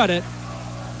give him credit.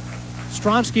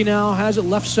 Stronsky now has it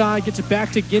left side, gets it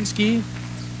back to Ginsky.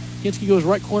 Ginsky goes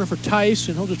right corner for Tice,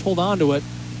 and he'll just hold on to it.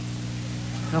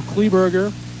 Now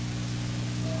Kleberger.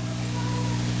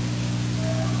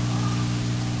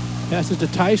 Passes to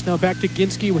Tice, now back to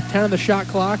Ginsky with 10 on the shot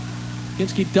clock.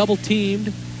 Ginsky double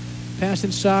teamed. Pass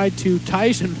inside to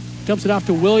Tice and dumps it off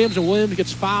to Williams, and Williams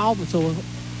gets fouled, and so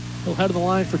he'll head to the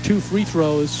line for 2 free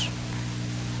throws.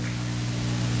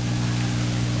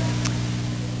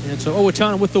 And so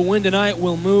Owatonna with the win tonight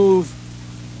will move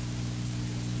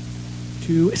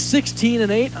to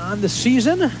 16-8 on the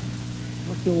season.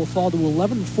 Northfield will fall to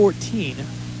 11-14.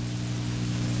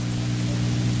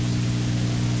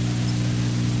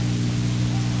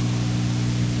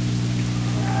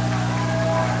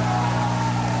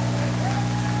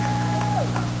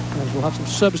 We'll have some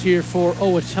subs here for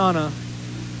Owatonna.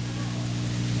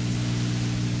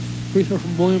 Free throw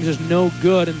from Williams is no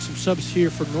good, and some subs here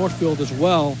for Northfield as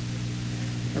well.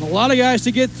 And a lot of guys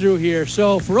to get through here.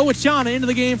 So for Owatonna, into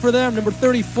the game for them, number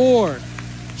 34,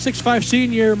 6'5"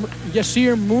 senior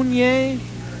Yasir Mounier.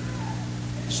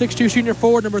 6'2" senior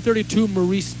forward, number 32,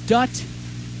 Maurice Dutt.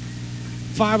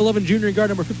 5'11" junior guard,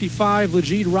 number 55,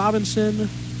 Legide Robinson.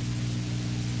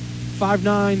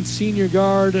 5'9" senior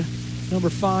guard, number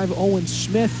 5, Owen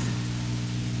Smith.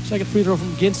 Second free throw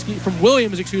from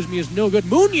Williams, is no good.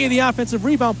 Mounier, the offensive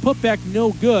rebound, putback,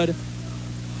 no good.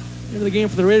 Into the game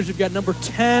for the Raiders, we've got number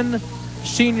 10,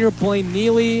 senior Blaine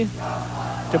Neely.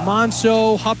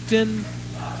 DeMonso Hupton,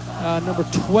 number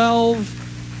 12.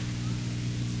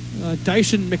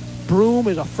 Dyson McBroom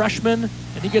is a freshman,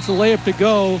 and he gets a layup to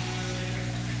go.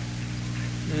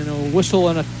 And a whistle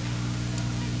and a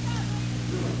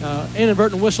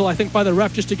inadvertent whistle, I think, by the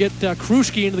ref just to get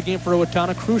Kruski into the game for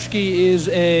Owatonna. Kruski is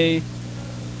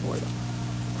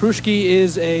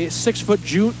a 6-foot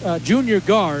junior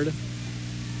guard.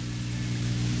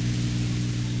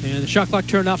 And the shot clock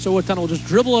turned off, so Owatonna will just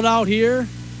dribble it out here.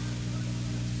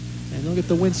 And they'll get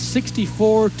the win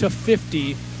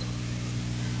 64-50.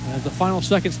 As the final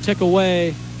seconds tick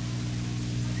away.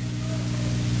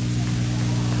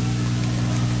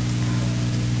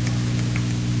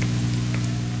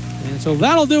 And so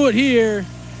that'll do it here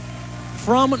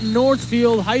from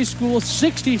Northfield High School.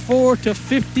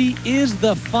 64-50 is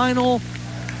the final.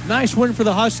 Nice win for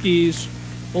the Huskies.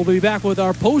 We'll be back with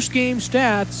our post-game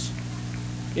stats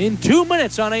in 2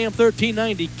 minutes on AM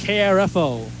 1390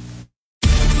 KRFO.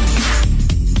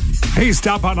 Hey,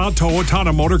 stop on out to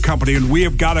Owatonna Motor Company, and we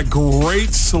have got a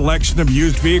great selection of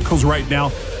used vehicles right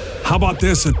now. How about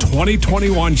this? A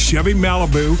 2021 Chevy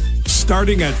Malibu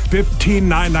starting at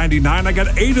 $15,999. I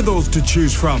got 8 of those to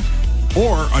choose from.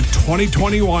 Or a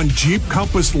 2021 Jeep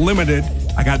Compass Limited.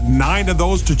 I got 9 of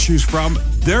those to choose from.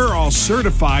 They're all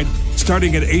certified,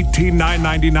 starting at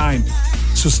 $18,999.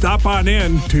 So stop on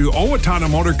in to Owatonna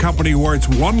Motor Company, where it's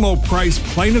one low price,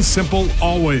 plain and simple,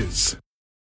 always.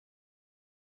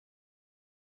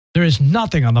 There is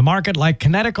nothing on the market like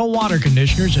Kinetico water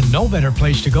conditioners, and no better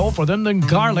place to go for them than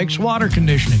Garlic's Water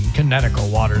Conditioning. Kinetico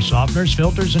water softeners,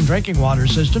 filters, and drinking water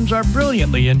systems are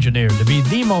brilliantly engineered to be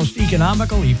the most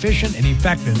economical, efficient, and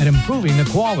effective at improving the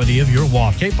quality of your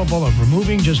water. Capable of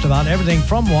removing just about everything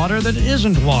from water that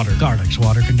isn't water. Garlic's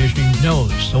Water Conditioning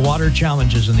knows the water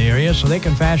challenges in the area, so they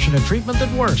can fashion a treatment that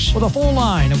works. With a full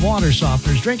line of water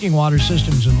softeners, drinking water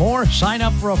systems, and more, sign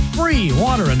up for a free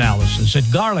water analysis at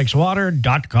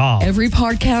garlicswater.com. Every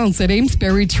part counts at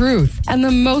Amesbury Truth, and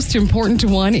the most important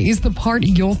one is the part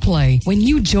you'll play when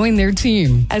you join their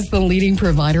team. As the leading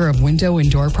provider of window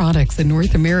and door products in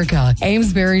North America,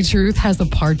 Amesbury Truth has a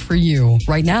part for you.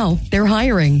 Right now, they're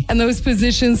hiring, and those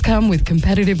positions come with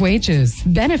competitive wages,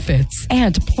 benefits,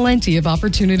 and plenty of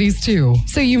opportunities too.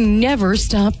 So you never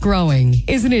stop growing.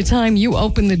 Isn't it time you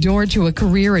open the door to a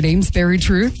career at Amesbury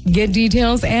Truth? Get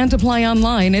details and apply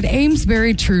online at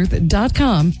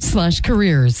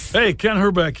amesburytruth.com/careers. Hey, Ken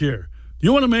Herbeck here.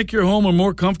 You want to make your home a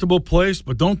more comfortable place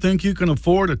but don't think you can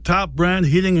afford a top brand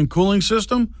heating and cooling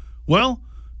system? Well,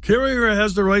 Carrier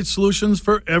has the right solutions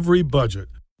for every budget.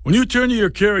 When you turn to your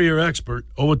Carrier expert,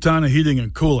 Owatonna Heating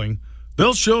and Cooling,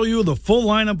 they'll show you the full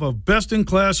lineup of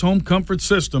best-in-class home comfort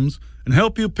systems and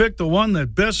help you pick the one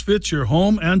that best fits your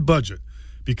home and budget,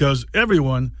 because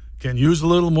everyone can use a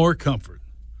little more comfort.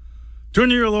 Turn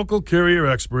to your local Carrier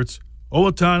experts,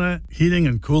 Owatonna Heating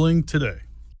and Cooling, today.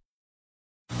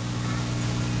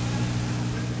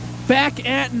 Back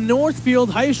at Northfield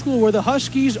High School, where the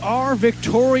Huskies are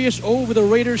victorious over the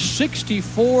Raiders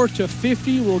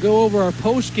 64-50. We'll go over our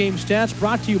post-game stats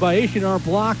brought to you by H&R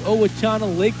Block,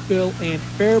 Owatonna, Lakeville, and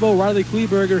Faribault. Riley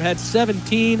Kleberger had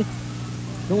 17.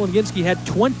 Nolan Ginsky had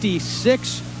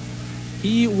 26.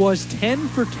 He was 10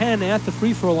 for 10 at the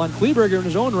free throw line. Kleberger in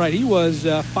his own right, he was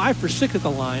 5 for 6 at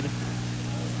the line.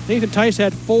 Nathan Tice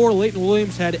had 4. Leighton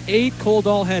Williams had 8. Cole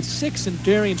Dahl had 6. And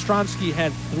Darian Stronsky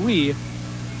had 3.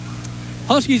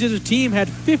 Huskies as a team had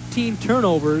 15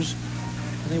 turnovers,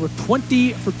 and they were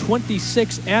 20 for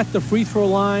 26 at the free throw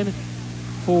line.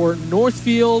 For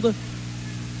Northfield,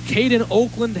 Caden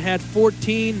Oakland had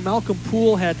 14, Malcolm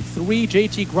Poole had 3,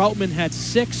 JT Groutman had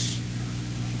 6,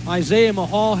 Isaiah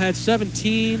Mahal had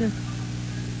 17,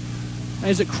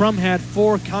 Isaac Crum had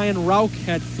 4, Kyan Rauch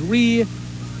had 3,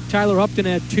 Tyler Upton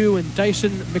had 2, and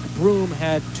Dyson McBroom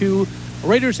had 2. The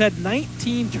Raiders had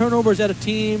 19 turnovers at a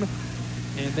team,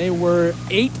 and they were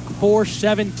 8 for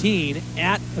 17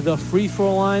 at the free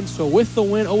throw line. So with the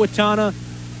win, Owatonna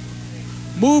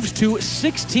moves to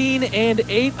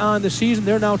 16-8 on the season.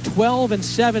 They're now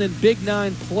 12-7 in Big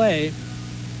 9 play.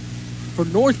 For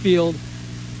Northfield,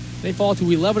 they fall to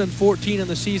 11-14 on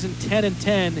the season,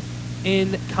 10-10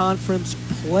 in conference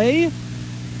play.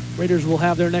 Raiders will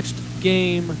have their next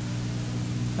game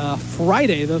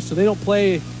Friday, though, so they don't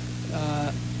play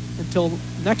until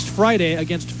next Friday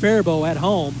against Faribault at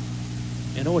home.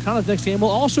 And Owatonna's next game will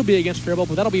also be against Faribault,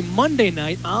 but that'll be Monday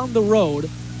night on the road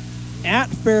at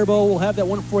Faribault. We'll have that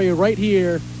one for you right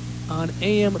here on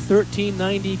AM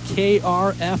 1390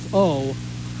 KRFO.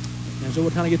 As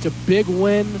Owatonna gets a big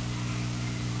win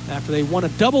after they won a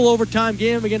double overtime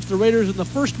game against the Raiders in the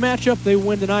first matchup. They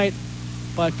win tonight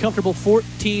by a comfortable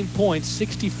 14 points,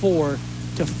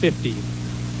 64-50.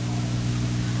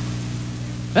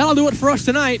 That'll do it for us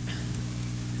tonight.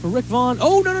 For Rick Vaughn.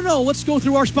 Oh, no. Let's go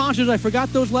through our sponsors. I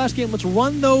forgot those last game. Let's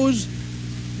run those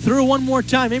through one more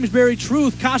time. Amesbury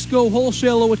Truth, Costco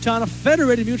Wholesale Owatonna,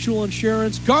 Federated Mutual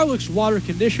Insurance, Garlick's Water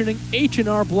Conditioning,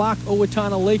 H&R Block,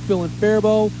 Owatonna, Lakeville, and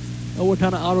Faribault,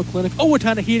 Owatonna Auto Clinic,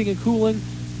 Owatonna Heating and Cooling,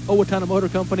 Owatonna Motor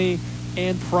Company,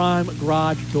 and Prime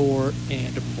Garage Door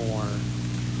and more.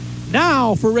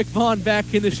 Now, for Rick Vaughn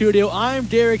back in the studio, I'm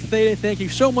Derek Thede. Thank you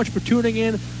so much for tuning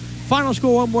in. Final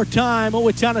score one more time,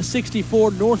 Owatonna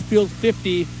 64, Northfield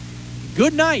 50.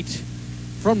 Good night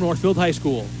from Northfield High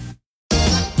School.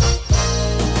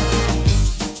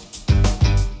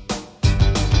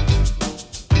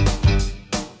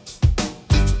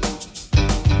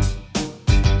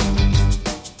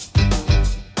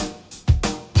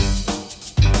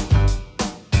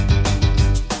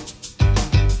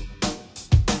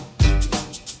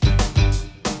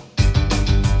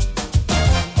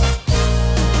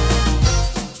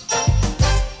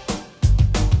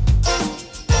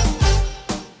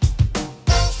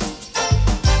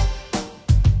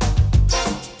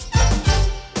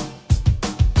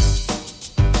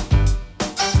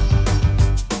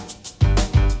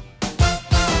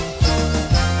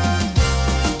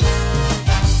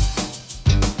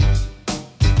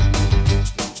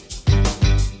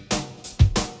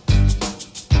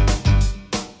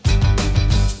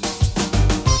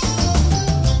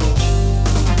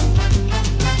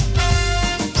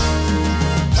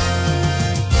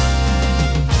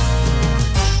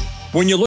 When you look